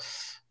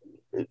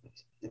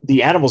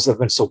the animals that have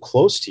been so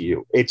close to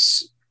you.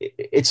 It's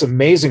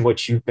amazing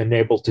what you've been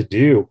able to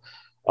do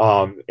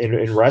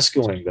in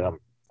rescuing them.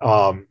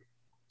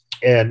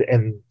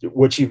 And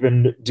what you've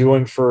been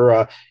doing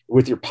for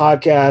with your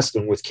podcast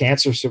and with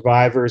cancer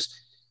survivors.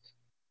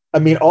 I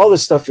mean, all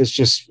this stuff is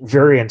just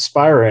very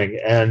inspiring,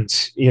 and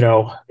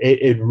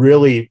it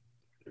really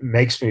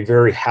makes me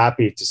very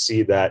happy to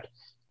see that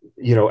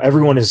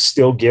everyone is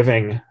still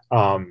giving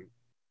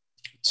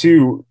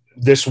to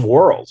this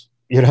world.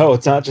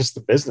 It's not just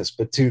the business,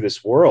 but to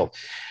this world.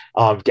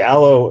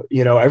 Gallo,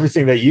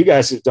 everything that you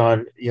guys have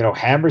done,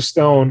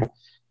 Hammerstone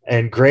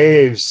and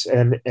Graves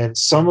and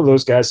some of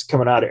those guys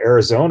coming out of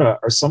Arizona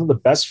are some of the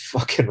best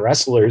fucking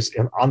wrestlers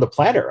on the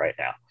planet right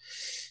now.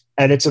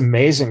 And it's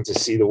amazing to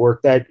see the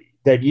work that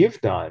you've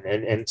done.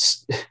 And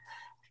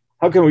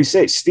how can we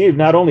say, Steve,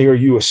 not only are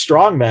you a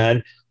strong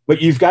man,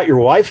 but you've got your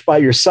wife by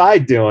your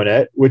side doing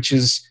it, which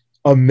is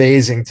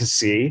amazing to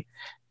see.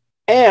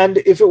 And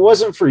if it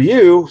wasn't for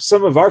you,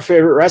 some of our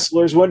favorite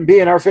wrestlers wouldn't be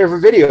in our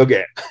favorite video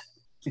game,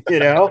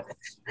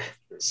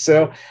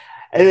 So,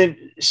 and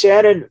then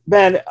Shannon,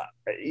 man,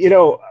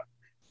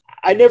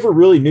 I never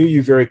really knew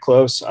you very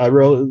close. I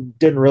really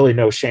didn't really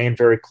know Shane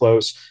very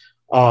close.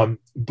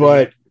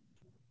 But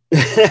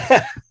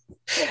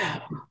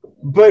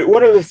but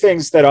one of the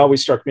things that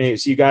always struck me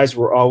is you guys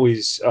were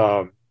always,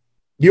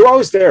 you were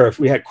always there if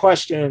we had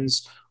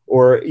questions,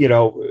 or,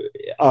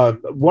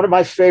 one of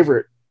my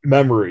favorite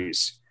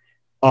memories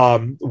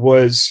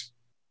was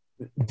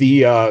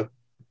the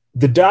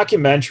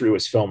documentary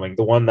was filming,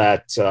 the one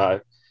that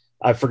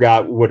I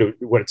forgot what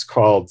it's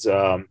called,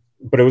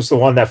 but it was the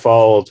one that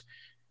followed,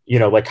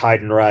 like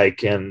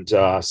Heidenreich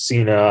and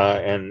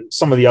Cena and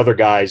some of the other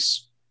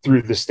guys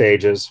through the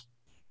stages.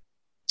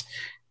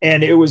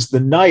 And it was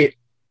the night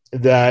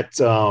that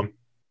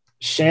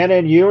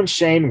Shannon, you and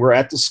Shane were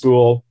at the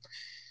school.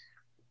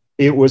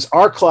 It was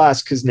our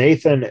class because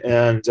Nathan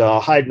and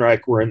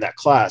Heidenreich were in that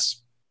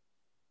class.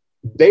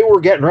 They were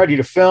getting ready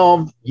to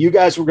film. You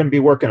guys were going to be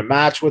working a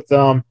match with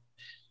them.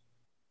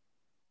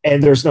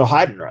 And there's no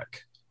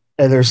Heidenreich.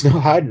 And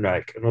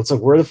it's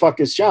like, where the fuck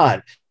is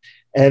John?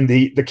 And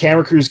the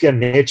camera crew's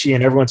getting itchy,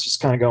 and everyone's just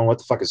kind of going, what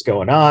the fuck is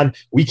going on?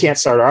 We can't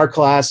start our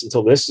class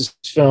until this is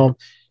filmed.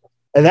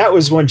 And that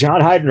was when John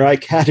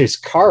Heidenreich had his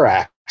car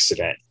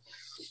accident.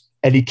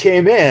 And he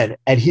came in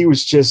and he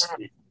was just,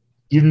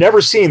 you've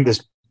never seen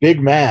this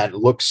big man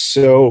look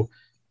so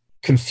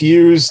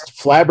confused,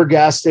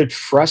 flabbergasted,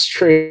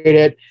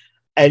 frustrated.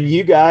 And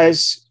you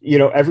guys,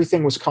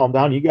 everything was calmed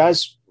down. You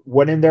guys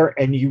went in there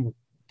and you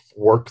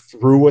worked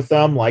through with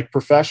them like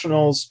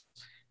professionals.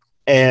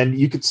 And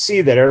you could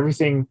see that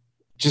everything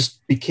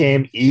just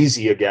became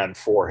easy again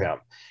for him.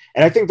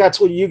 And I think that's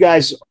what you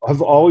guys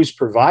have always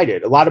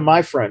provided. A lot of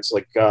my friends,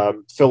 like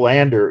Phil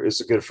Lander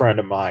is a good friend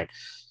of mine.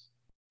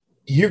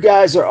 You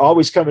guys are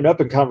always coming up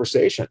in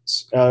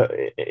conversations.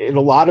 In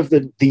a lot of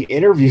the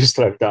interviews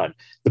that I've done,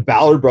 the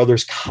Ballard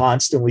brothers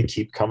constantly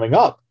keep coming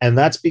up. And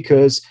that's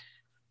because,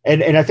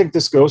 and I think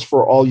this goes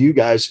for all you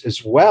guys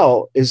as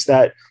well, is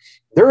that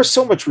there is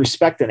so much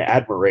respect and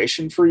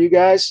admiration for you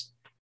guys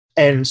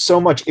and so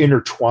much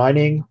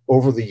intertwining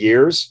over the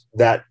years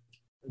that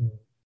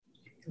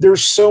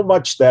there's so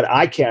much that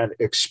I can't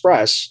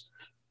express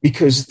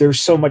because there's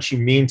so much you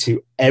mean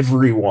to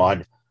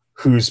everyone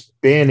who's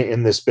been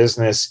in this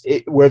business,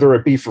 whether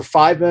it be for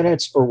 5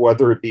 minutes or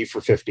whether it be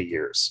for 50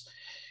 years.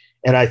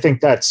 And I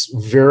think that's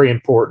very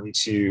important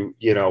to,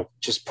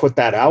 just put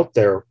that out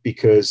there,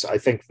 because I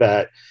think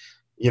that,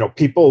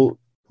 people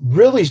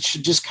really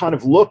should just kind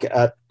of look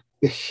at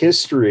the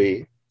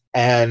history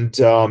and,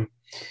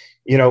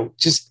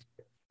 just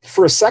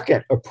for a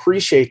second,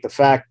 appreciate the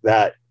fact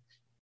that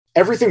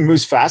everything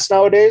moves fast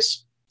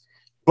nowadays,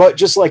 but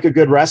just like a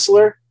good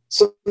wrestler,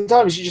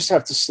 sometimes you just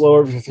have to slow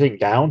everything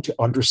down to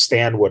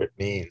understand what it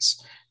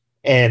means.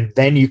 And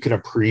then you can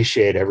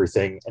appreciate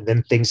everything. And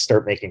then things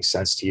start making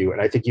sense to you. And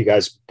I think you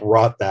guys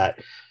brought that,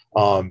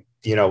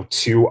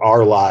 to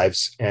our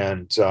lives.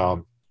 And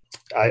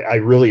I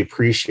really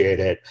appreciate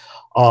it.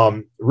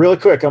 Really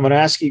quick, I'm going to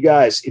ask you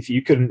guys if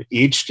you can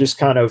each just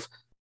kind of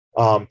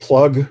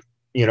plug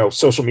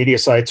social media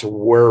sites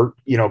where,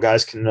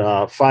 guys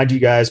can find you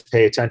guys,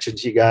 pay attention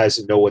to you guys,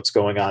 and know what's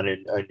going on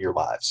in your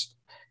lives.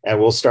 And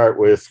we'll start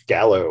with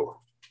Gallo.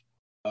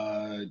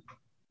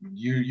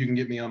 You can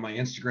get me on my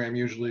Instagram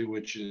usually,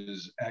 which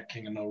is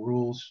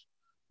 @KingOfNoRules,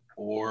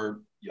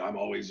 or I'm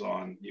always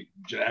on. You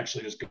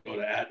actually just go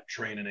to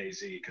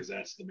 @TrainingAZ, because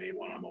that's the main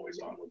one I'm always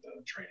on with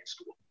the training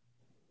school.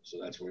 So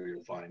that's where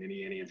you'll find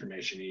any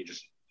information you need.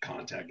 Just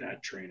contact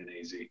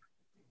 @TrainingAZ.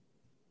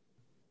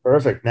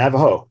 Perfect.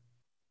 Navajo.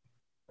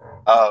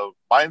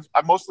 I'm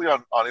mostly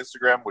on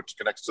Instagram, which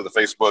connects to the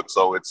Facebook.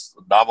 So it's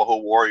Navajo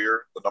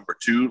Warrior, the number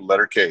 2,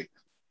 letter K.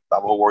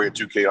 Navajo Warrior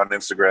 2K on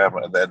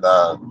Instagram. And then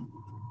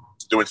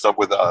doing stuff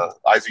with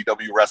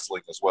IZW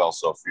Wrestling as well.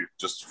 So if you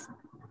just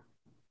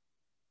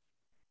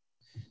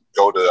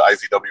go to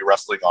IZW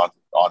Wrestling on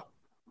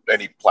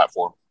any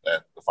platform,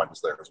 and you'll find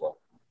us there as well.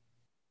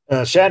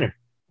 Shannon.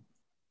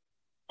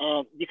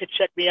 You could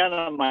check me out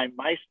on my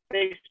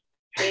MySpace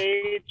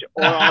page,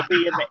 or I'll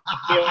be in the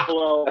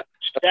AOL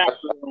chat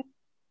room,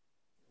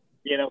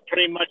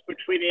 pretty much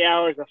between the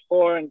hours of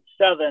 4 and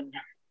 7.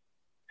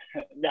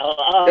 No,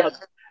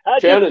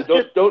 Shannon,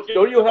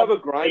 don't you have a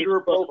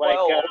Grindr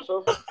profile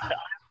also?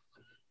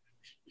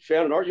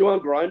 Shannon, aren't you on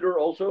Grindr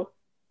also?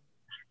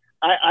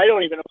 I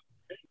don't even know.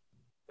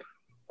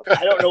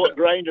 I don't know what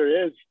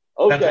Grindr is.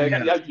 Okay,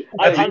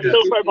 I'm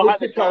so far behind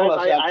the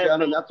times.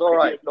 Shannon, that's all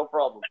right, no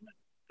problem.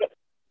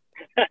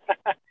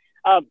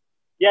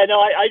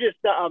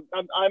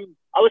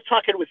 I was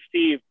talking with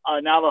Steve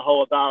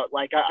Navajo about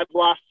I've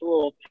lost a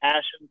little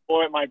passion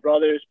for it. My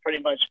brother's pretty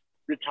much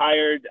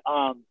retired,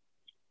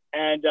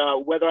 and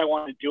whether I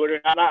want to do it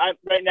or not.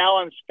 Right now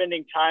I'm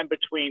spending time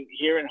between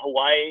here and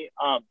Hawaii,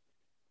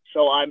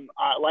 so I'm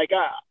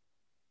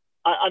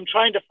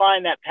trying to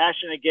find that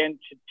passion again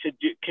to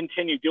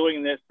continue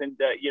doing this and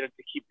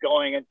to keep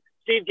going. And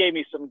Steve gave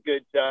me some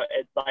good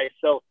advice.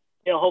 So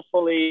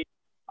hopefully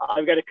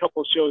I've got a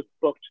couple shows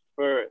booked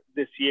for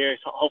this year.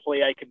 So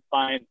hopefully I can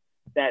find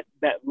that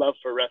love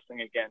for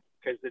wrestling again,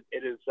 because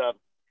it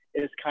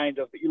is kind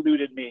of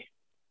eluded me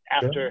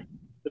after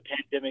the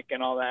pandemic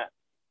and all that.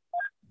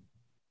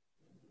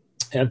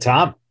 And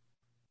Tom.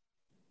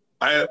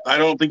 I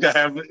don't think I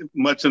have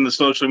much in the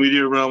social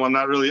media realm. I'm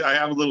not really. I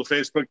have a little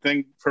Facebook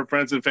thing for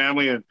friends and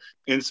family and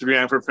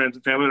Instagram for friends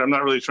and family. But I'm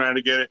not really trying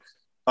to get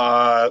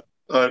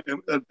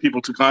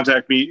people to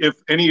contact me. If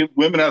any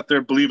women out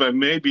there believe I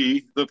may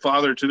be the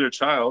father to their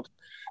child,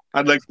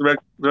 I'd like to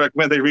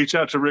recommend they reach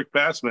out to Rick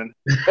Bassman.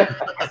 He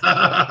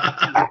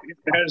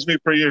has me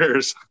for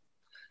years.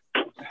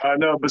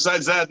 No,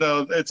 besides that,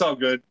 though, it's all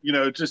good.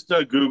 Just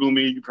Google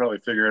me. You can probably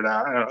figure it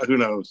out. I don't know, who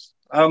knows?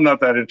 I'm not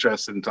that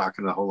interested in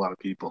talking to a whole lot of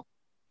people.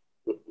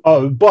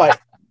 Oh, but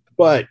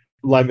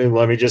let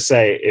me just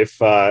say,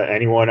 if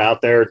anyone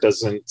out there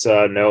doesn't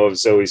know of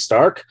Zoe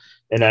Stark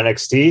in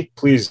NXT,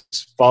 please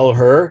follow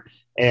her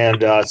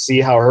and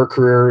see how her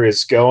career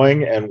is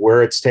going and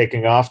where it's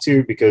taking off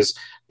to, because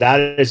that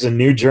is a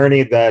new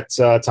journey that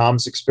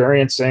Tom's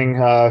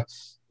experiencing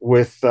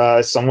with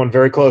someone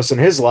very close in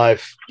his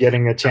life,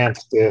 getting a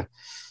chance to.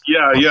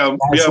 Yeah.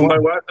 My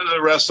wife is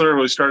a wrestler.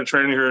 We started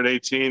training her at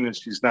 18, and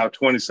she's now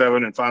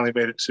 27, and finally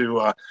made it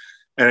to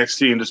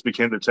NXT and just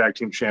became the tag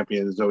team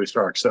champion, Zoe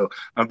Stark. So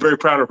I'm very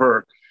proud of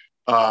her.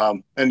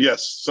 And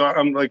yes, so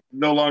I'm like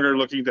no longer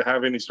looking to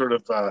have any sort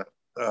of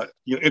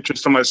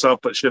interest in myself,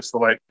 but shifts the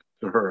light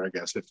to her, I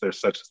guess, if there's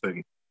such a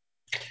thing.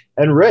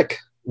 And Rick,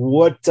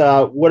 what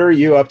are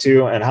you up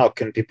to, and how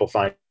can people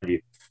find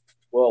you?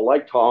 Well,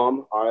 like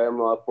Tom, I am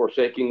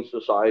forsaking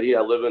society.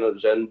 I live in a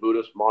Zen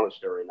Buddhist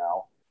monastery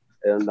now,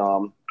 and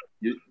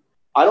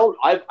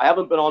I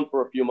haven't been on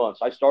for a few months.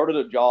 I started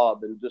a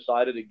job and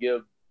decided to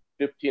give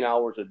 15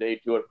 hours a day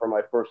to it for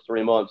my first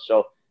 3 months.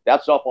 So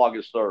that's up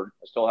August 3rd.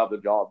 I still have the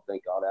job,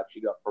 thank God. I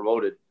actually got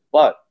promoted.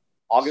 But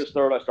August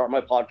 3rd, I start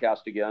my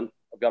podcast again.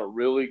 I've got a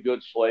really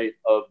good slate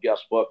of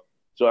guest book.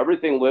 So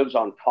everything lives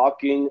on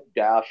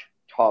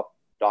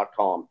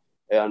talking-tough.com.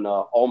 And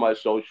all my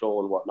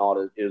social and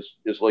whatnot is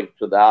linked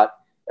to that.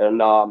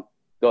 And the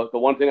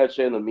one thing I'd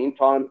say in the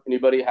meantime,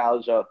 anybody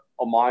has a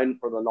mind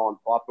for the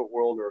nonprofit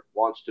world or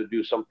wants to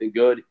do something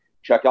good,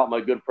 check out my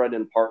good friend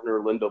and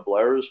partner Linda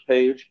Blair's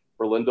page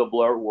for Linda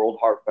Blair World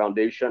Heart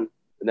Foundation,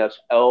 and that's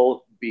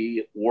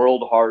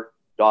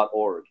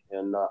lbworldheart.org.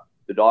 And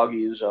the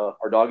doggies,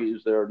 our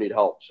doggies there need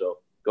help, so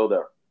go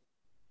there.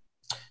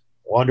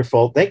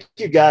 Wonderful. Thank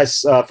you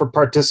guys for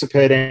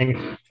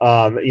participating.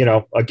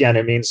 Again,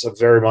 it means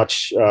very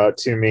much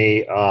to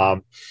me.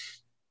 I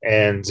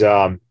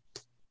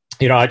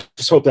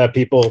just hope that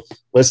people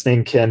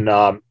listening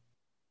can,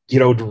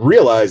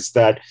 realize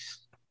that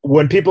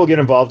when people get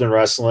involved in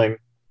wrestling,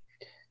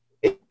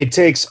 it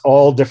takes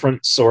all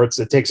different sorts.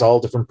 It takes all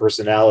different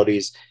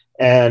personalities.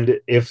 And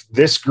if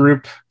this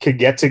group could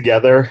get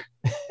together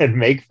and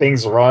make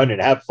things run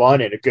and have fun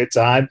and a good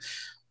time,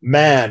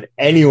 man,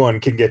 anyone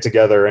can get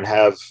together and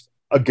have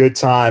a good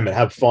time and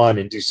have fun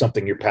and do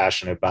something you're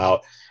passionate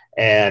about.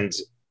 And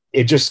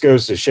it just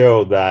goes to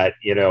show that,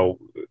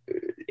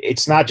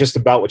 it's not just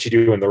about what you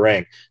do in the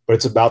ring, but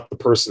it's about the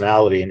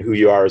personality and who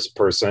you are as a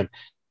person.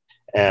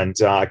 And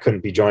I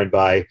couldn't be joined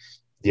by,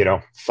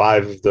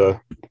 5 of the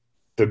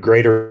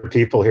greater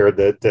people here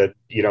that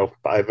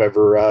I've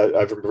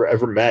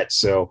ever met.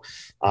 So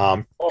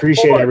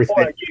appreciate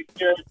everything.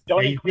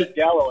 Don't include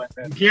Gallo in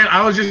this.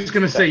 I was just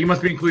going to say, you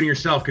must be including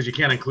yourself because you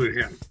can't include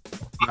him.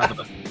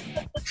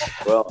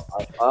 Well,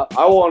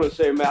 I want to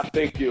say, Matt,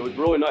 thank you. It was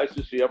really nice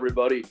to see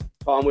everybody.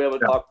 Tom, we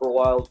haven't talked for a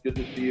while. It's good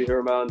to see you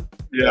here, man.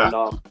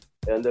 Yeah.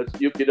 And this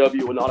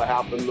UPW would not have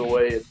happened the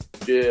way it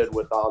did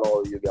without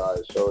all of you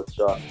guys. So it's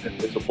a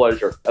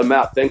pleasure. And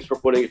Matt, thanks for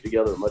putting it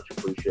together. Much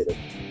appreciated.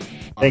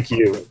 Thank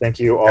you. Thank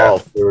you all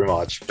very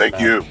much. Thank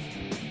you.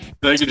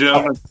 Thank you,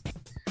 gentlemen.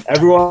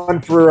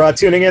 Everyone for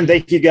tuning in.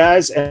 Thank you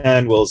guys,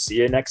 and we'll see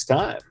you next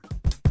time.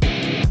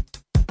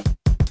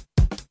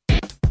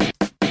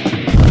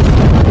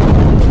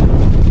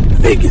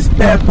 Vegas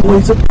Bad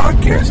Boys of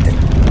Podcasting.